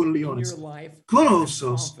peleado con leones, con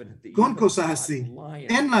osos, con cosas así.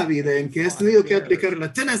 En la vida en que has tenido que aplicar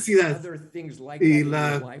la tenacidad y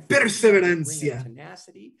la perseverancia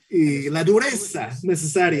y la dureza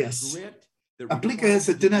necesarias. Aplica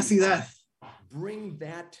esa tenacidad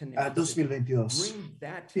a 2022.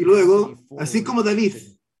 Y luego, así como David,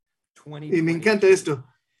 y me encanta esto,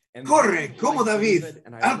 corre como David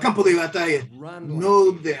al campo de batalla.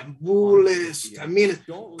 No deambules, camines,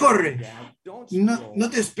 corre. No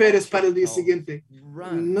te esperes para el día siguiente.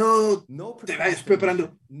 No te vayas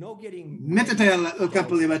preparando. Métete al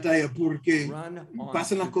campo de batalla porque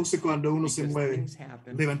pasan las cosas cuando uno se mueve.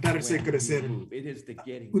 Levantarse y crecer.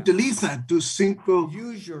 Utiliza tus 5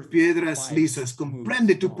 piedras lisas.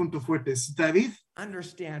 Comprende tus puntos fuertes. David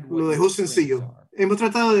lo dejó sencillo. Hemos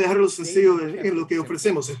tratado de dejarlo sencillo en lo que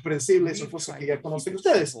ofrecemos. Es predecible, son cosas que ya conocen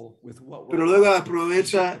ustedes. Pero luego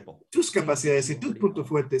aprovecha tus capacidades y tus puntos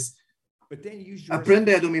fuertes.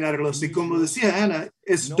 Aprende a dominarlos. Y como decía Ana,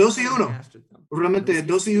 es 2 y 1. Realmente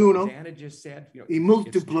 2 y 1 y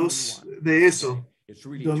múltiplos de eso.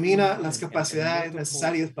 Domina las capacidades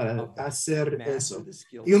necesarias para hacer eso.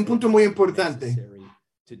 Y un punto muy importante.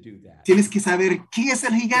 Tienes que saber qué es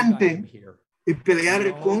el gigante y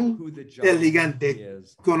pelear con el gigante.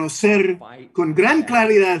 Conocer con gran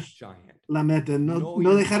claridad la meta.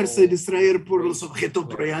 No dejarse distraer por los objetos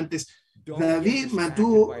brillantes. David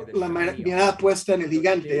mantuvo la mirada puesta en el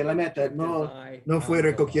gigante, en la meta. No fue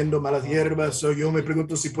recogiendo malas hierbas o yo me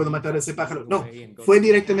pregunto si puedo matar a ese pájaro. No, fue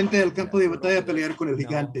directamente al campo de batalla a pelear con el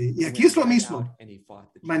gigante. Y aquí es lo mismo.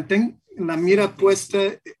 Mantén la mira puesta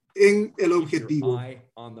en el objetivo,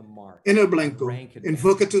 en el blanco.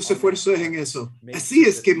 Enfoca tus esfuerzos en eso. Así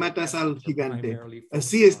es que matas al gigante.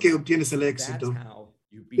 Así es que obtienes el éxito.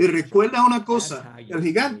 Y recuerda una cosa, el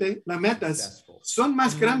gigante, las metas, son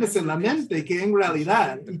más grandes en la mente que en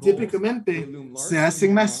realidad y típicamente se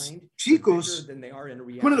hacen más chicos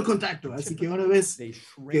ponen el contacto, así que una vez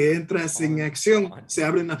que entras en acción, se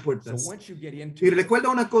abren las puertas. Y recuerda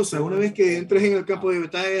una cosa, una vez que entres en el campo de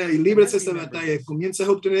batalla y libres esa batalla y comienzas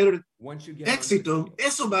a obtener éxito,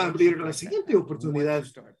 eso va a abrir la siguiente oportunidad.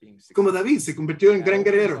 Como David se convirtió en gran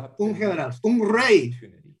guerrero, un general, un rey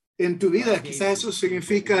en tu vida, quizás eso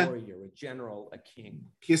significa,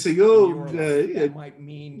 qué sé yo,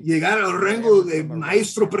 llegar al rango de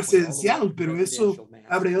maestro presidencial, pero eso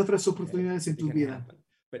abre otras oportunidades en tu vida.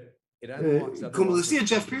 Como decía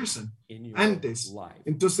Jeff Pearson antes,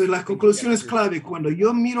 entonces las conclusiones clave, cuando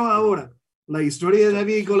yo miro ahora la historia de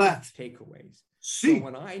David y Goliat, sí,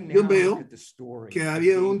 yo veo que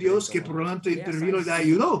había un Dios que por lo tanto intervino y le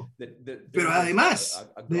ayudó, pero además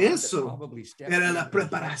de eso, era la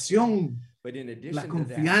preparación, la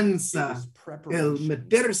confianza, el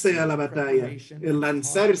meterse a la batalla, el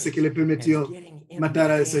lanzarse que le permitió matar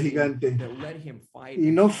a ese gigante.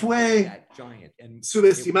 Y no fue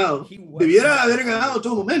subestimado. Debiera haber ganado en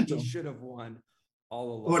todo momento.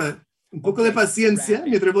 Ahora, un poco de paciencia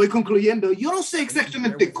mientras voy concluyendo. Yo no sé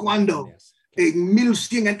exactamente cuándo, en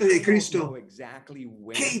 1100 antes de Cristo,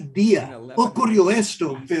 qué día ocurrió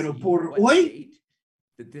esto, pero por hoy,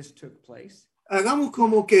 hagamos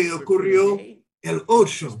como que ocurrió el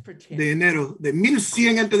 8 de enero de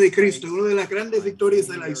 1100 antes de Cristo, una de las grandes victorias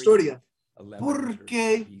de la historia. ¿Por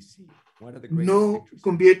qué no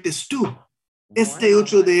conviertes tú este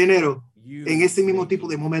 8 de enero en ese mismo tipo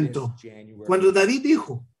de momento? Cuando David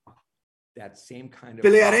dijo,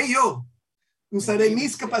 pelearé yo, usaré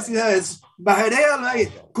mis capacidades, bajaré al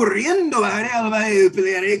valle, corriendo bajaré al valle y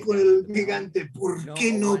pelearé con el gigante. ¿Por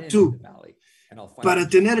qué no tú? Para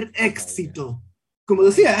tener éxito, como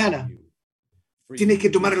decía Ana, tienes que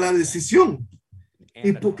tomar la decisión.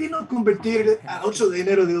 ¿Y por qué no convertir al 8 de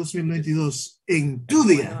enero de 2022 en tu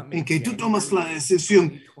día, en que tú tomas la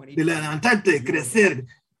decisión de levantarte, crecer,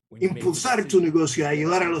 impulsar tu negocio,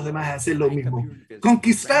 ayudar a los demás a hacer lo mismo,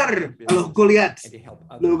 conquistar a los Goliat,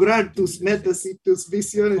 lograr tus metas y tus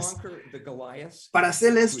visiones? Para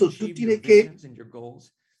hacer esto, tú tienes que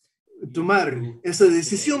tomar esa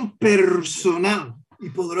decisión personal y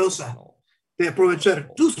poderosa de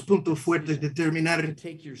aprovechar tus puntos fuertes, determinar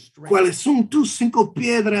cuáles son tus 5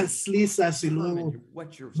 piedras lisas y luego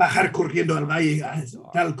bajar corriendo al valle,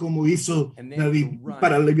 tal como hizo David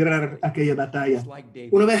para librar aquella batalla.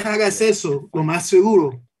 Una vez hagas eso, lo más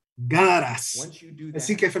seguro, ganarás.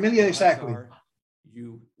 Así que, familia de Shaklee,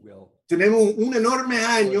 tenemos un enorme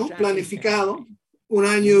año planificado, un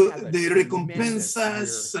año de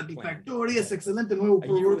recompensas satisfactorias, excelentes nuevos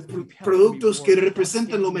productos que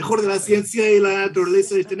representan lo mejor de la ciencia y la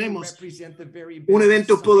naturaleza. Y tenemos un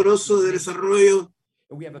evento poderoso de desarrollo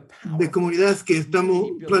de comunidad que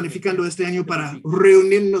estamos planificando este año para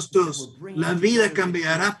reunirnos todos. La vida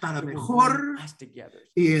cambiará para mejor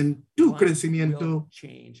y en tu crecimiento,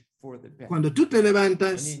 cuando tú te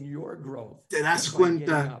levantas, te das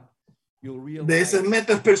cuenta de esas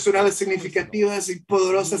metas personales significativas y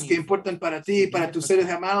poderosas que importan para ti y para tus seres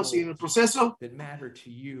amados, y en el proceso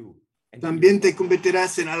también te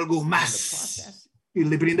convertirás en algo más y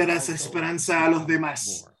le brindarás esperanza a los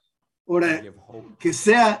demás. Ahora, que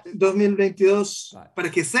sea 2022,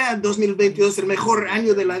 para que sea 2022 el mejor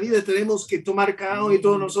año de la vida, tenemos que tomar cada uno y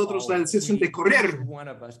todos nosotros la decisión de correr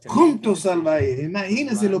juntos al valle.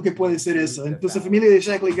 Imagínense lo que puede ser eso. Entonces, familia de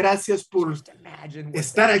Shaklee, gracias por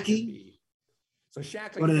estar aquí.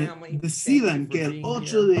 Ahora, decidan que el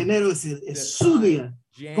 8 de enero es su día.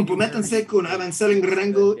 Comprométanse con avanzar en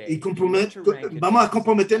rango y vamos a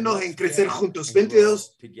comprometernos en crecer juntos.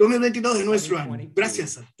 2022 es nuestro año.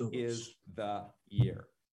 Gracias a todos.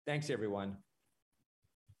 Thanks, everyone.